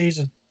the first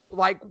season.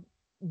 Like,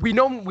 we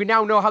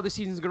now know how the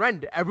season's going to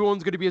end.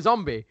 Everyone's going to be a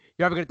zombie.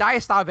 You're either going to die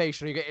of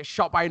starvation or you get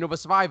shot by another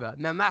survivor.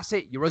 And then that's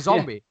it. You're a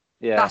zombie.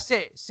 Yeah. That's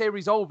it.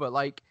 Series over.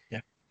 Like,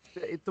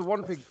 the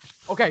one thing...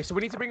 Okay, so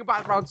we need to bring it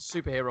back around to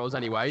superheroes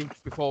anyway,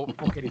 before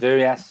fucking...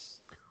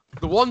 Yes.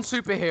 The one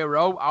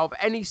superhero out of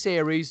any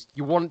series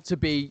you want to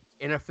be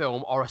in a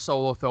film or a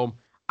solo film,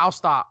 I'll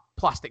start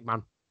Plastic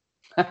Man.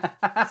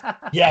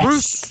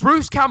 Yes.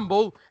 Bruce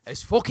Campbell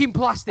as fucking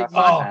Plastic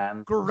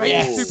Man.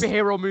 Greatest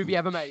superhero movie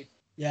ever made.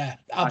 Yeah,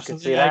 absolutely. I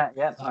could see that.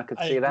 Yeah, I could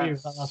see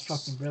that. That's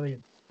fucking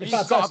brilliant. We've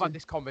got to have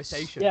this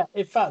conversation. Yeah,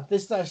 in fact,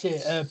 this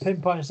actually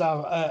pinpoints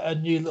out a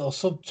new little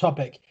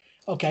subtopic.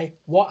 Okay,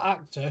 what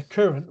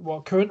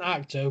current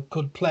actor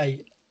could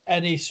play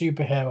any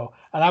superhero?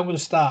 And I'm going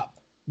to start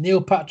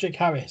Neil Patrick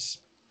Harris,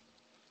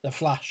 The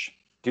Flash.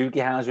 Doogie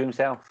Howser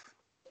himself.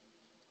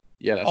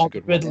 Yeah, that's a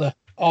good Riddler. one.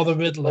 Or the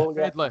Riddler. Oh,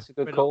 yeah, that's a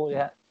good call,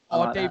 yeah.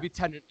 Or David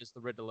Tennant is the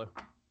Riddler.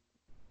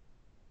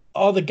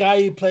 Or the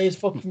guy who plays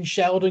fucking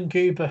Sheldon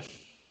Cooper.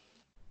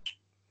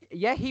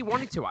 Yeah, he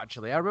wanted to,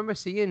 actually. I remember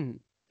seeing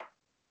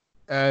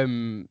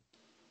him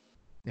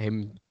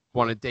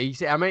wanted to.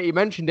 He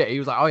mentioned it. He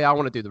was like, oh, yeah, I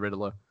want to do the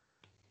Riddler.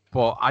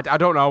 But I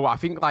don't know. I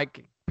think,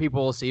 like,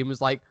 people will see him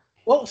as, like...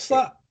 What's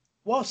that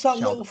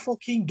little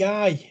fucking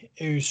guy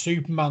who's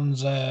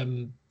Superman's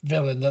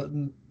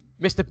villain?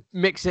 Mr.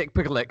 Mixic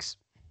Picklix.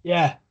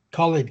 Yeah,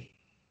 Colin.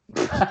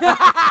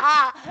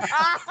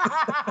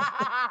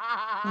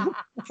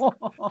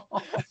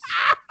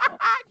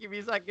 Give me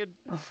a second.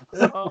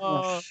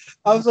 I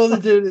was only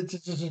doing it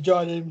to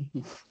join him.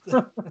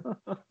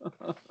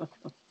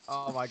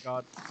 Oh my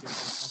god.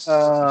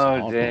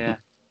 Oh dear.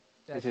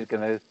 This is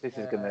gonna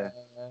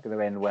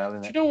end well,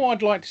 isn't it? Do you know what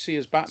I'd like to see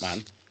as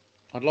Batman?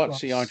 I'd like to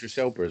see Idris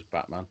Elba as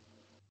Batman.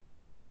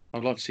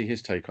 I'd like to see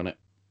his take on it.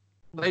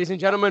 Ladies and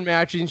gentlemen, may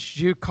I introduce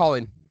you,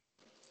 Colin?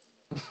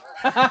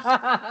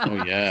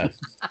 Oh yeah.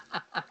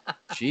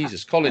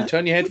 Jesus, Colin,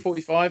 turn your head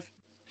 45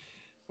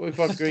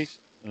 degrees.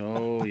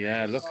 Oh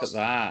yeah, look at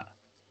that.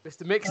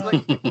 Mr.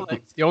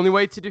 Mixlick. The only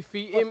way to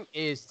defeat him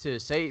is to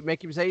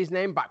make him say his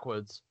name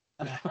backwards.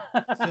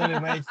 It's the only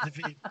way to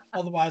defeat him.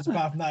 Otherwise,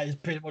 apart from that, he's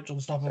pretty much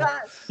unstoppable.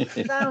 That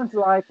sounds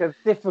like a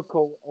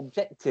difficult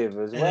objective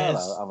as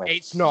well.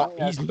 It's not.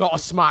 He's not a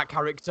smart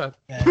character.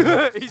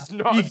 Yeah. He's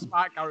not a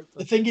smart character.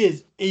 The thing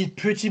is, he's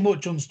pretty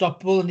much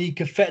unstoppable, and he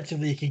can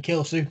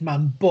kill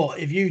Superman. But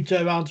if you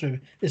turn around to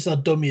him, this is how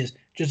dumb he is.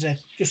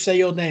 Just say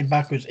your name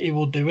backwards. He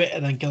will do it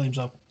and then kill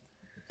himself.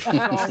 So,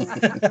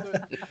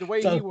 the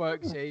way he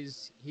works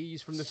is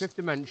he's from the fifth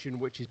dimension,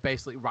 which is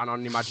basically ran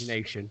on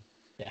imagination.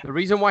 The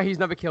reason why he's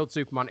never killed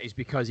Superman is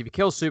because if he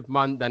kills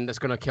Superman, then that's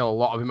going to kill a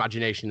lot of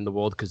imagination in the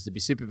world because there'd be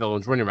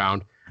supervillains running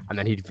around, and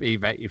then he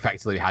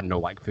effectively had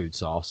no food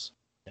source.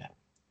 Yeah,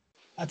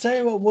 I tell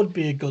you what would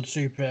be a good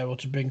superhero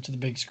to bring to the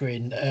big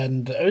screen,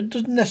 and it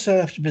doesn't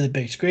necessarily have to be the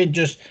big screen,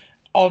 just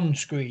on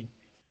screen.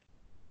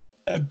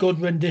 A good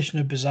rendition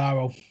of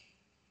Bizarro.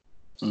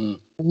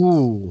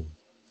 Ooh.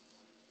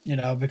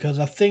 Because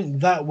I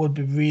think that would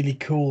be really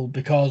cool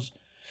because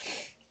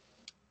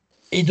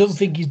he doesn't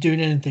think he's doing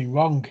anything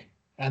wrong.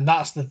 And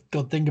that's the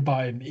good thing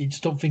about him. He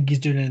just don't think he's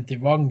doing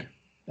anything wrong.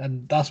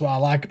 And that's what I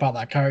like about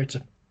that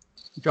character.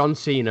 John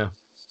Cena.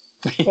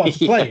 What,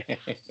 to play?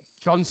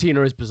 John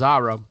Cena is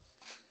Bizarro.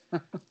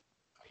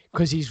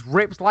 Because he's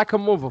ripped like a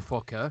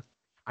motherfucker.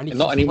 And he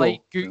Not anymore.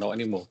 Not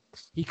anymore.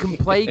 He can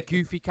play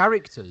goofy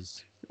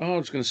characters. Oh, I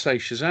was going to say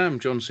Shazam.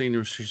 John Cena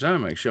as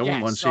Shazam, actually. I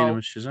wouldn't mind seeing him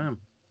as Shazam.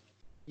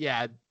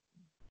 Yeah,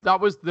 that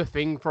was the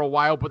thing for a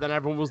while, but then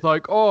everyone was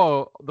like,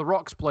 oh, The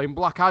Rock's playing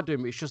Black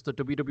Adam. It's just a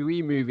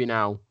WWE movie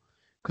now.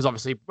 Because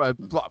obviously,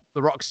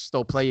 The Rock's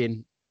still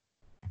playing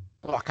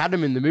Black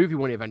Adam in the movie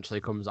when it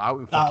eventually comes out.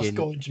 In That's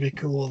going to be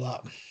cool,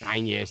 that.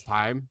 9 years'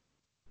 time.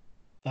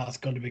 That's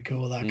going to be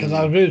cool, that. Because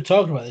I was really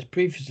talking about this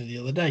previously the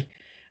other day.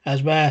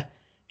 As where,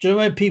 do you know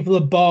when people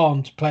are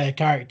born to play a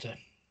character?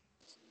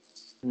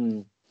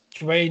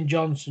 Dwayne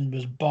Johnson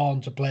was born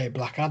to play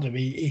Black Adam.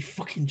 He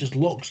fucking just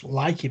looks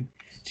like him.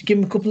 So give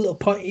him a couple of little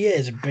pointy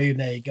ears and boom,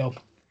 there you go.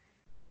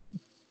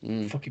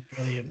 Fucking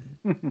brilliant.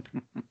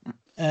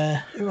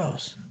 Who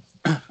else?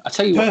 I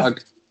tell you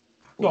what.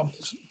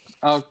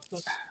 I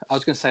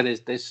was going to say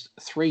there's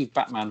 3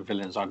 Batman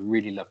villains I'd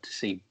really love to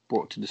see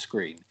brought to the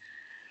screen,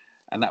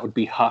 and that would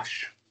be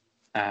Hush.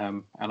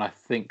 And I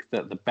think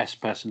that the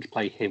best person to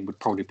play him would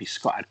probably be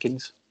Scott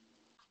Adkins.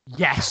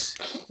 Yes.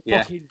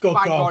 Yeah. Fucking, good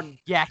call. God,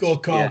 yes.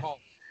 Good call.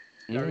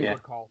 Yeah. Very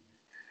good call.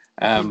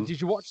 Did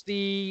you watch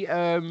the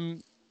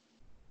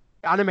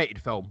animated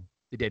film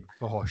they did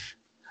for Hush?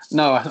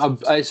 No,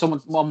 it's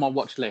on my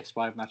watch list,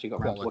 but I haven't actually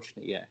got around to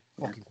watching it yet.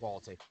 Fucking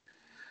quality.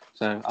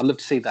 So I'd love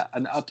to see that.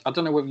 And I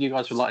don't know whether you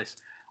guys would like this.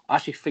 I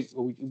actually think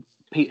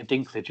Peter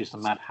Dinklage as the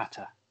Mad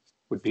Hatter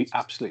would be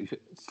absolutely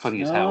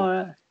funny as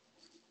hell.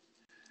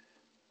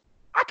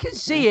 I can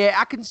see it.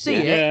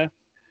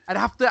 I'd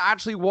have to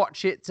actually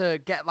watch it to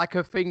get like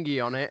a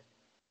thingy on it.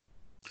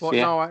 But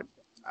no,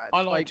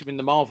 I liked him in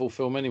the Marvel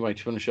film anyway,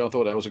 to be honest. I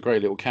thought that was a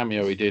great little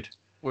cameo he did.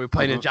 We were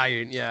playing a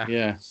giant, yeah.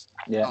 I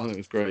think it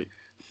was great.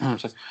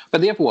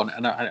 But the other one,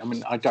 and I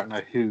mean, I don't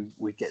know who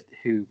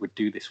would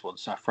do this one,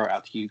 so I throw it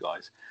out to you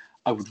guys.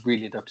 I would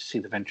really love to see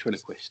the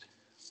ventriloquist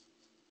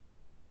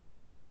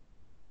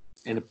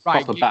in a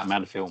proper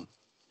Batman film.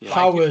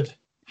 Howard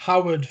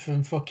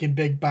from fucking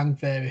Big Bang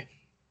Theory.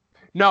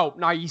 No,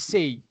 now you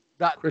see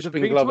that the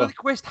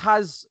ventriloquist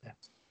has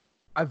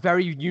a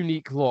very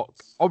unique look.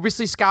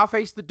 Obviously,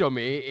 Scarface the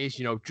dummy is,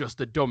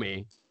 just a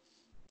dummy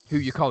who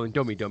you're calling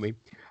dummy.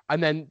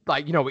 And then,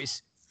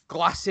 it's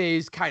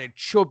glasses, kind of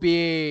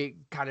chubby,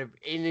 kind of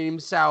in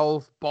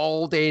himself,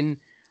 balding.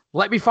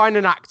 Let me find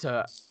an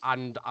actor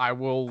and I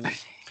will...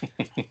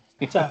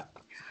 So,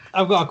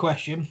 I've got a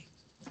question.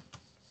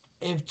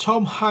 If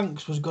Tom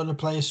Hanks was going to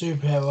play a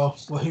superhero,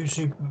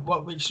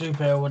 which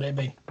superhero would it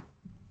be?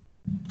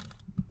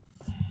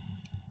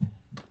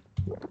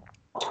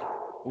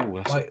 Oh,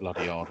 that's a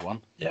bloody hard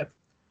one. Yep.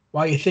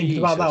 While you're thinking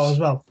about that as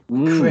well,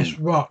 Chris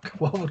Rock.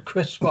 What would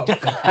Chris Rock be?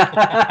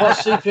 What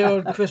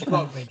superhero would Chris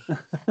Rock be?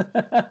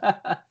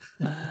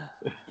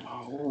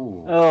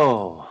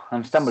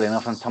 I'm stumbling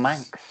off on Tom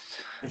Hanks.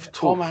 If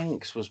Tom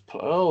Hanks was...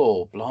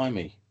 Oh,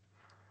 blimey.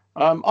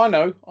 I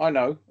know. Oh,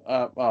 no,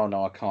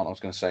 I can't. I was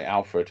going to say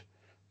Alfred.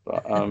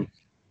 But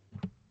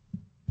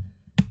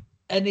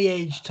any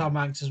age Tom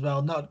Hanks as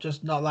well, not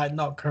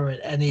current,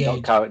 any age.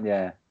 Not current,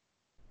 yeah.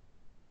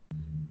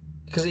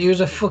 Because he was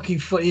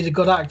he's a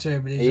good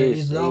actor, but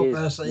he's an old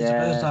person. He's a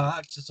versatile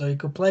actor, so he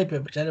could play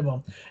pretty much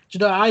anyone. Do you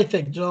know what I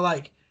think? Do you know,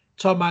 like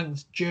Tom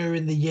Hanks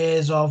during the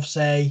years of,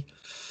 say,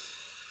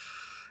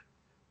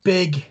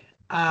 Big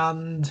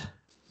and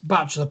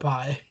Bachelor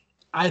Party?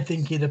 I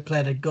think he'd have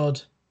played a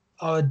good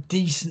or a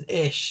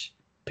decent-ish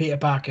Peter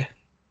Parker.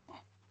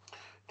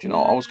 Do you know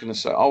what I was going to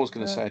say? I was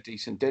going to say a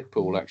decent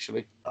Deadpool,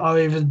 actually. Or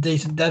even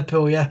decent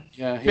Deadpool, yeah.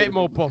 Yeah, a bit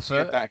more buffer.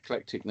 Had that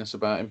eclecticness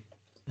about him.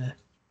 Yeah.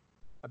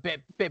 A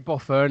bit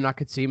buffer, and I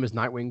could see him as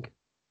Nightwing.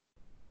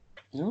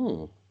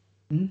 Oh.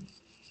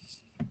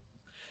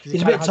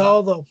 He's a bit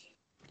tall, though.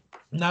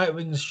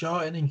 Nightwing's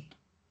short, isn't he?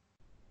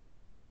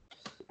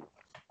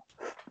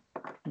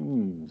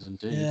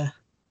 Indeed. Yeah.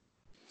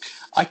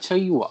 I tell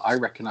you what, I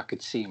reckon I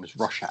could see him as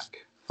Rorschach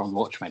from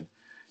Watchmen,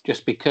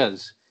 just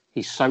because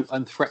he's so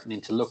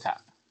unthreatening to look at.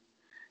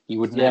 You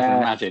would never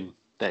imagine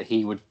that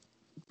he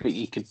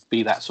could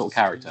be that sort of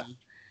character.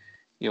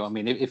 You know what I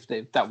mean? If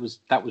that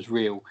was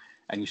real,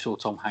 and you saw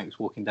Tom Hanks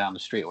walking down the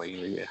street,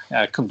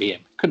 it couldn't be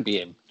him. Couldn't be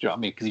him. Do you know what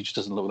I mean? Because he just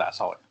doesn't look that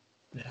side.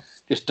 Yeah.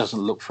 Just doesn't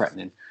look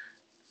threatening.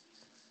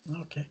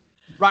 Okay.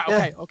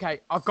 Right.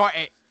 Okay. I've got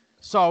it.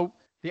 So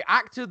the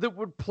actor that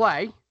would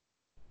play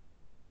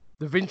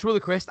the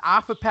ventriloquist,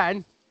 Arthur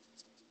Penn,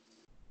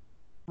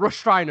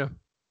 Rush Reiner.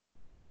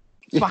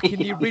 Back in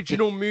the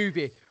original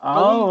movie.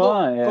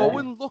 Go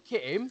and look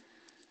at him,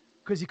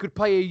 because he could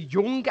play a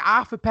young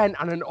Arthur Penn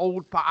and an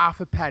old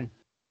Arthur Penn.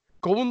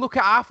 Go and look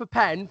at Arthur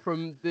Penn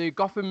from the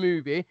Gotham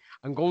movie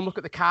and go and look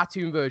at the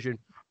cartoon version.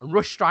 And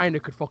Rush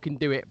Reiner could fucking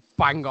do it.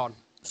 Bang on.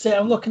 See,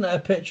 I'm looking at a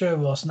picture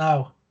of us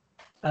now,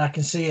 and I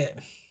can see it.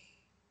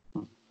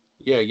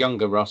 Yeah,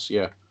 younger Russ,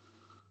 yeah.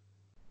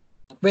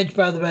 Which,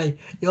 by the way,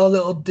 your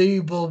little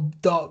Double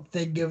Doc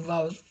thing of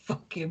that was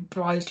fucking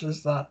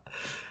priceless, that.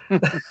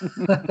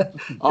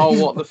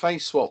 Oh, what, the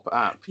face swap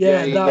app?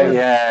 Yeah, that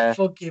was was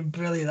fucking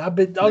brilliant. I've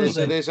been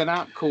honestly. There's an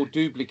app called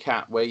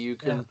Duplicat where you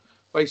can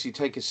basically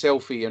take a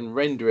selfie and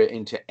render it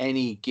into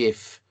any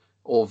GIF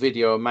or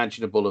video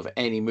imaginable of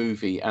any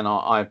movie, and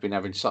I've been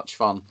having such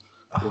fun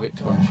with it.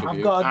 To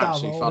I've got to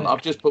absolutely fun.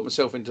 I've just put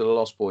myself into the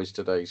Lost Boys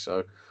today,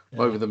 so I'm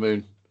over the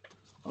moon.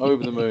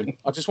 Over the moon.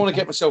 I just want to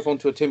get myself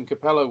onto a Tim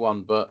Capello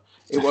one, but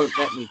it won't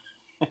let me.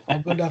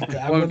 I'm gonna have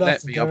to. It won't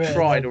let me. I've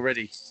tried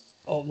already.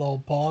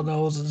 Upload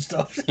pornos and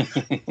stuff.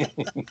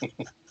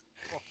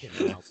 Fucking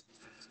hell.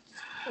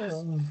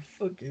 Oh,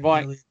 fucking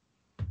Right, brilliant.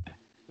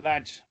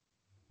 lads.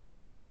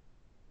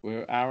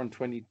 We're an hour and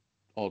 20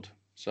 odd.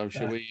 So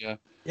shall we? Yeah.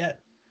 Yeah,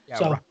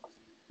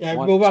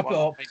 We'll wrap it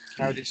up.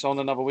 Carry this on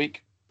another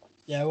week.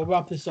 Yeah, we'll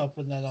wrap this up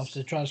and then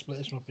obviously try and split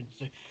this up into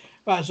two.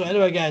 Right, so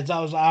anyway, guys, that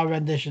was our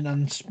rendition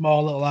and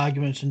small little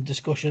arguments and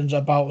discussions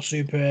about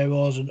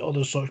superheroes and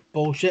other such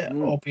bullshit.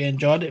 Hope you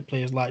enjoyed it.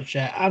 Please like,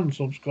 share, and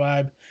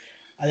subscribe.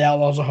 And the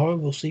Outlaws of Horror.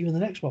 We'll see you in the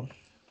next one.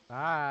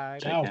 Bye.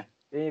 Ciao.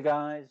 See you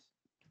guys.